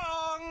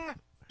wrong.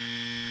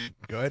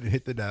 Go ahead and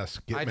hit the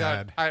desk. Get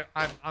mad.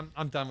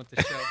 I'm done with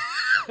the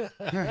show.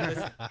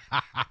 Listen,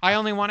 I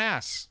only want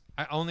ass.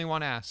 I only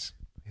want ass.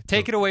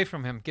 Take it away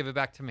from him. Give it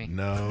back to me.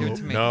 No, Give it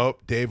to me.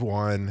 nope. Dave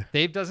won.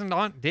 Dave doesn't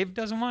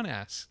want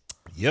ass.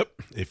 Yep.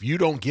 If you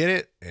don't get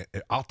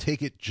it, I'll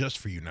take it just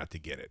for you not to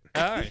get it.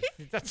 All right.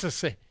 That's the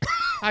same.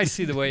 I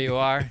see the way you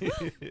are.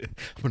 I'm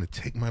gonna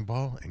take my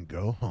ball and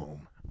go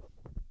home.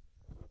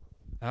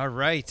 All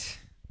right.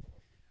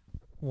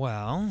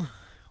 Well,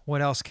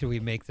 what else could we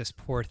make this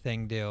poor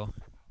thing do?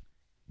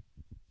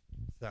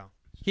 So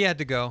he had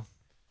to go.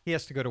 He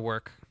has to go to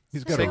work.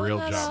 He's got a real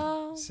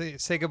job.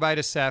 Say goodbye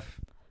to Seth.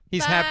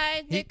 He's Bye.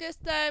 happy.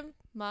 Next time,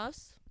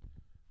 mouse.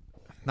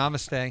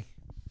 Namaste.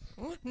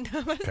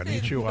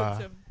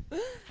 Konnichiwa.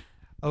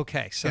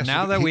 Okay, so He has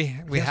now to- that he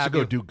we has have to go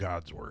you- do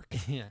God's work.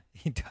 Yeah,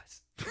 he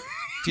does.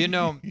 Do you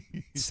know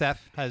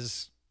Seth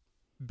has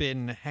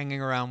been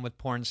hanging around with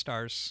porn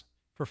stars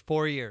for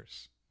 4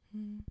 years,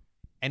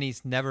 and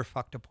he's never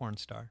fucked a porn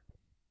star.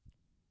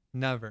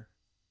 Never.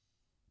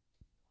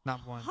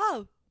 Not one.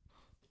 How?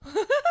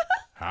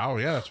 How?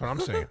 Yeah, that's what I'm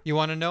saying. You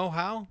want to know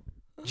how?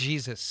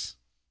 Jesus.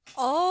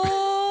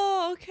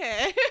 Oh,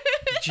 okay.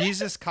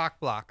 Jesus cock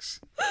blocks.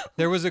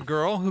 There was a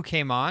girl who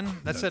came on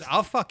that said,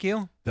 "I'll fuck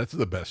you," That's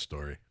the best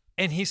story.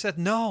 and he said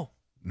no.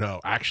 No,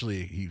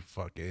 actually, he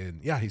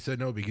said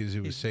no because he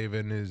was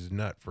saving his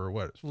nut for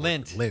what?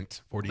 Lent.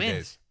 Lent, 40 Lent.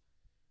 days.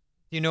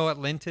 Do you know what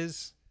Lent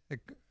is?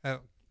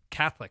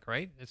 Catholic,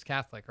 right? It's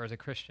Catholic, or is it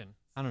Christian?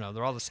 I don't know.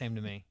 They're all the same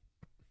to me.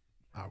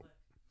 Oh.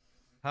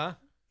 Huh?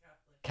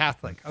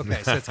 Catholic.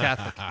 Okay, so it's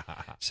Catholic.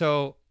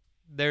 So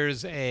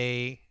there's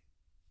a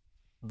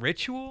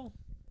ritual,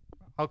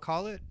 I'll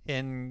call it,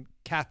 in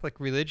Catholic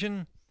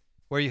religion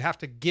where you have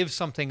to give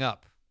something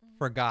up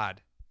for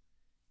God.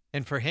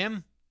 And for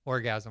him,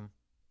 orgasm.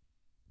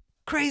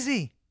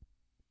 Crazy.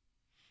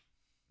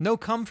 No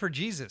cum for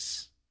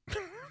Jesus.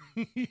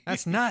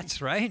 That's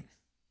nuts, right?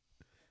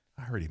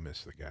 I already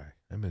missed the guy.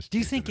 I missed. Do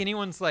you taking think it.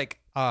 anyone's like,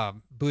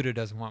 Buddha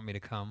doesn't want me to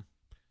come?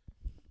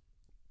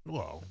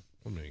 Well,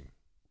 I mean,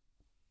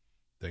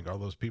 think all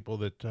those people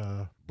that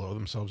blow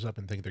themselves up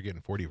and think they're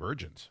getting 40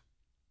 virgins.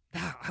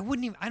 I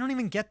don't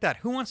even get that.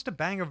 Who wants to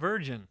bang a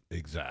virgin?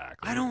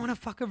 Exactly. I don't want to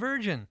fuck a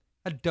virgin.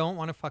 I don't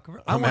want to fuck a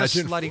virgin. I want a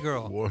slutty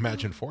girl. Well,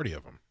 imagine 40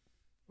 of them.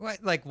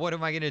 What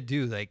am I going to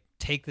do? Like,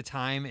 take the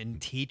time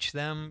and teach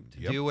them to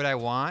Yep. do what I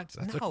want?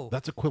 That's No.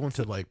 that's equivalent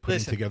to like putting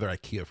Listen, together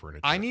IKEA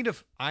furniture. I need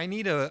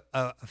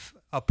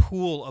a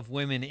pool of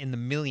women in the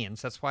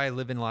millions. That's why I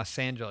live in Los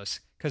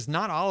Angeles. Because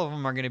not all of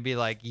them are going to be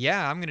like,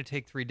 yeah, I'm going to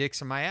take 3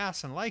 dicks in my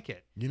ass and like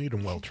it. You need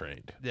them well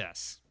trained.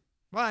 Yes.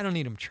 Well, I don't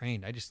need them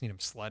trained. I just need them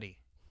slutty.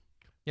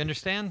 You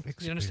understand?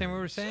 You understand what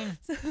we're saying?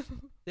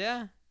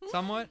 Yeah,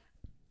 somewhat.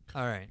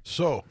 All right.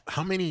 So,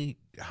 how many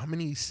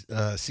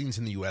scenes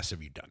in the U.S.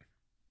 have you done?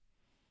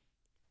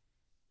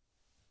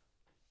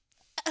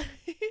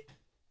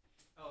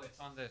 Oh, it's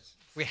on this.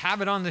 We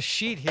have it on the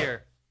sheet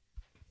here.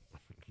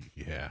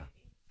 Yeah,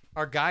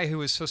 Our guy who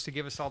was supposed to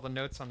give us all the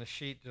notes on the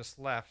sheet just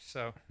left.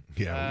 So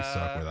yeah, we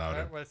suck without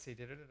him. Let's see.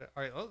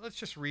 All right, let's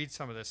just read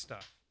some of this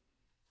stuff.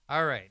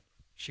 All right.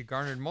 She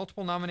garnered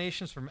multiple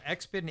nominations from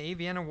XBID and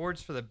AVN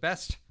Awards for the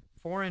Best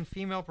Foreign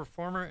Female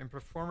Performer and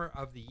Performer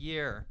of the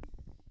Year,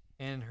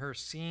 and her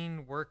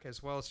scene work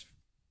as well as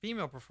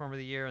Female Performer of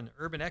the Year in the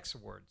Urban X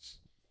Awards.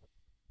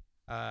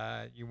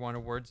 You won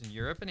awards in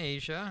Europe and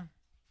Asia.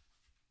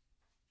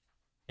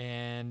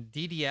 And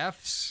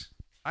DDFs.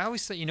 I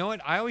always thought,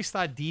 I always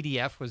thought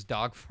DDF was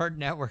Dog Fart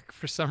Network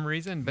for some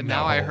reason, but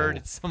now I heard No.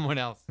 it's someone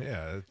else.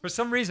 Yeah, For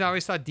some reason, I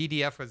always thought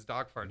DDF was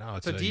Dog Fart. no,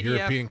 it's so a DDF,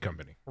 European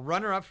company.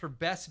 runner-up for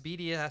Best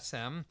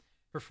BDSM,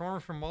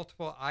 performer for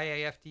multiple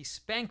IAFD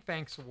Spank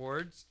Banks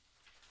Awards.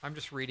 I'm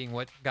just reading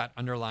what got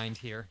underlined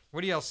here.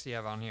 What else do you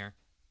have on here?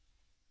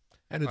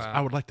 And it's, Wow.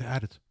 I would like to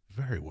add, it's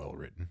very well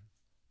written.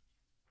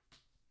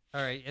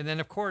 All right. And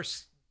then, of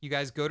course, you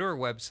guys go to her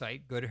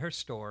website, go to her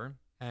store,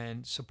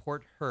 and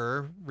support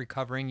her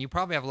recovering. You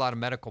probably have a lot of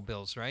medical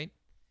bills, right?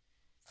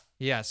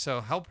 Yeah. So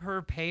help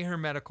her pay her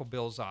medical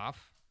bills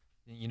off.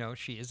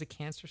 She is a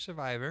cancer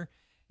survivor,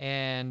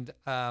 and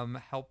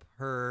help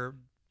her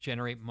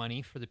generate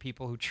money for the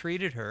people who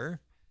treated her,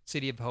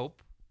 City of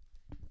Hope,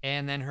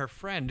 and then her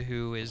friend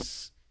who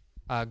is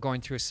going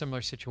through a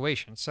similar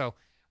situation. So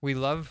we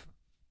love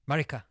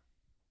Marika.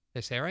 Did I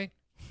say it right?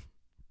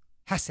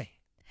 Hase.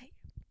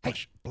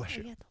 Bless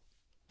you.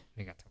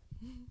 Arigato.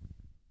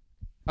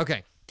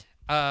 Okay.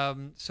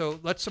 So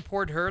let's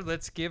support her.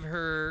 Let's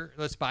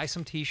buy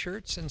some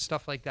t-shirts and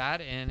stuff like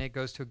that. And it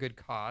goes to a good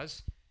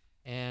cause.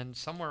 And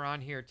somewhere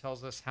on here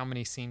tells us how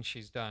many scenes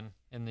she's done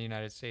in the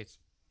United States.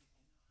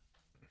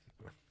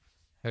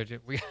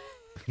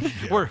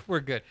 We're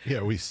good.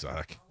 Yeah, we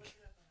suck.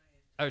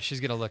 Oh, she's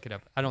gonna look it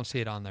up. I don't see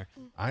it on there.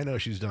 I know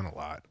she's done a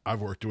lot. I've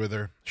worked with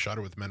her, shot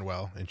her with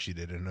Manuel, and she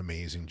did an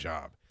amazing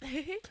job.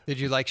 Did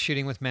you like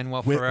shooting with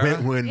Manuel When,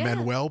 Ferreira? when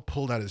Manuel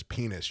pulled out his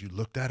penis, you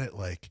looked at it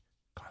like,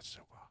 God,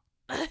 so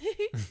well.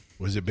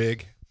 Was it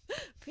big?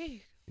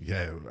 Big.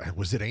 Yeah.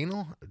 Was it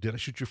anal? Did I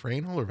shoot you for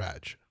anal or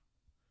vag?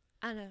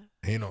 I know.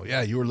 Anal.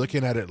 Yeah, you were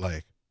looking at it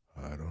like,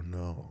 I don't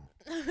know.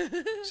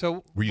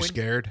 So Were you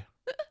scared?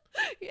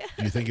 Yeah.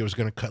 Do you think it was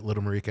going to cut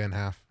little Marika in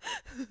half?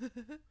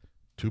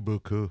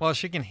 Tubuku. Well,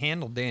 she can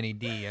handle Danny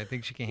D. I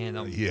think she can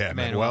handle Yeah,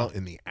 Manuel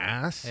in the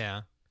ass.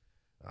 Yeah.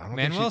 I don't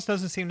think Manuel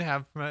doesn't seem to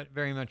have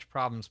very much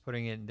problems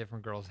putting it in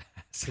different girls'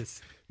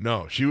 asses.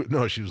 No, she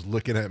was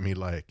looking at me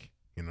like,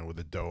 with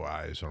the doe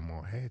eyes. I'm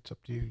all, hey, it's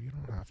up to you. You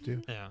don't have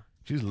to. Yeah.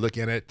 She was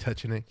looking at it,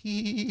 touching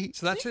it.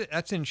 So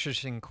that's an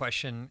interesting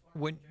question.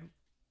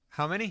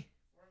 How many?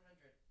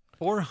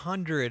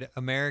 400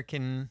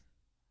 American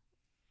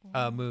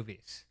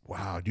movies.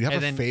 Wow. Do you have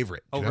And a then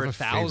favorite? Do you Over have a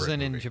favorite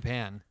 1,000 in movie?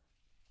 Japan.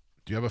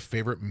 Do you have a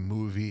favorite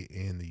movie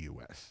in the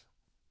U.S.?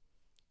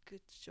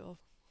 Good job.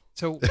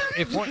 So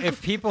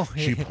if people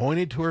She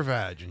pointed to her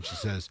vag and she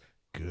says,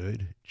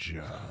 good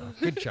job.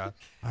 good job.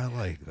 I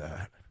like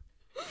that.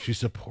 She's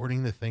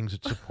supporting the things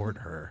that support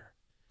her.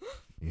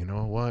 You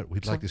know what?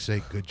 We'd like to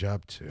say good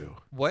job too.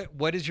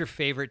 What is your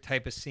favorite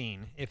type of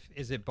scene?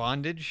 Is it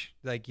bondage?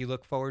 Like you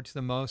look forward to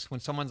the most when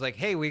someone's like,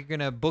 "Hey, we're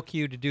gonna book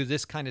you to do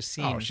this kind of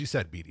scene." Oh, she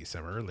said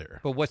BDSM earlier.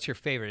 But what's your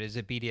favorite? Is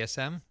it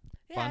BDSM?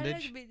 Yeah,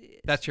 Bondage? I like BDS.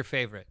 That's your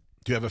favorite.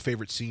 Do you have a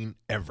favorite scene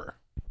ever?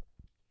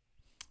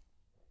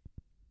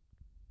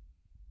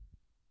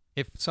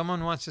 If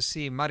someone wants to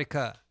see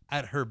Marika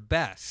at her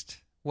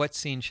best, what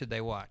scene should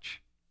they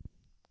watch?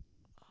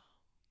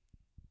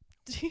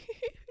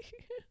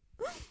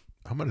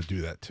 I'm going to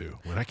do that too.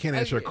 When I can't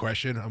answer a Okay.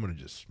 question, I'm going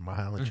to just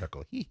smile and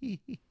chuckle.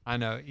 I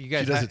know you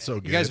guys. does it so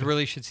You guys good.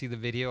 really should see the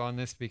video on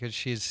this because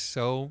she's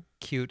so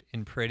cute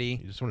and pretty.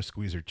 You just want to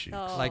squeeze her cheeks.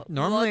 Oh. Like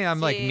normally I'm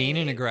like mean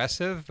and watching.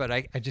 aggressive, but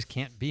I just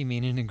can't be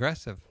mean and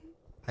aggressive.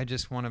 I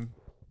just want to.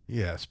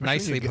 Yeah, especially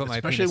Nicely when you put my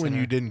especially penis when in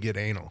you her. didn't get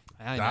anal.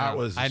 I That know.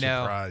 was a I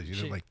know. surprise. You She-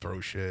 didn't like throw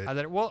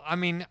shit. Well, I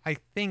mean, I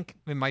think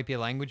it might be a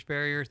language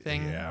barrier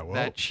thing Yeah, well,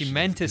 that she she-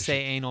 meant to she-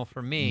 say anal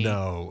for me.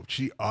 No,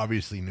 she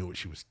obviously knew what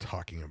she was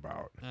talking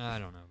about. I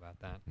don't know about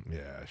that.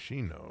 Yeah,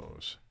 she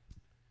knows.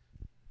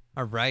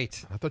 All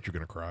right. I thought you were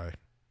going to cry.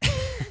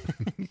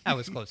 I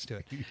was close to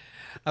it.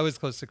 I was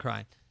close to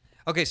crying.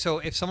 Okay, so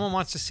if someone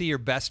wants to see your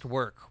best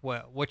work,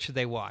 what should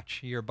they watch?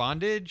 Your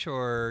bondage,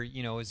 or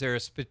is there a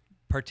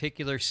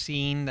particular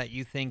scene that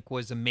you think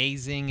was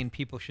amazing and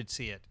people should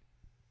see it?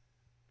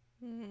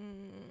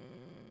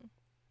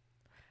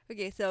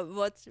 Okay, so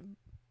watch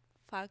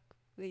Fuck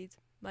with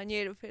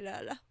Manuel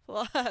Ferrara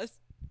first.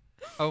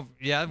 Oh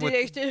yeah, with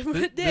Directed by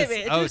this-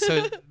 David. oh,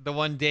 so the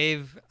one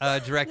Dave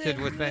directed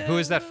with who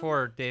is that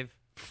for, Dave?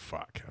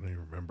 Fuck, I don't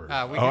even remember. We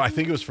I can-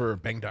 think it was for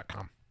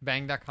Bang.com.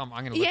 Bang.com.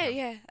 I'm gonna look. Yeah, it up.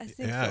 yeah, I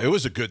think Yeah, so. it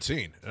was a good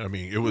scene. I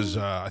mean, it was,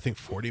 I think,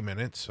 40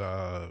 minutes,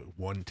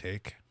 one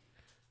take.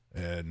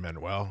 And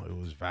Manuel, it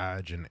was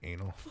vag and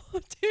anal. 2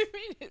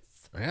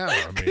 minutes. Yeah,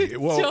 I mean, it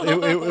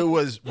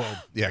was,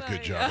 yeah,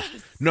 good job.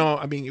 Yes. No,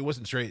 I mean, it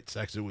wasn't straight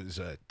sex. It was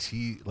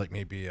like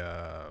maybe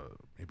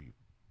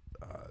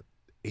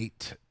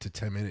 8 to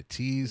 10 minute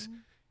tease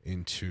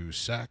into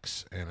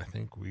sex. And I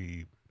think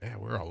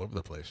we're all over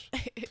the place.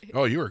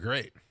 Oh, you were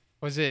great.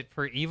 Was it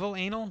for Evil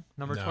Anal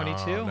number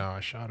 22? No, I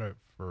shot it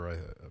for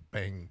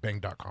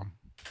bang.com.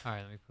 All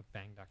right, let me put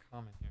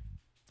bang.com in here.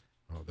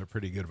 Oh, they're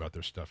pretty good about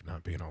their stuff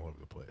not being all over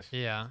the place.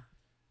 Yeah.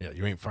 Yeah,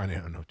 you ain't finding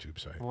it on no tube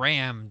site.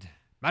 Rammed.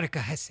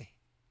 Marika Hesse.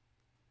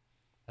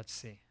 Let's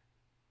see.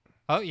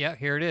 Oh, yeah,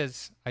 here it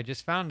is. I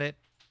just found it.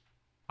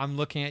 I'm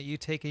looking at you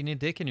taking a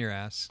dick in your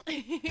ass.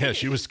 Yeah,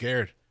 she was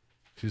scared.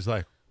 She's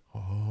like,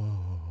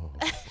 oh.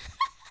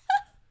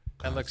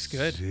 That looks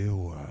good.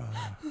 Konnichiwa.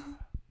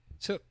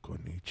 So,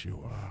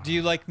 Konnichiwa. do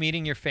you like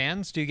meeting your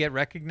fans? Do you get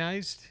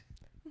recognized?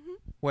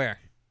 Where?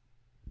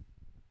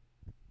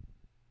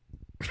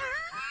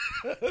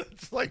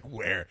 It's like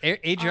where?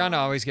 Adriana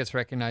always gets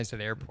recognized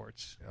at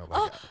airports. Oh my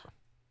God.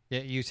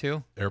 Yeah, you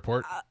too?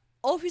 Airport?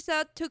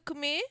 Officer took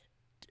me.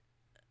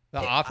 The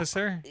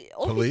officer?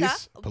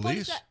 Police?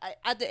 Police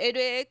at the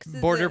LAX.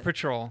 Border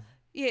Patrol.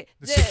 Yeah,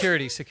 The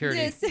security.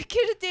 The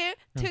security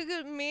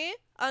took me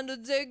and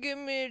they gave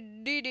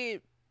me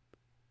really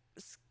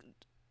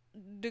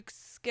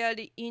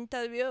scary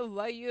interview.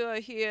 Why you are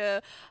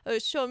here?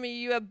 Show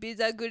me your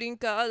visa, green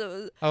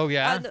card. Oh,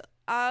 yeah? And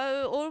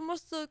I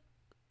almost,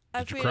 I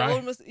Did you feel cry?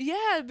 almost,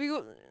 yeah,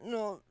 because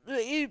no,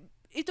 it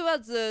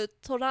was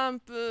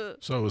Trump.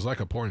 So it was like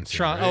a porn scene,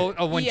 Trump. right?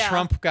 Oh, when Yeah.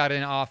 Trump got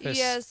in office.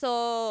 Yeah,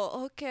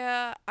 so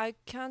okay, I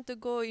can't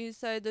go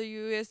inside the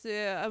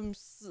USA. I'm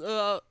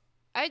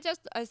I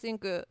just I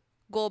think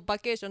go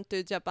vacation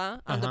to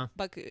Japan and Uh-huh.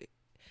 back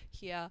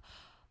here.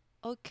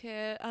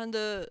 Okay, and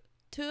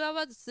 2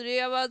 hours, 3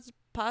 hours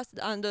passed,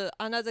 and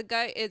another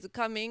guy is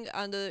coming,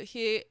 and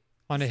he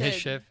On his said-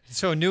 shift.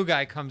 So a new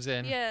guy comes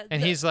in Yeah,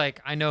 and the- he's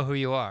like, I know who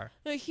you are.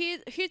 No,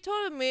 he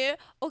told me,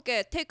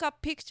 okay, take a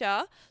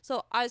picture.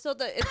 So I thought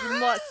that it's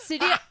more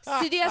serious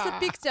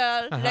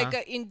picture, like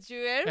in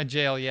jewel. A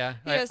jail, yeah.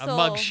 Yeah, a so-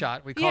 mug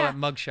shot. We call yeah. it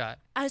mug shot.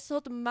 I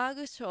thought mug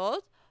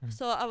shot. Mm.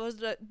 So I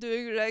was like,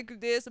 doing like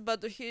this,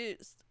 but he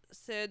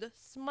said,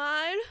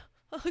 smile.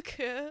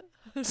 Okay.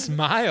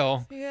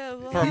 Smile Yeah.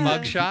 for a wow.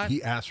 mug shot,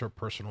 He asked for a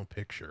personal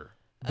picture.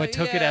 but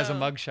took it as a yeah.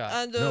 mug shot.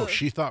 And, No,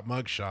 she thought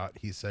mugshot.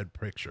 He said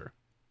picture.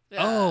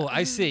 Oh,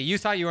 I see. You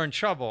thought you were in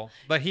trouble,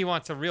 but he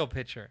wants a real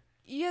picture.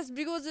 Yes,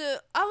 because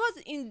I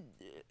was in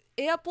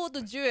airport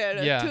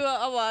jewel Yeah. 2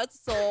 hours,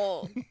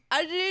 so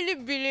I really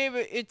believe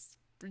it's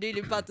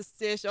really bad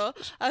situation.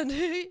 And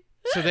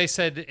So they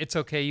said it's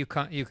okay. You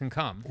can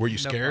come. Were you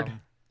No scared?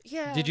 problem.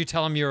 yeah. Did you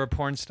tell him you're a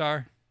porn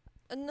star?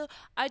 No,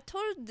 I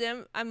told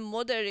them I'm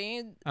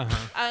modeling,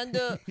 Uh-huh. and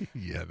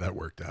Yeah, that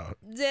worked out.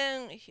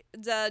 then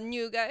the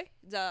new guy,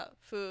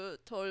 who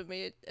told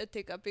me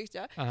take a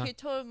picture, Uh-huh. he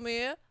told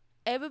me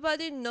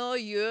everybody know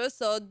you,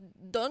 so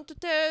don't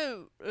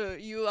tell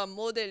you are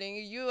modeling,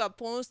 you are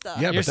porn star.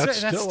 Yeah, You're but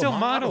that's that's still, still modeling.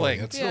 modeling.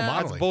 That's still Yeah.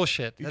 That's modeling.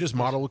 bullshit. You That's just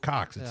model with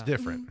cocks. It's Yeah.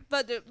 different.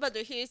 But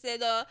he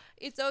said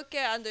it's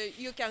okay and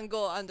you can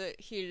go, and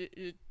he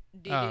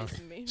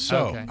released me.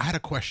 So Okay. I had a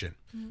question.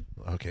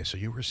 Okay, so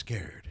you were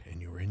scared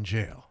and you were in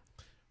jail.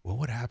 What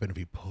would happen if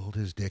he pulled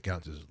his dick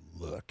out and says,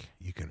 "Look,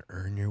 you can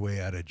earn your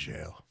way out of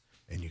jail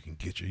and you can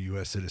get your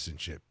U.S.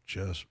 citizenship.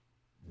 Just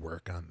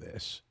work on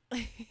this."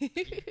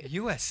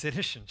 U.S.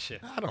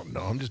 citizenship. I don't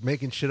know. I'm just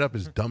making shit up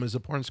as dumb as the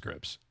porn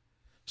scripts.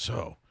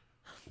 So,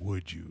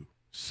 would you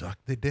suck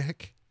the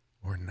dick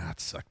or not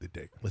suck the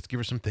dick? Let's give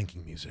her some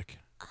thinking music.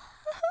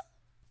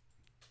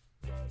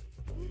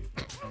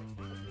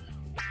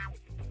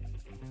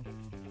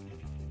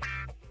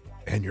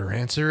 And your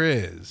answer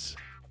is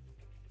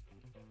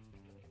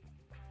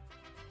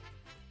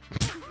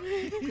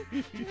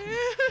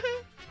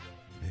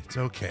it's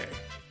okay.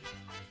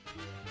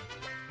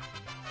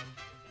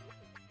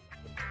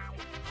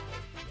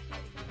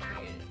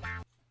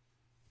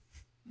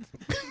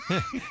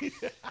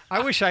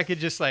 I wish I could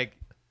just like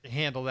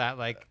handle that.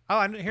 Like,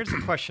 oh, here's a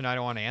question I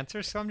don't want to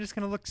answer, so I'm just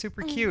gonna look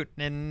super cute,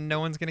 and no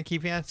one's gonna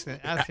keep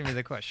asking me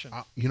the question.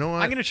 You know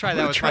what? I'm gonna try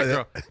that with my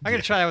girl. I'm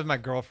gonna try that with my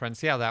girlfriend.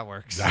 See how that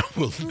works. That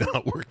will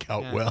not work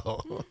out Yeah.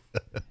 well.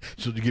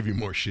 She'll give you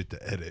more shit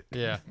to edit.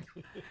 Yeah.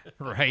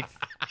 Right.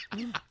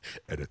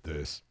 Edit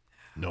this.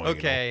 No.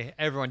 Okay,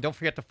 everyone, don't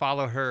forget to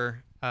follow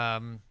her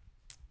on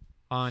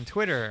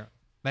Twitter,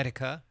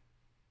 Medica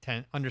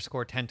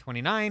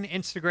 10_1029,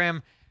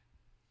 Instagram,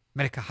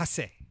 Medica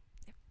Hase.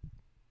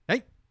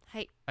 Hey.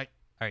 Hi. All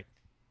right.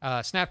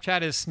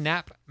 Snapchat is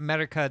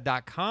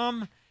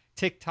snapmedica.com.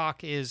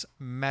 TikTok is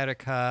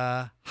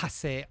Medica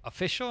Hase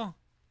Official.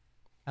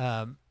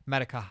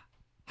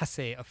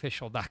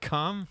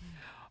 MedicaHaseOfficial.com.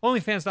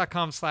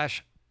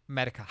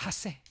 OnlyFans.com/Medica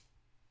Hase.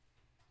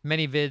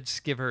 Many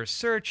vids, give her a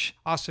search.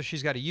 Also,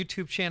 she's got a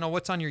YouTube channel.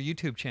 What's on your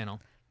YouTube channel?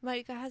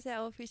 Marika Hase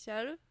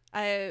official.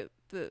 I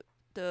put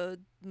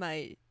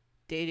my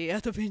daily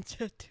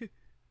adventure too.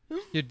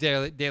 Your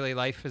daily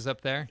life is up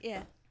there.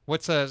 Yeah.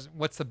 What's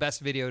the best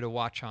video to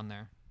watch on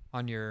there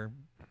on your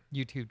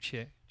YouTube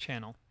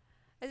channel?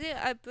 I think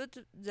I put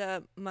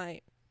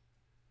my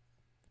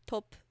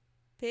top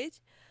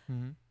page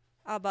Mhm.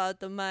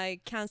 about my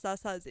cancer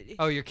surgery.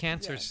 Oh, your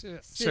cancer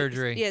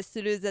surgery. Yes,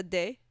 through the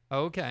day.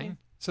 Okay. Yeah.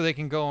 So they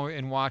can go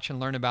and watch and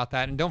learn about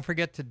that. And don't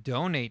forget to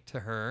donate to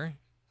her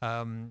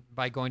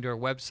by going to her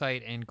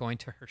website and going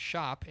to her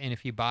shop. And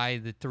if you buy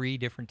the 3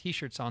 different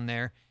T-shirts on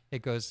there,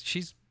 it goes,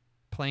 she's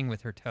playing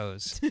with her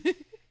toes.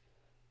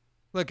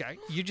 Look,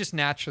 you just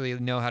naturally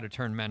know how to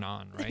turn men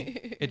on,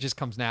 right? It just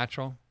comes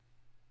natural.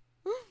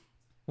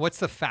 What's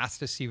the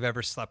fastest you've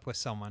ever slept with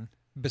someone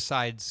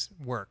besides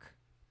work?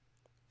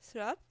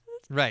 Slap?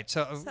 Right.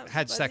 So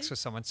had sex Somebody? with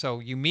someone. So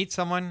you meet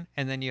someone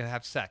and then you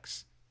have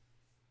sex,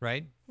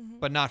 right?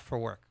 But not for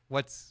work.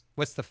 What's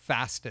the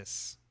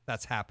fastest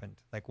that's happened?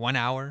 Like 1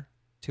 hour,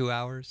 2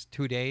 hours,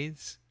 2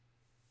 days,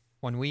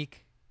 1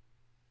 week?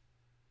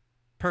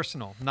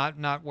 Personal,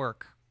 not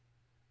work.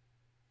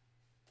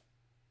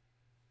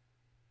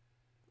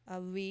 A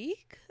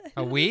week?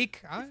 A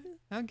week?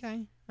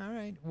 Okay. All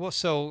right. Well,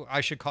 so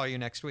I should call you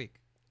next week.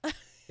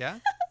 Yeah?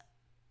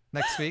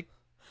 Next week?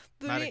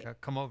 Bring, Marika,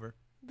 come over.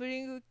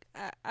 I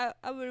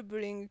will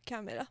bring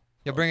camera.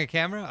 You'll bring a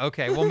camera?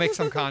 Okay, we'll make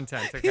some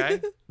content,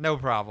 okay? No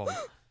problem.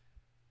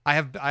 I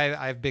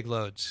have big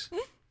loads.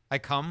 I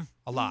come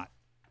a lot.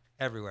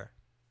 Everywhere.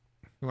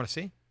 You want to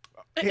see?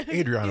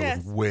 Adriana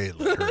Yes. would way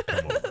let her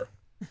come over.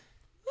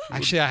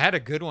 Actually, I had a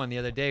good one the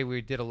other day.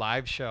 We did a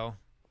live show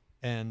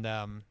and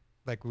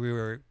like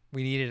we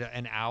needed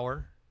an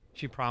hour.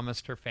 She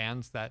promised her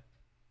fans that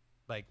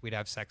like we'd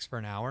have sex for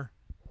an hour.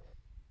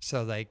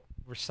 So like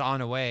we're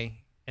sawing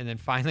away and then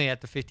finally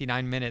at the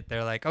 59 minute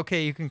they're like,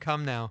 "Okay, you can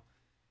come now."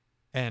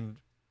 And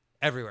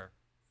everywhere,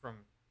 from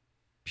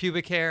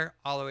pubic hair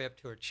all the way up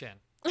to her chin,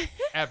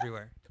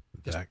 everywhere.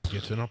 That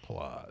gets an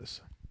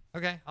applause.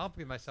 Okay, I'll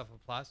give myself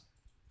applause.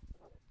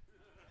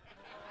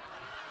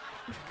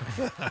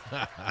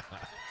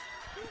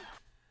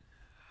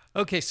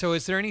 Okay, so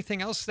is there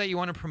anything else that you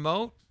want to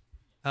promote?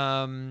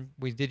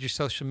 We did your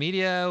social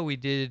media. We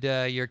did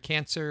your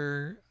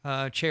cancer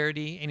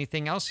charity.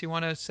 Anything else you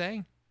want to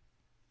say?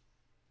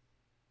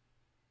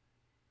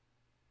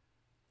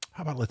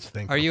 How about let's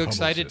think? Are you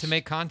excited to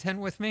make content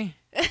with me?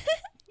 Yes.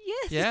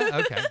 Yeah?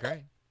 Okay,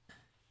 great.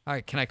 All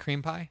right, can I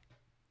cream pie?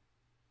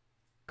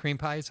 Cream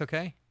pie is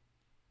okay?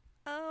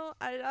 Oh,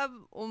 I love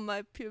on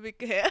my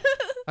pubic hair.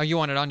 Oh, you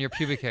want it on your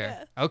pubic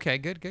hair? Okay,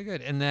 good.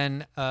 And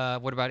then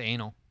what about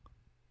anal?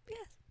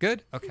 Yes.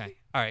 Good? Okay.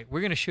 All right,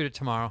 we're going to shoot it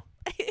tomorrow.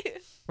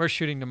 We're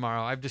shooting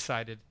tomorrow. I've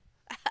decided.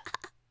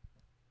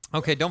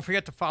 Okay, don't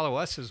forget to follow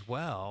us as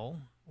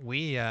well.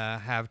 We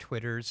have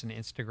Twitters and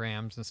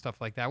Instagrams and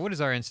stuff like that. What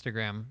is our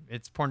Instagram?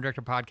 It's Porn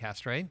Director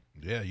Podcast, right?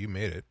 Yeah, you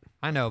made it.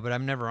 I know, but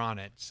I'm never on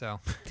it, so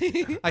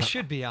I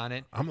should be on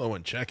it. I'm the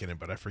one checking it,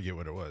 but I forget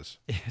what it was.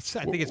 Yes,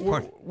 I think it's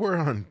porn. We're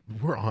on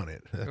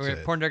it. That's We're at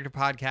it. Porn Director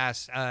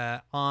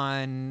Podcast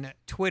on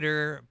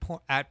Twitter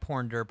at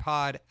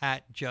PornDirPod,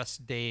 at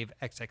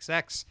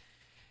JustDaveXXX,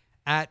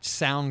 at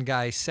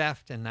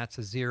SoundGuySeft, and that's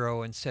a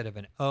 0 instead of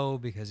an O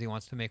because he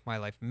wants to make my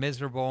life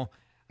miserable.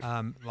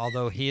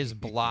 Although he is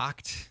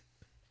blocked.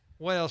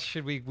 What else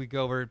should we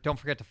go over? Don't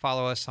forget to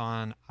follow us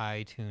on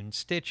iTunes,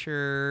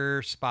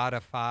 Stitcher,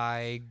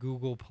 Spotify,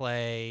 Google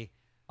Play,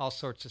 all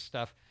sorts of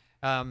stuff.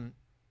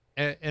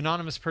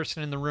 Anonymous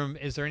person in the room,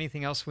 is there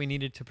anything else we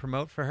needed to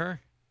promote for her?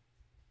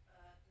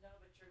 No,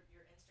 but your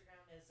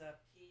Instagram is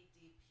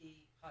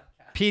PDP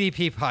Podcast.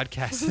 PDP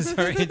Podcast is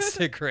our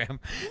Instagram.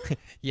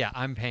 Yeah,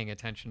 I'm paying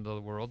attention to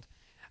the world.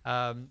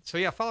 So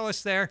yeah, follow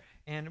us there.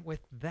 And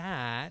with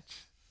that,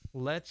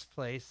 let's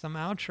play some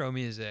outro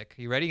music.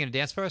 You ready? You gonna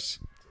dance for us?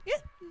 Yeah.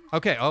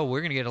 Okay. Oh,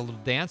 we're gonna get a little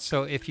dance.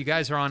 So if you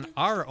guys are on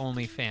our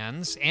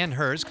OnlyFans and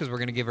hers, because we're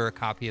gonna give her a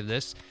copy of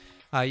this,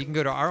 you can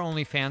go to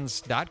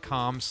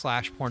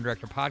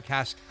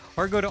ouronlyfans.com/porndirectorpodcast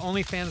or go to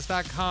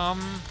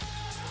onlyfans.com.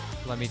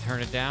 Let me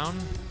turn it down.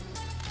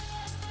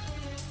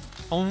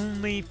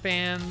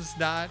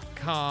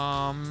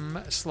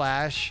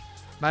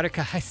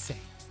 onlyfans.com/Maruka Heisei.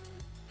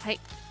 Hi.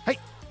 Hey.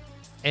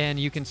 And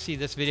you can see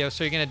this video.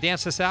 So you're going to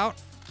dance us out?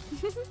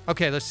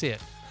 Okay, let's see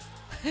it.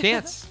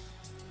 Dance.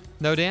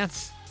 No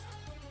dance?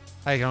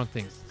 I don't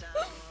think.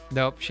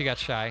 Nope, she got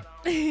shy.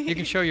 You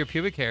can show your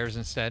pubic hairs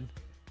instead.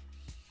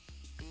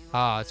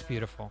 Ah, it's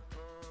beautiful.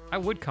 I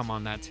would come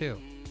on that too.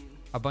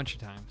 A bunch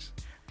of times.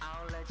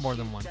 More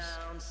than once.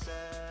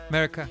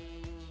 America,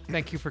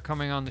 thank you for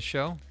coming on the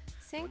show.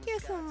 Thank you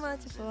so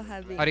much for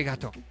having me.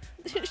 Arigato.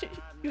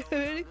 You're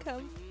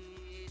welcome.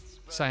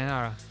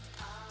 Sayonara.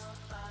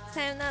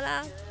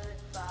 Sayonara.